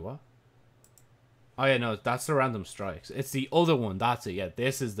 Wait, what? Oh yeah, no, that's the random strikes. It's the other one, that's it. Yeah,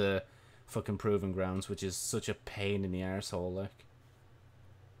 this is the fucking proving grounds, which is such a pain in the arsehole, like.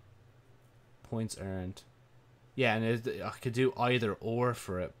 Points earned. Yeah, and I could do either or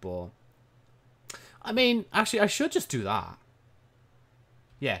for it, but... I mean, actually, I should just do that.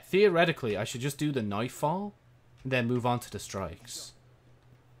 Yeah, theoretically, I should just do the Nightfall, and then move on to the strikes.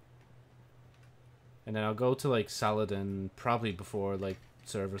 And then I'll go to, like, Saladin probably before, like,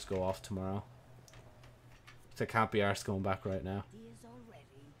 servers go off tomorrow. So I can't be arsed going back right now.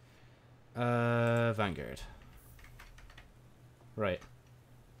 Vanguard. Right.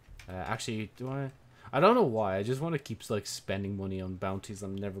 Actually, do I... I don't know why. I just want to keep, like, spending money on bounties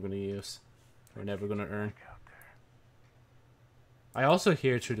I'm never going to use. Or never going to earn. I also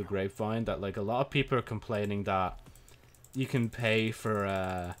hear through the grapevine that, like, a lot of people are complaining that you can pay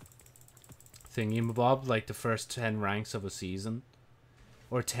for, thingamabob, like the first 10 ranks of a season.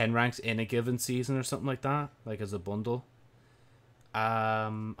 Or 10 ranks in a given season or something like that. Like, as a bundle.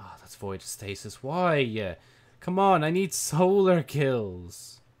 Oh, that's Void Stasis. Why? Yeah. Come on, I need solar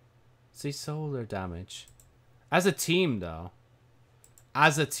kills. See, solar damage. As a team, though.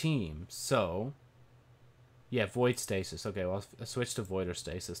 As a team, so... Yeah, Void Stasis. Okay, well, I'll switch to Void or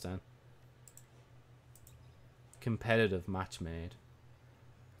Stasis then. Competitive match made.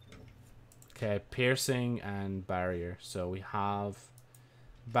 Okay, Piercing and Barrier. So we have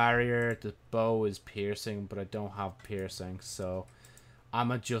Barrier, the bow is Piercing, but I don't have Piercing, so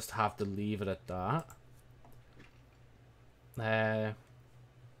I'ma just have to leave it at that.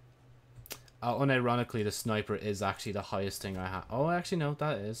 Unironically, the Sniper is actually the highest thing I have. Oh, actually, no,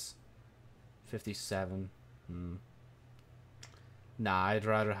 that is 57. Nah, I'd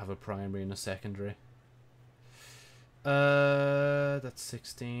rather have a primary and a secondary. That's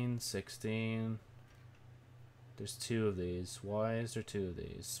 16. There's 2 of these. Why is there 2 of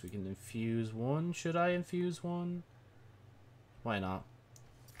these? We can infuse 1. Should I infuse 1? Why not?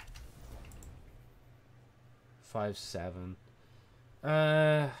 5-7.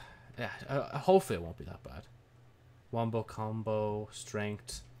 Yeah, hopefully it won't be that bad. Wombo combo,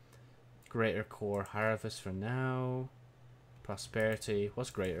 strength, greater core, harvest for now. Prosperity. What's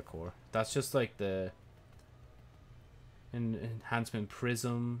greater core? That's just like the enhancement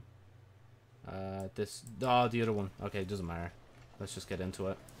prism. The other one. Okay, it doesn't matter. Let's just get into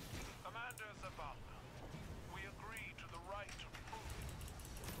it.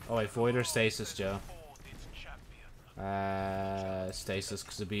 Oh wait, Void or Stasis, Joe? Stasis,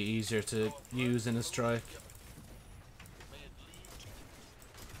 because it'd be easier to use in a strike.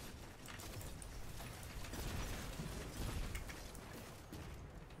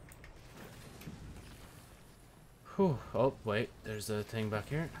 Whew. Oh, wait, there's a thing back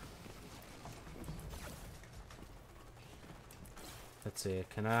here. Let's see,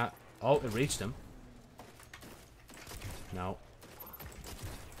 can I... Oh, it reached him. No.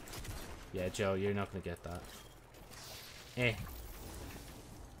 Yeah, Joe, you're not gonna get that. Eh.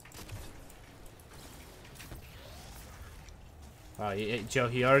 Oh, Joe,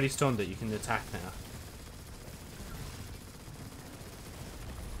 he already stunned it. You can attack now.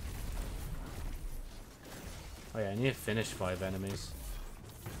 Oh yeah, I need to finish 5 enemies.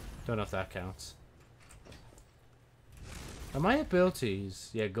 Don't know if that counts. Are my abilities...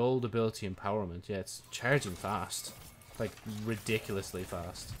 Yeah, gold ability empowerment. Yeah, it's charging fast. Like, ridiculously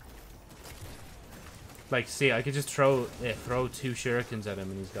fast. Like, see, I could just throw 2 shurikens at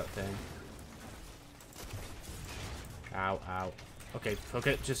him and he's got thing. Ow, ow. Okay, fuck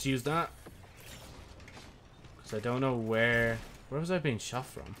it, just use that. Because I don't know where... Where was I being shot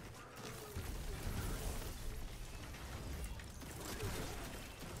from?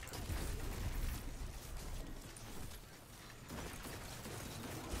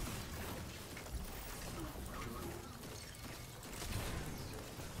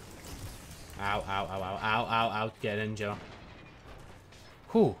 Ow, ow, ow, ow, ow, ow, ow. Get in, Joe.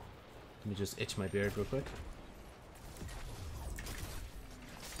 Whew. Let me just itch my beard real quick.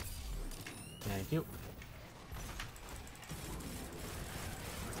 Thank you.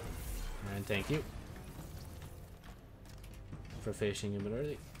 And thank you for fishing a bit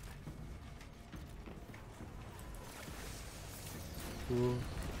early. Ooh.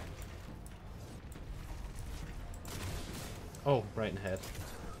 Oh, right in the head.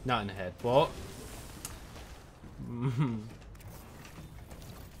 Not in the head, but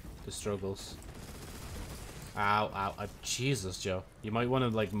the struggles. Ow, ow, Jesus, Joe. You might want to,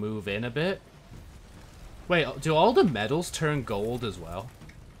 like, move in a bit. Wait, do all the medals turn gold as well?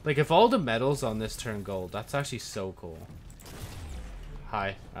 Like, if all the medals on this turn gold, that's actually so cool.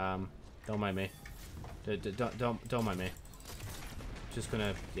 Hi, don't mind me. Don't mind me. Just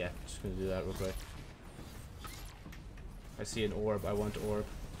gonna do that real quick. I see an orb. I want orb.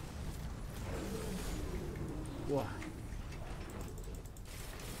 Whoa.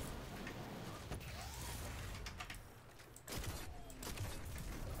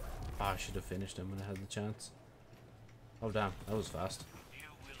 Oh, I should have finished him when I had the chance. Oh damn, that was fast. You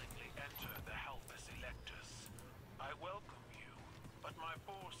willingly enter the Helpless Electus. I welcome you, but my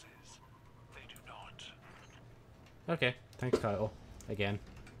forces, they do not. Okay, thanks Kyle. Again.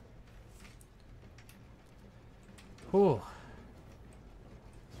 Whew.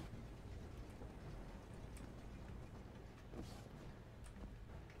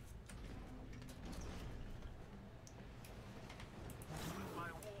 My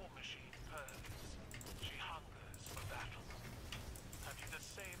war machine purrs. She hungers for battle. Have you the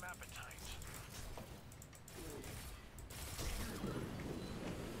same appetite?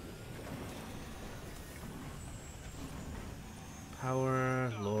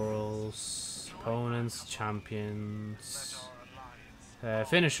 Power, laurels, opponents, champions, Our alliance.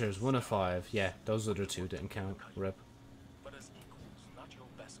 finishers, 1 of 5. Yeah, those other two didn't count. Rip. But as equals, not your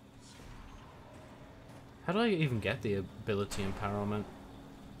vessels. How do I even get the ability empowerment?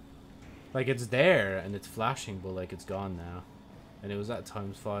 Like, it's there and it's flashing, but like it's gone now. And it was at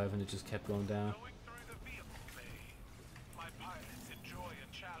 ×5 and it just kept going down. Going through the vehicle bay. My pilots enjoy a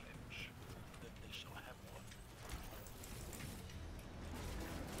challenge. Then they shall have one.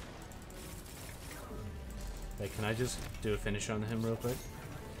 Like, can I just do a finish on him real quick?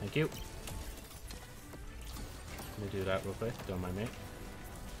 Thank you. Let me do that real quick. Don't mind me.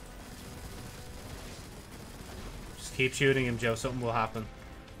 Just keep shooting him, Joe. Something will happen.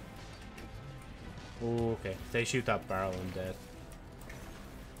 Oh, okay. If they shoot that barrel, I'm dead.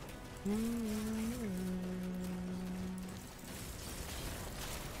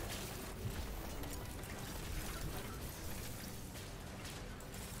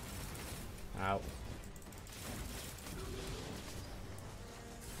 Ow.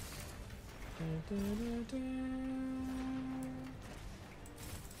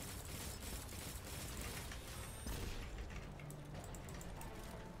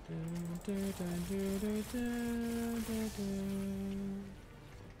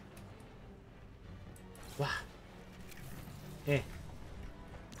 Wah. Eh.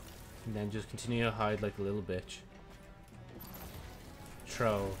 And then just continue to hide like a little bitch.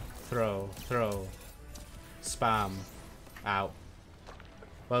 Throw, throw, throw. Spam. Ow.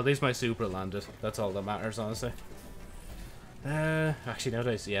 Well, at least my super landed. That's all that matters, honestly. Actually, now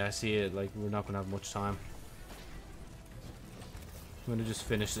that I see it, like, we're not going to have much time. I'm going to just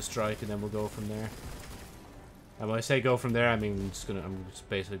finish the strike and then we'll go from there. And when I say go from there, I mean, I'm just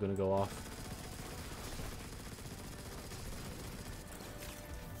basically going to go off.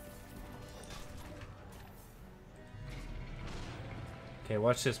 Okay,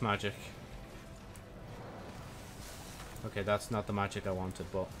 watch this magic. Okay, that's not the magic I wanted,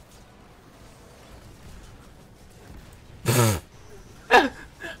 but...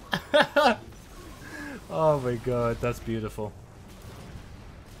 Oh my god, that's beautiful.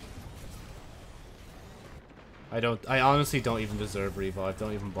 I honestly don't even deserve revive.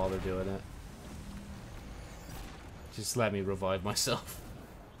 Don't even bother doing it. Just let me revive myself.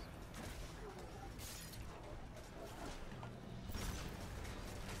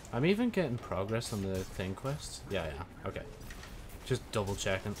 I'm even getting progress on the thing quest. Yeah, okay. Just double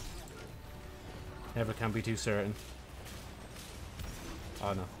checking. Never can be too certain.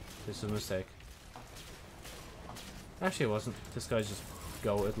 Oh no, this is a mistake. Actually, it wasn't. This guy's just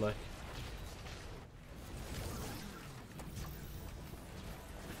goated, like.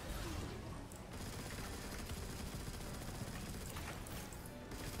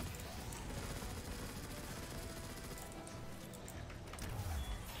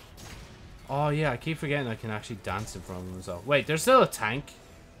 Oh yeah, I keep forgetting I can actually dance in front of him as well. Wait, there's still a tank?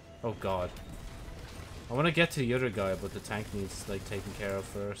 Oh god. I want to get to the other guy, but the tank needs like taken care of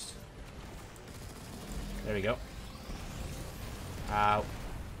first. There we go. Ow.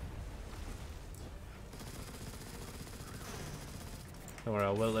 Don't worry, I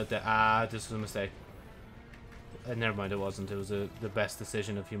will let that. Ah, this was a mistake. Never mind, it wasn't. It was the best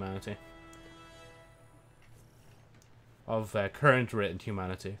decision of humanity. Of current written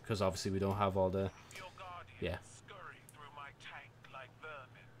humanity, because obviously we don't have all the. Your guardians Yeah. scurry through my tank like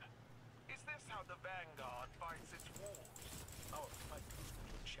vermin. Is this how the Vanguard fights its wars? Our fight is for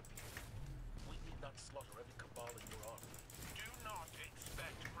your champion. We need not slaughter every cabal in your army. Do not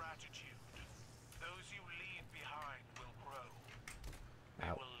expect gratitude. Those you leave behind will grow. They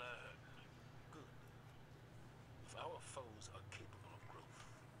Ow. will learn. Good. If our foes are capable of growth,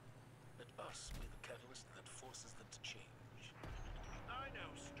 let us be the catalyst that forces them to change. I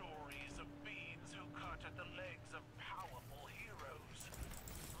know stories of beings who cut at the legs of powerful heroes.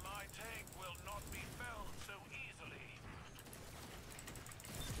 My tank will not be felled so easily.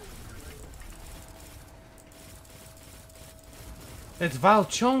 It's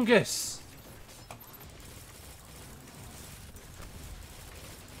Valchungus!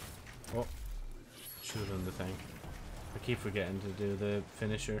 Oh. Should have done the thing. I keep forgetting to do the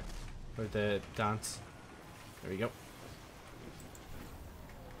finisher. Or the dance. There we go.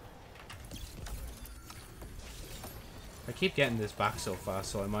 I keep getting this back so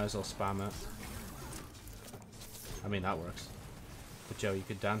fast, so I might as well spam it. I mean, that works. But Joe, you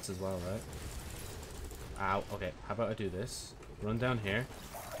could dance as well, right? Ow. Okay, how about I do this? Run down here.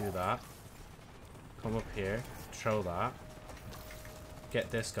 Do that. Come up here. Throw that.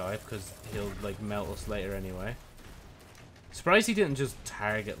 Get this guy, because he'll, like, melt us later anyway. Surprised he didn't just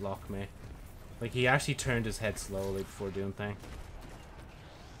target lock me. Like, he actually turned his head slowly before doing thing.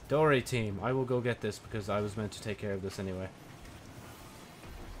 Don't worry, team. I will go get this because I was meant to take care of this anyway.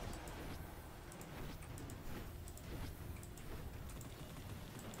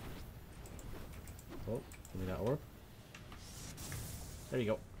 Oh, give me that orb. There you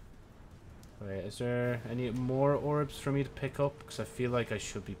go. Wait, is there any more orbs for me to pick up? Because I feel like I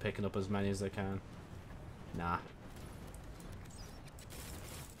should be picking up as many as I can. Nah.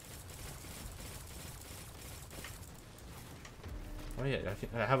 Oh yeah,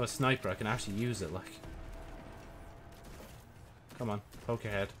 I have a sniper. I can actually use it, like. Come on, poke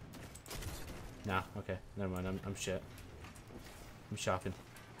your head. Nah, okay, never mind. I'm shit. I'm shocking.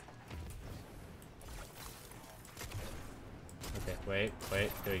 Okay, wait,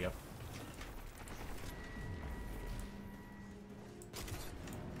 there you go.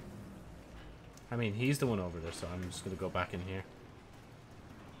 I mean, he's the one over there, so I'm just gonna go back in here.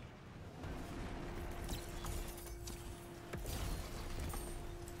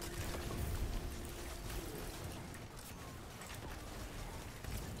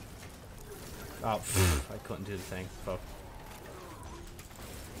 Oh, I couldn't do the thing. Fuck.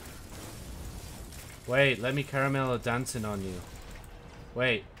 Wait, let me caramel dancing on you.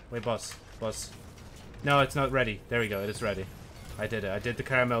 Wait, boss. No, it's not ready. There we go, it is ready. I did it. I did the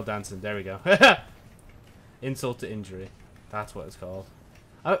caramel dancing. There we go. Insult to injury. That's what it's called.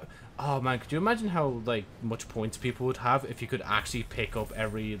 Oh man, could you imagine how like much points people would have if you could actually pick up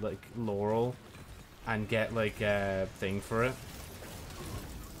every like laurel and get like a thing for it?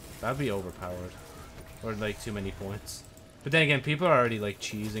 That'd be overpowered. Or like too many points. But then again, people are already like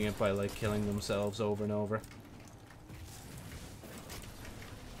cheesing it by like killing themselves over and over.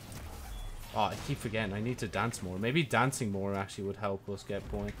 Oh, I keep forgetting. I need to dance more. Maybe dancing more actually would help us get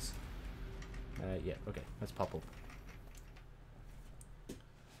points. Yeah, okay. Let's pop up.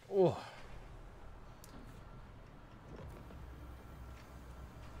 Oh.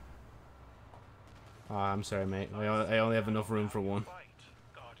 Oh, I'm sorry, mate. I only have enough room for one.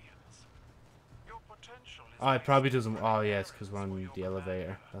 Oh, it probably doesn't. Oh, yeah, it's because we're on the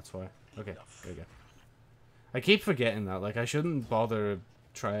elevator. That's why. Okay, there we go. I keep forgetting that. Like, I shouldn't bother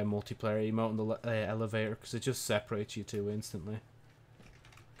try a multiplayer emote in the elevator because it just separates you two instantly.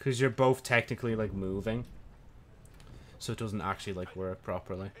 Because you're both technically, like, moving. So it doesn't actually, like, work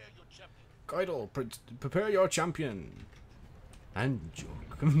properly. Guidal, prepare your champion. And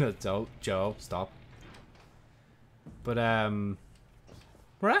joke. Joe, stop. But,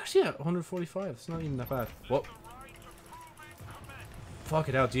 we're actually at 145. It's not even that bad. What? Fuck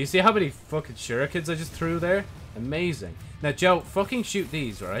it out. Do you see how many fucking shurikens I just threw there? Amazing. Now, Joe, fucking shoot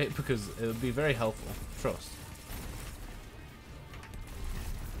these, right? Because it'll be very helpful. Trust.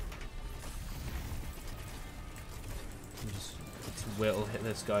 Just will hit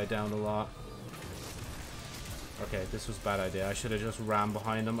this guy down a lot. Okay, this was a bad idea. I should have just ran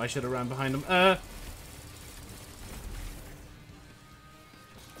behind him.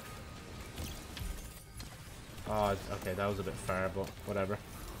 Oh, okay, that was a bit far, but whatever.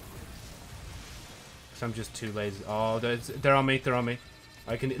 Cause I'm just too lazy. Oh, they're on me, they're on me.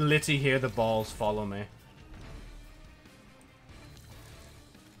 I can literally hear the balls follow me.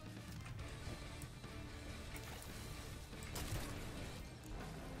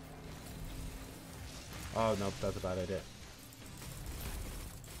 Oh, nope, that's a bad idea.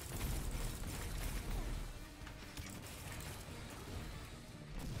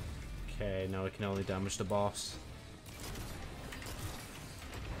 Okay, now I can only damage the boss.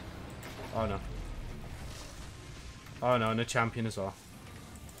 Oh no. Oh no, and the champion as well.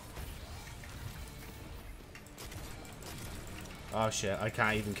 Oh shit, I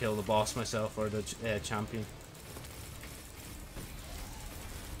can't even kill the boss myself or the champion.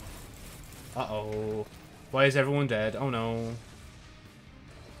 Uh-oh. Why is everyone dead? Oh no.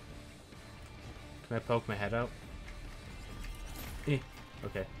 Can I poke my head out? Eh.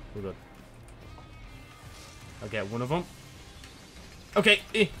 Okay, we're good. I'll get one of them. Okay,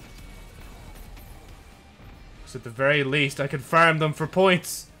 eh. So at the very least, I can farm them for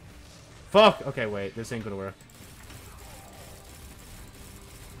points. Fuck! Okay, wait, this ain't gonna work.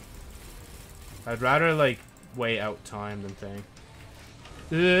 I'd rather, like, wait out time than thing.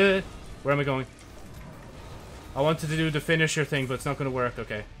 Where am I going? I wanted to do the finisher thing, but it's not gonna work.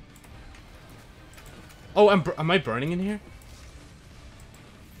 Okay. Oh, am I burning in here?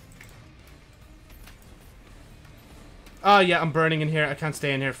 Oh, yeah, I'm burning in here. I can't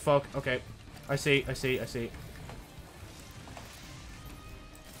stay in here. Fuck. Okay. I see.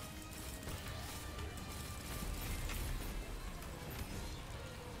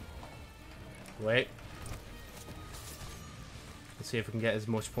 Wait. Let's see if we can get as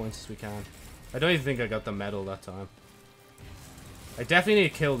much points as we can. I don't even think I got the medal that time. I definitely need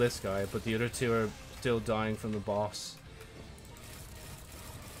to kill this guy, but the other two are still dying from the boss.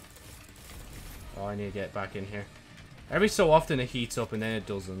 Oh, I need to get back in here. Every so often it heats up and then it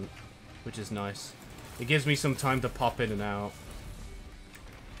doesn't, which is nice. It gives me some time to pop in and out.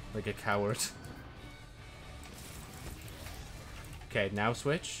 Like a coward. Okay, now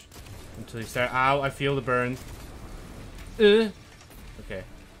switch. Until you start. Ow, I feel the burn. Okay.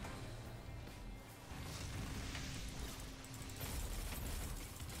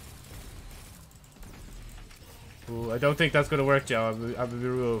 Ooh, I don't think that's gonna work, Joe. I'll be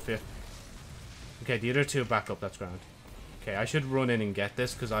real with you. Okay, the other two back up. That's ground. Okay, I should run in and get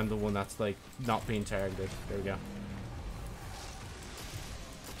this because I'm the one that's like not being targeted. There we go.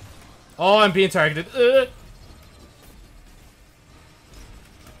 Oh, I'm being targeted.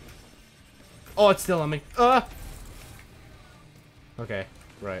 Oh, it's still on me. Okay,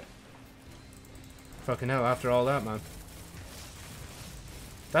 right. Fucking hell, after all that, man.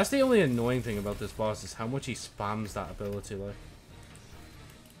 That's the only annoying thing about this boss is how much he spams that ability, like.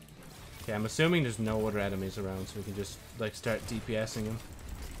 Okay, I'm assuming there's no other enemies around, so we can just, like, start DPSing him.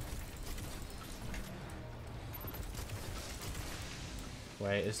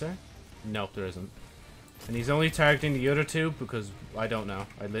 Wait, is there? Nope, there isn't. And he's only targeting the other two because, I don't know.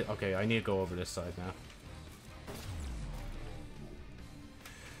 Okay, I need to go over this side now.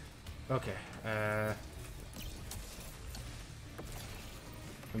 Okay,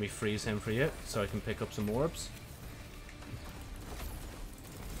 let me freeze him for you, so I can pick up some orbs.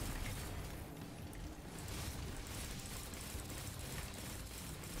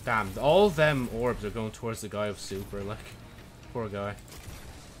 Damn, all them orbs are going towards the guy with super, like. Poor guy.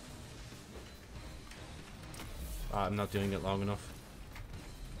 Oh, I'm not doing it long enough.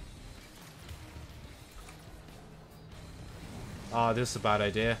 Oh, this is a bad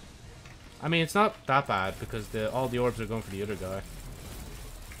idea. I mean, it's not that bad because all the orbs are going for the other guy.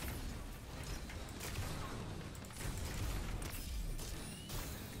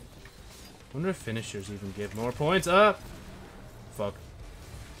 Wonder if finishers even give more points. Fuck.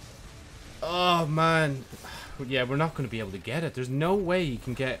 Oh, man. Yeah, we're not going to be able to get it. There's no way you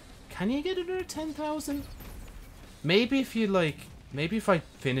can get... Can you get another 10,000? Maybe if you, like... Maybe if I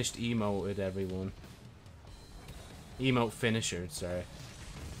finished emote with everyone. Emote finisher, sorry.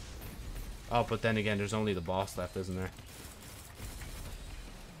 Oh, but then again, there's only the boss left, isn't there?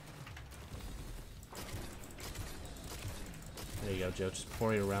 There you go, Joe. Just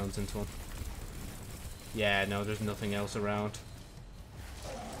pour your rounds into him. Yeah, no, there's nothing else around.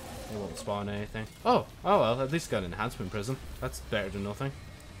 It won't spawn anything. Oh well, at least got an enhancement prism. That's better than nothing.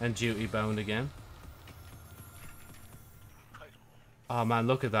 And duty bound again. Oh man,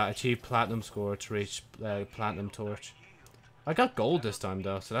 look at that. Achieve platinum score to reach platinum torch. I got gold this time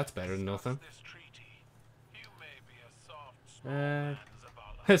though, so that's better than nothing. A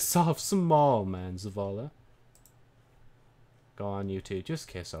soft small man, Zavala. Go on, you two. Just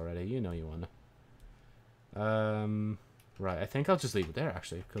kiss already. You know you wanna. Right, I think I'll just leave it there,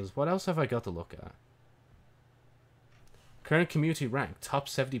 actually, because what else have I got to look at? Current community rank, top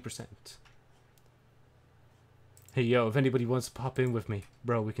 70%. Hey, yo, if anybody wants to pop in with me,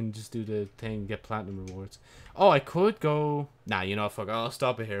 bro, we can just do the thing and get platinum rewards. Oh, I could go... Nah, you know, fuck, I'll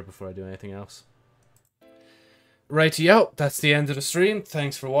stop it here before I do anything else. Righty-yo, that's the end of the stream.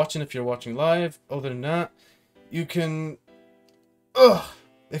 Thanks for watching if you're watching live. Other than that, you can...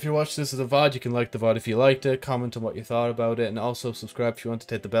 If you're watching this as a VOD, you can like the VOD if you liked it, comment on what you thought about it, and also subscribe if you want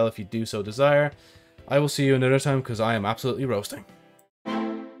to hit the bell if you do so desire. I will see you another time because I am absolutely roasting.